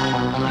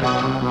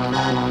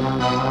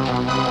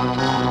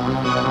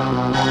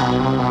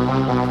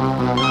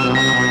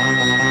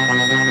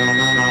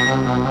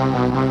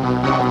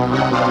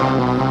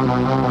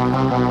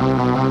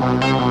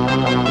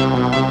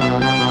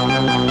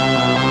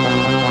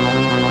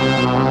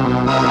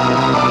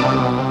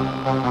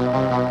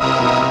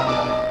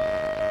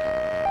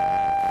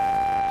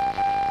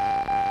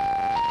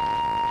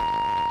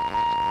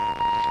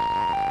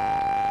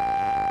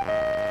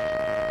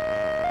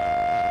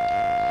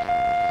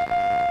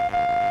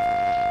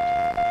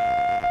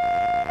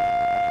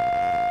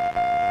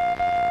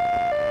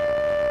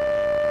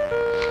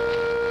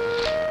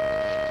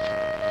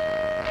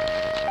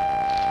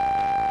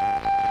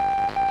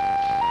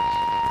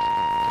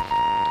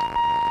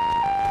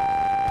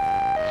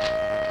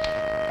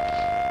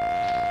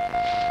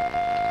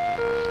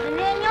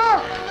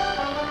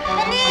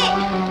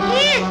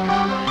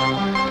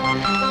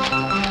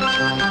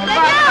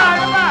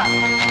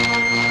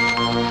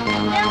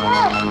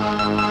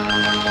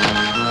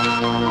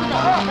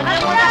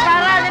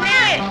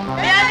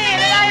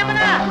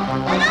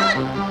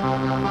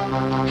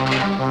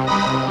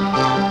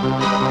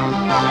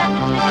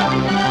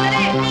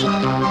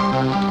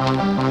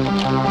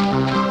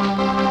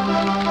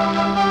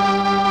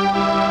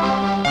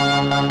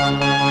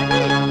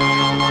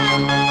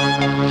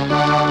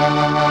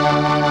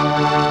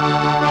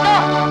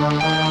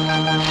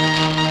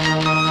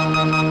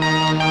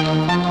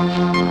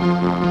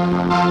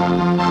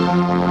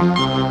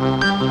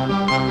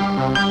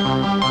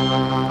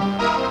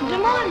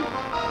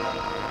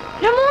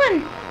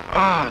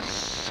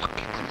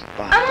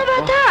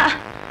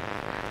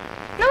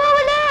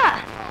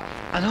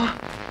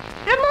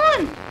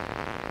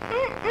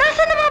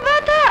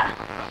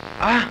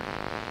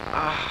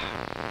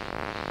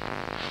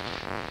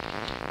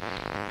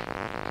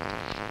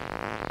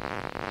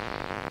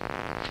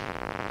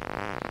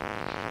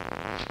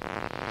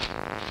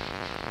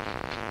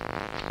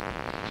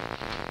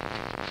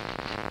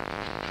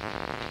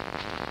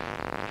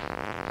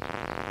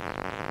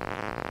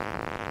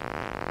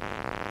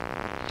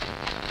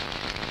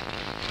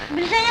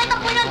 Bilisan niyo,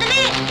 takbo niyo,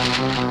 dali!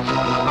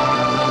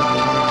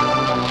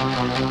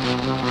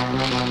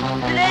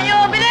 Dali niyo,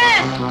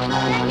 bilis!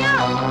 Dali niyo!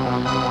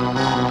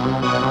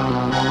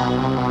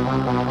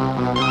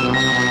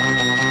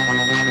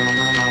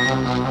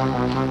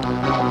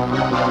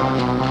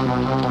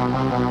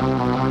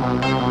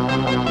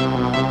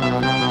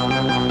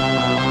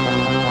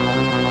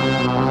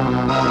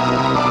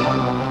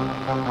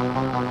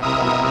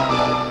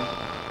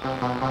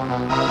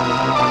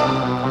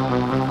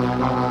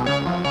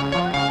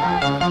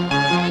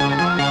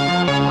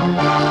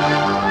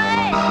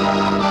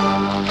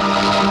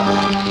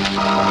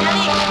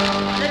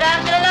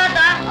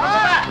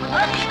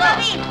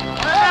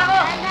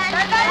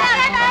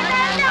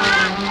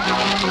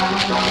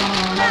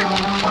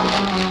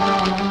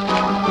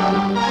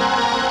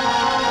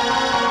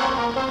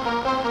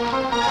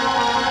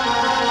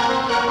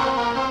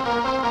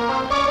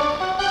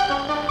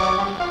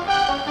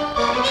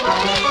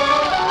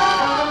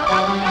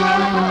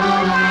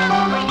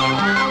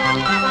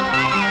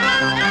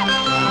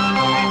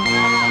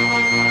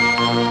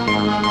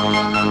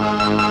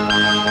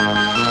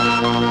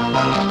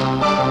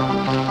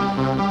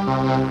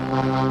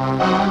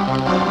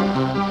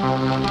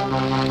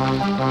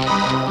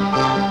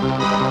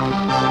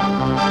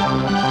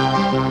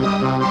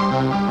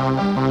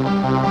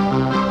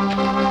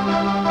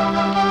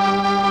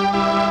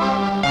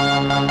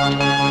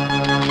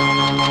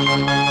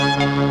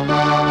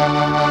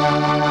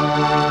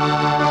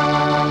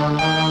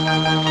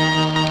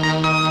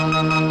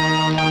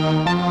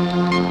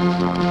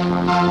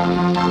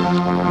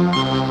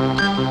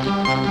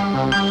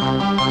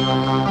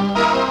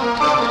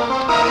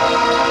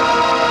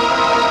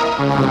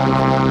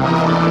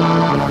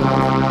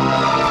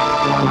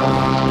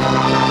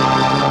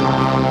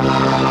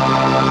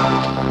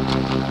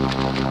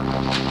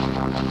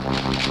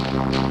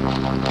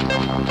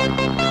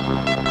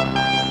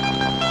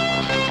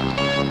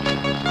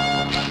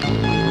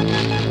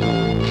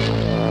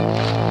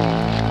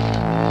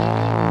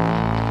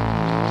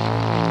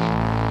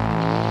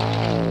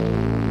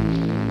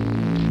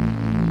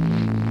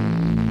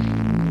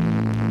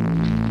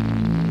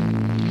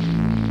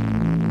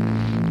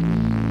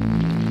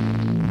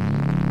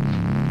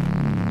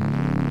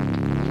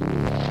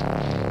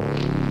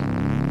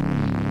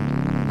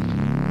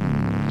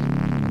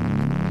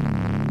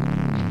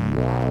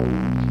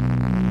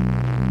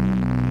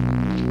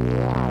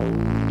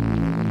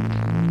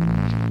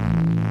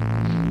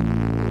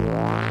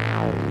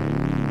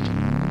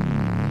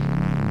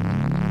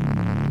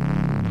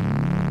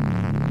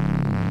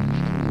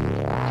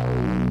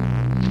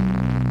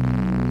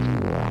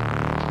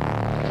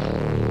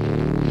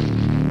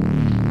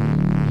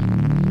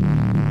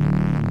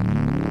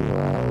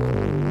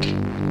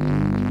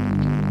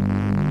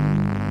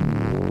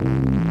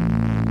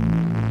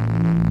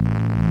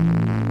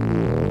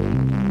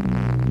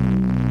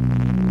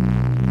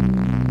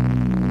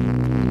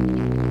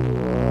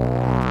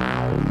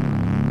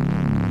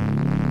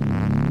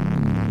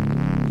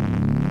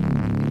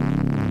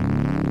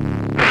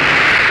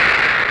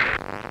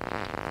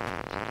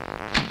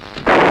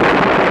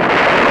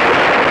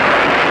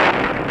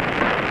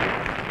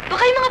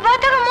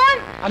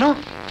 Ano?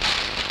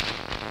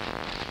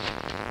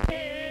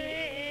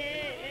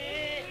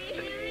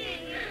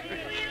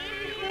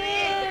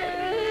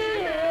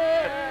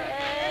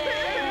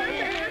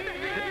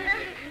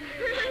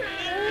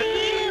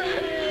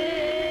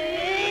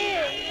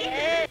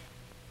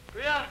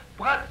 Kuya!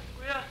 Bukat!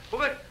 Kuya!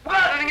 Bukat!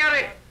 Bukat! Ano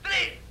nangyari?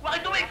 Dali! Kuha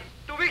tubig!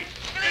 Tubig!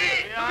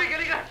 Dali! Tubig!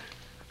 Dali ka!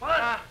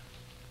 Bukat!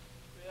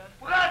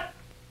 Bukat!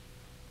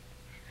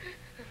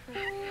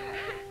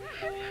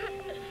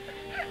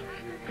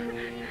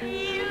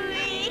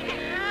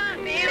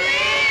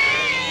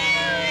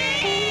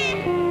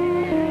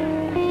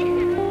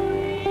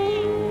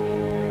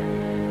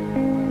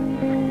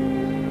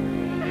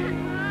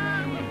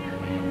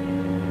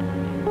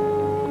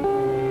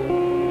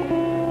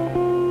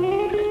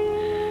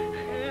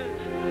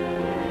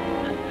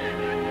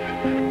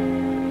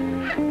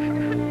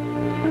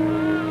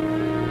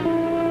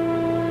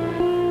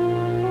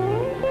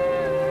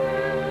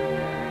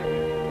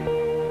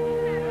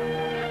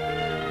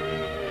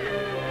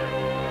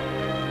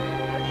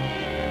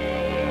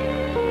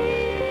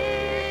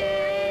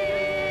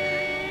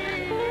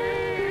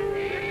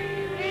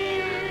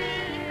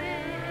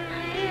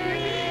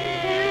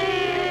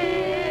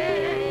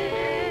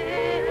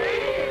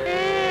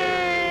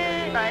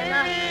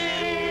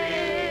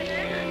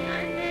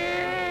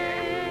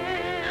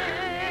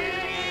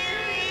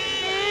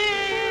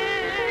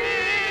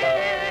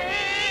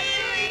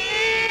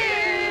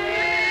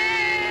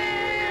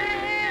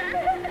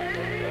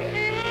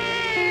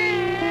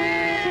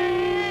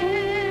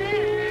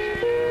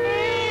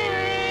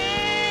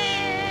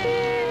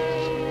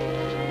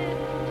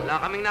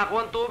 Wala kaming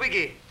nakuha ang tubig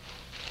eh.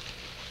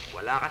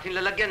 Wala kasing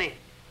lalagyan eh.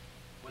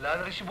 Wala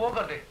na rin si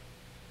Bogart eh.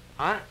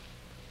 Ha?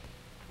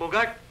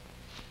 Bogart?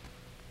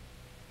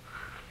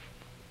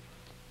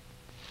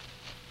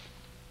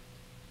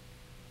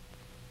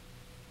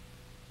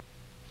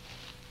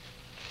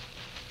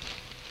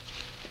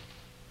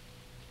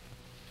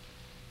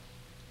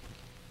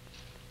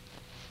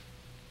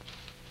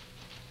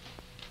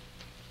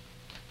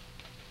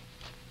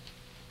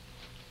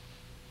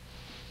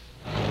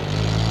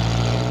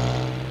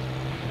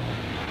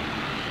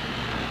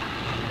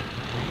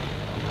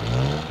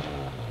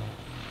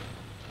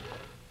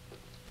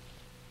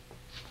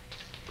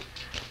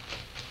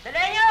 Dali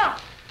nyo!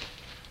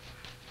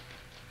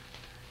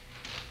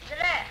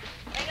 Dali!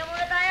 Teka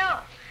muna tayo!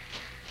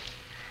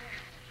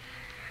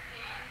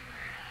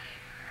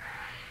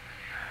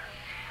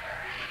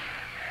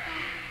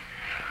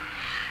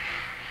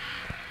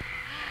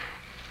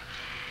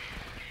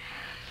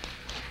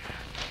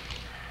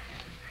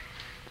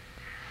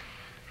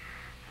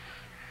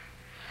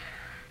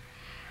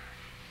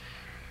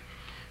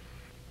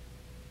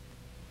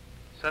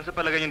 Saan sa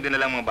palagay yung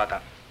dinalang mga bata?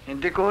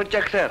 Hindi ko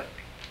check, sir.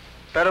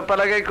 Pero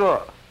palagay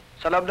ko,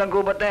 sa loob ng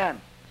gubat na yan.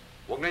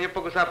 Huwag na niyo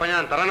pag-usapan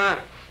yan. Tara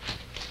na!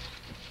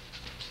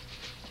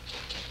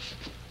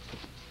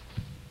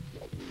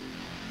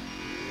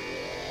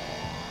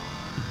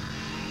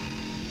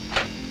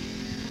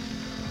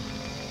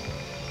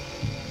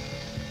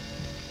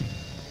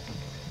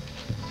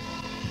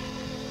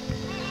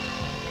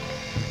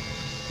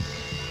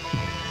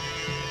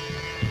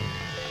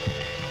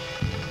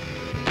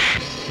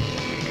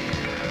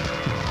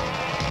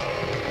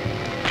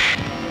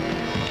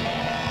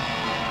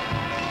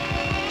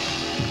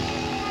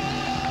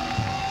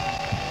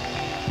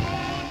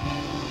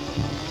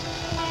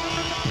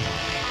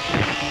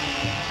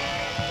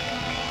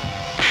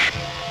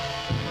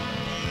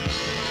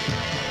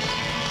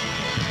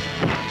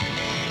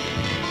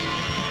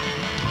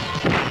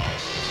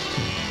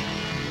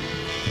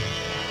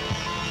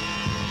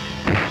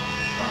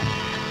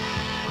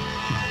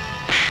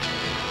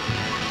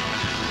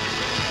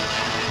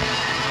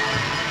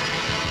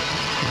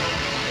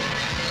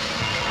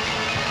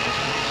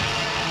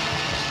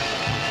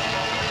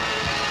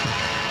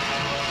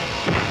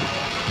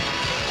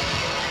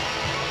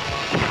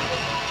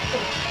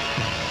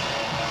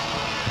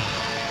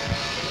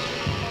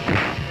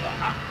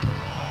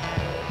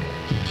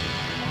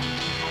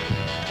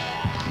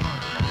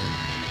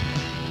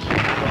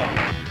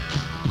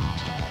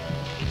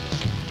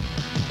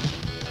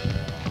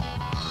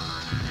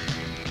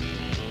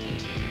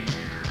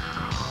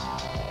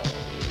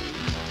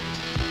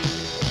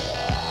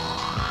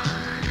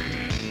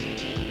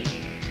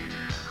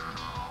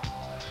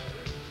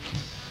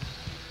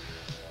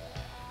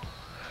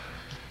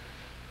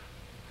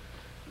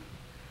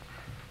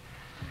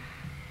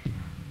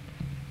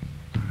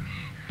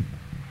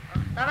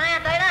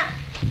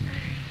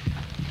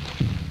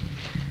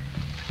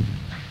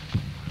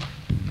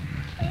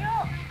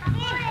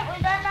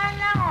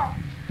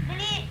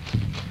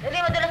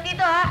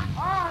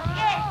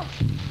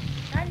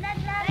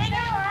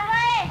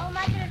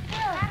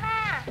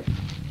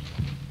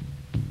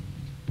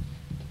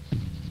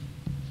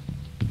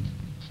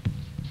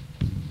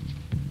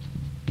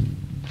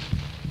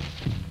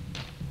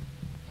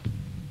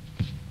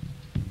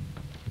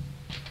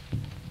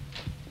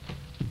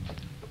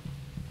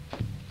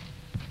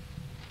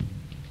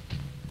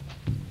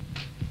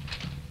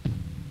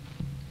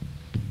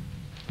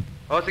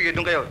 Oo, sige,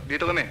 doon kayo.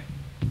 Dito kami.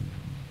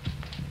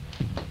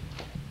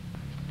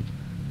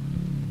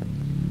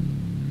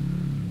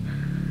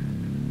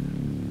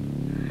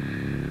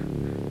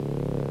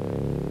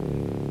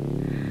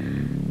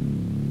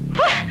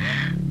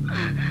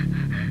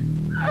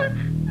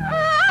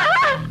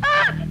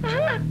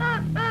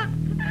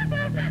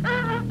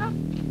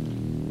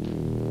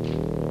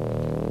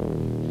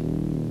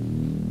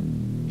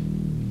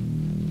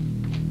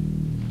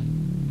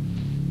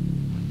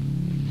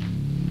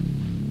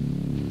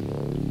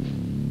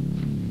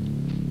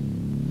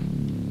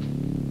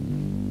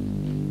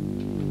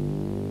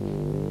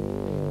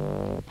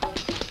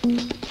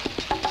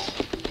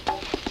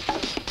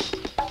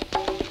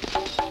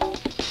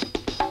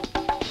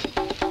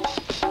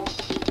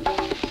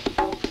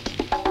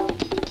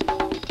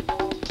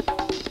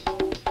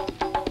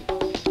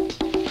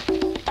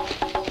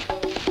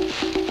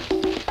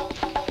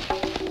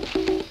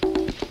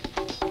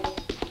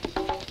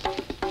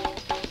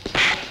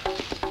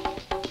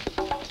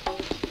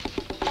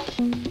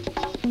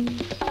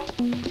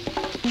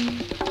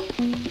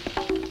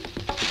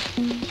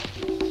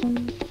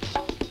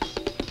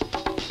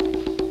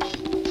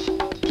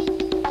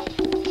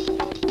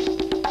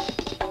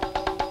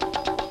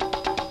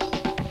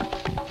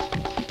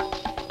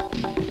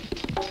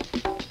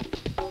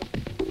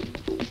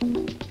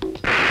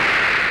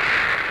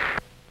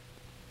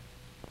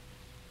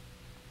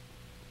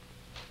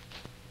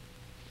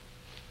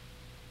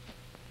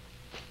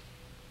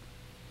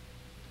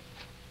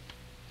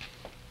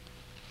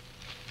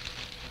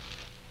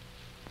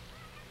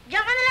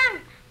 Diyan ka na lang!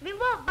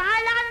 Bimbo,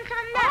 bahala ka lang sa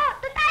kanila! Oo,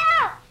 doon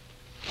tayo!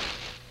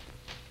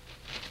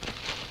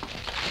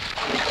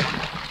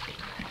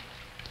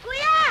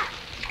 Kuya!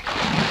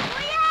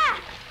 Kuya!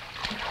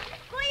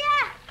 Kuya!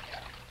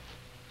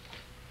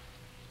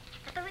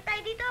 Tatawi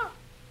tayo dito.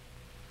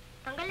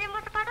 Tanggalin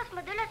mo sapatos,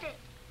 madulas eh.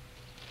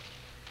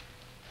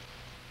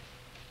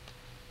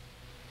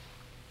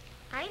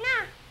 Tayo na!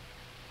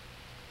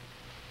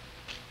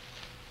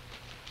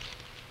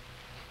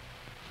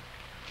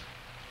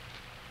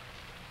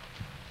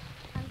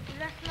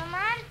 Dulas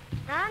naman.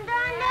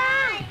 Dahan-dahan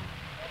lang.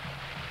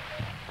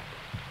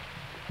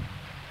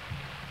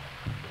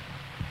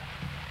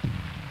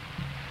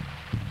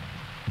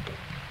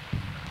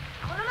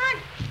 Ako naman.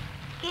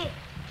 Sige.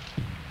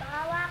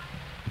 Pangawak.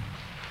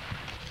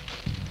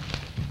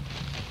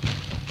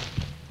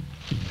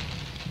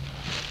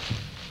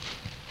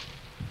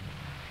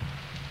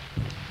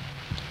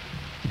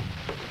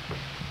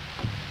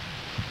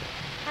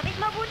 Kapit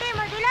mabuti,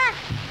 madulas.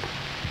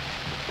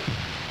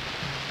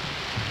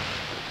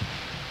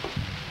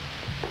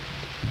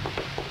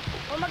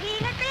 O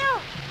mag-iingat kayo!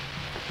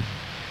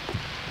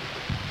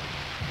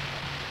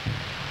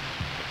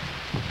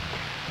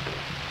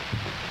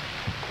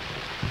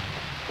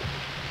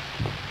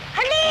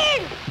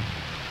 Harlene!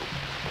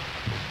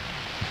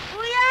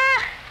 Kuya!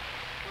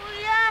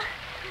 Kuya!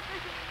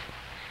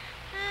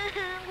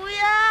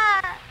 Kuya!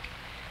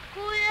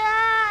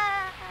 Kuya!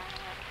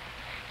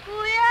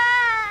 Kuya!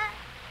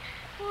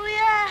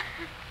 Kuya!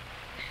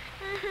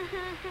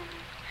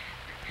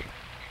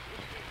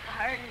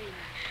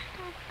 Harlene.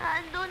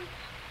 Andun.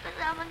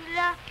 Kasama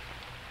nila.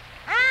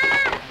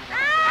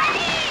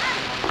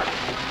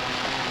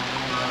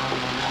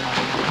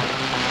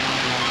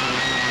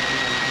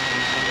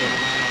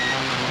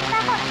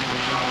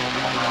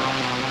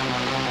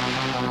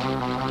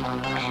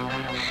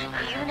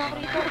 Iyon ako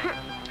rito.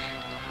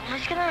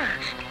 Umalis ka na.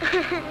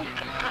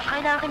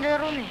 Kailangan ka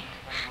na ron eh.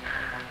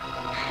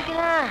 Sige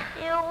na.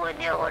 Ayoko,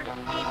 hindi ako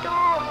dito.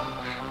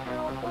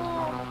 Ayoko.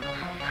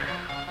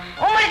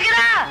 Umalis ka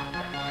na!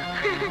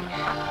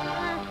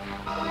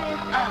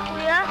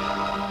 Kuya?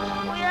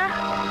 Kuya?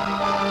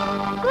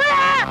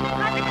 Kuya!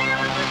 Kapit ka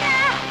naman, kuya!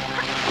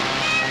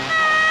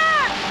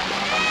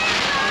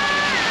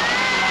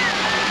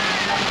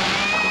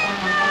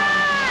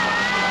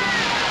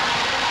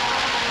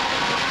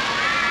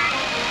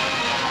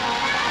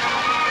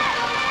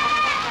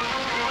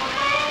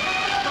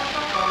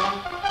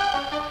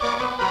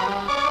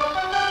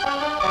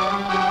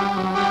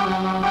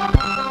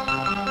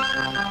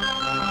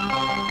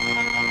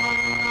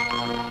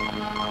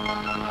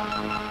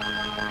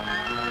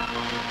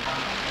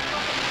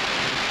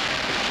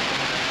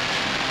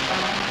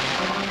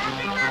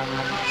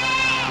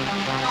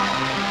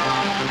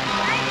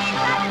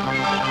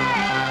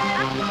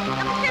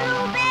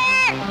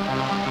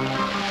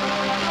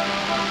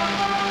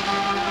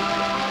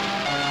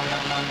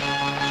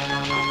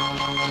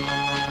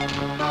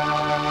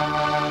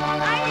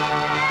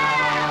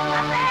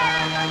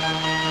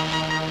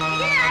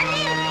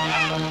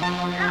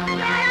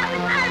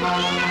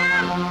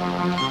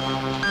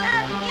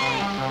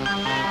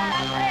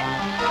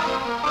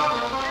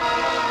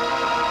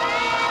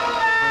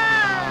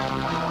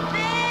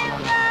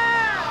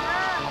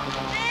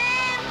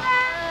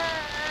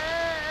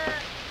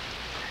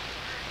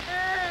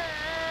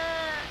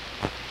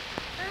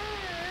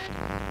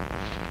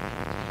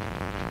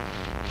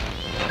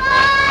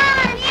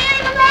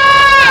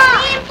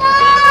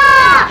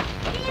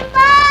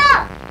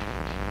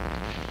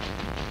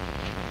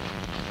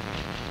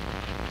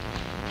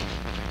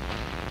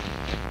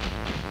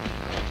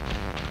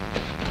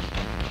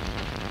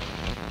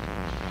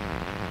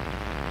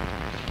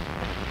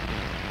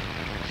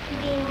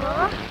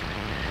 Bimbo?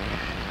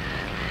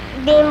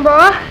 Bimbo?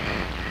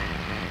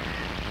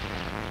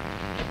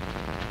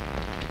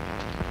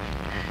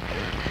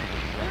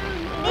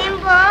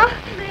 Bimbo?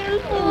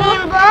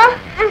 Bimbo?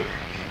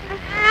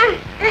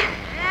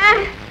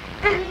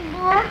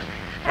 Bimbo?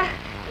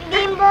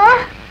 Bimbo?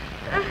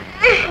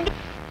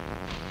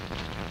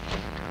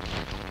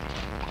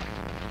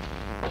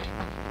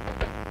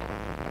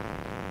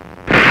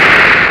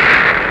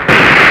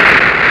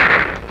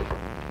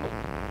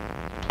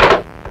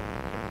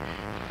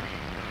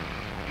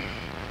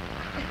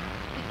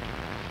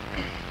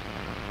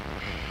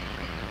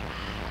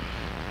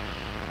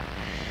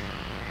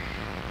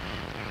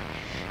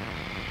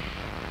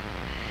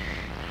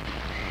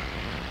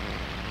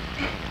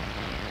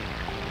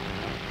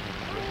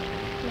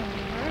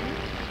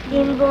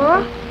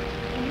 Bimbo?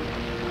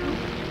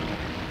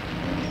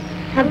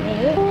 Sabi?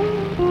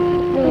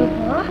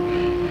 Bimbo?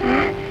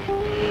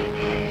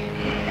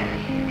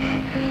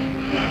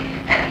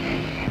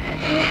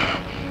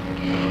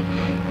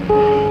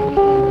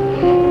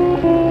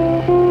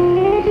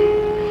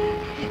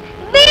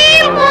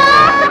 Bimbo!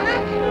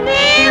 Bimbo!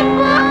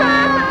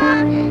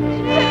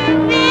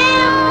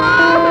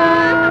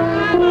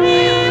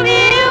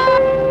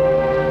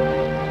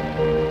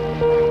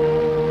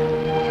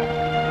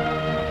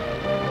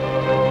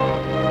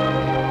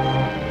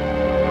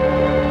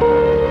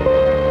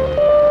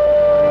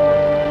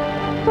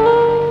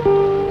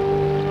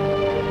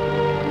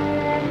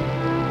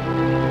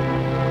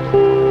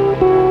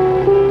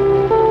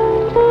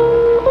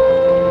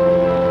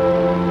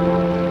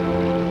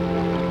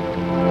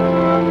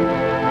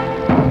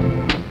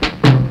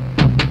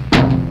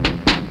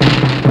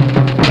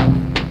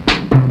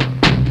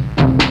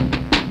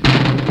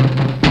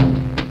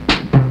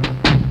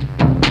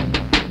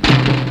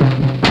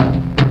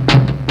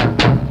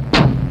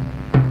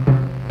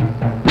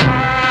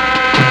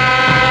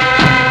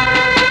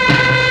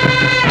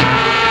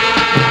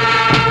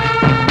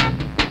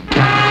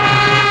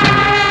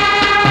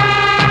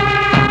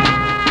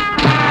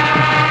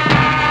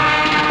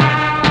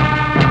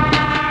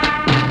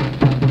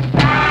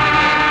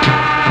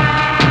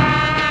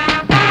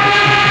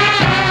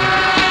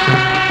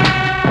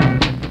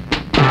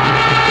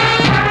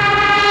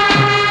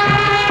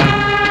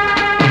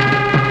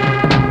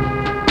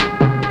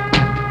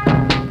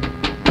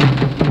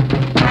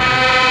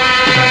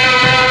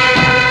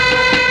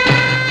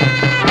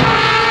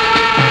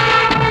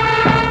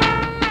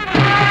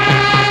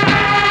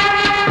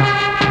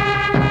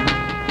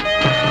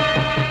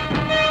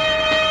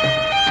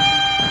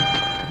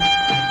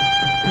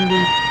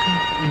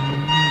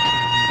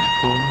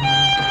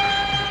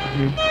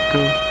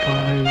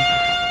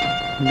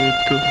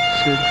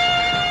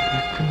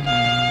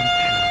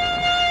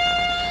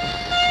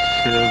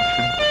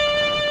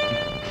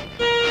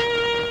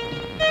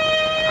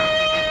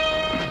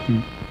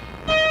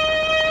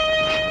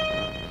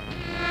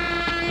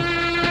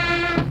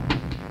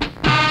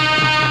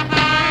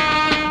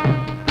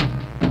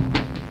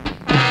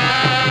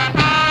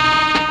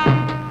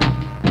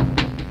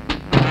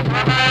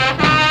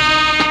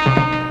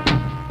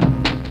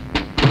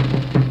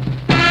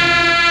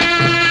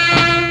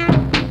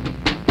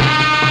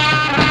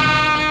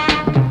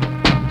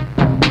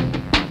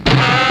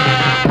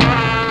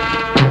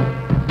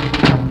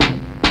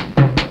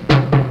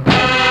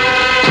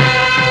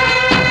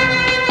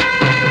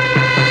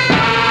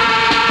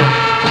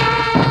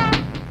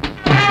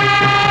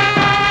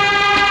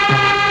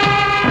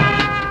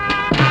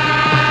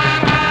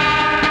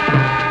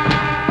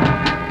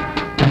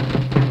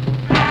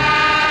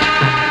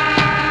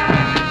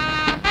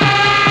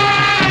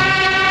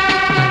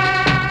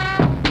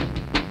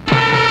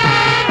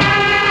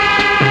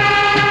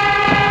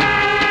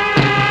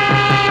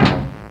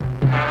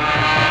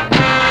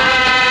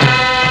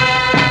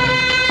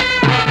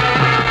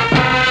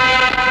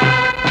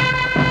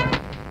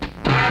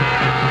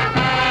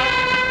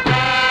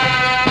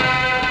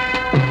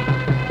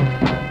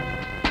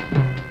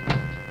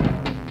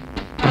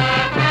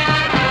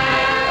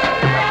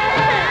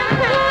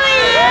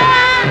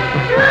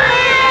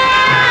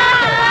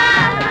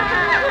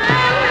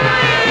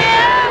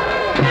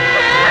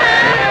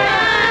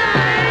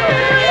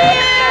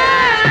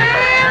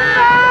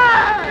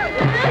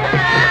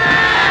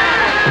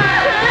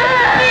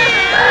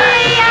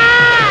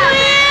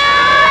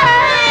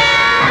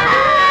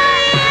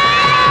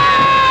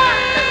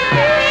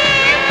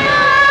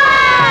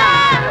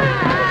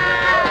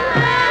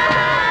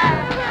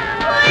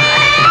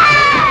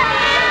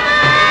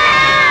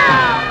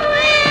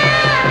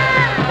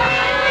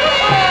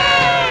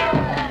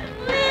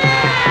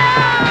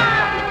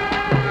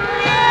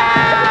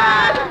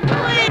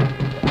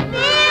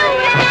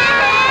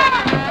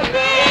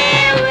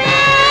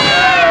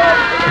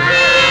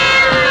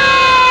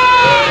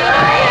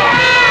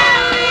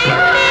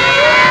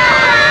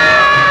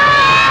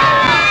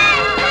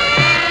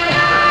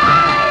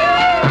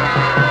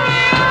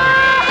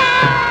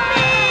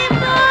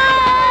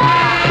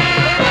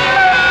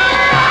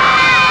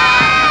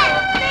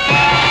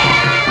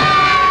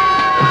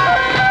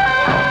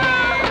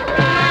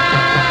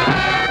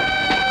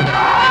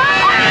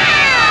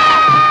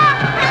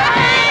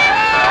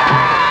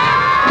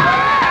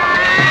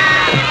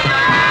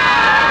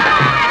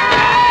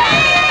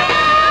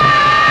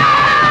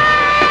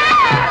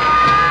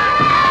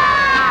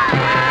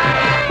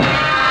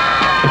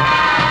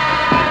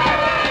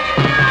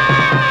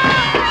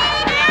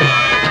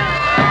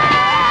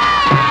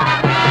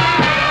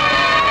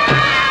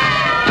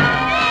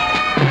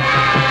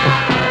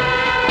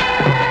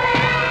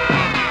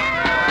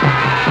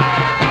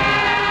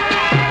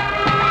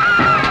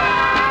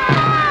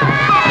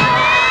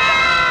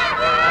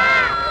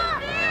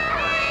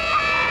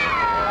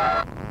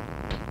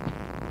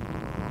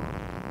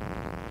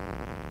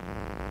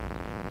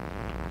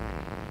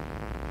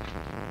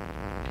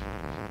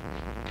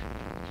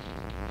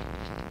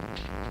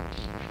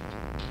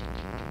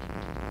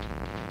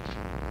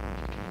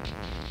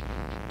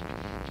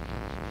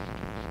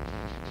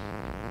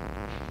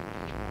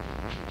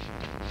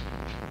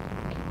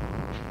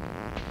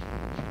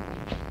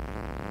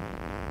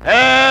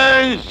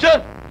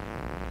 Attention!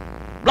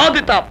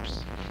 Bloody Tops!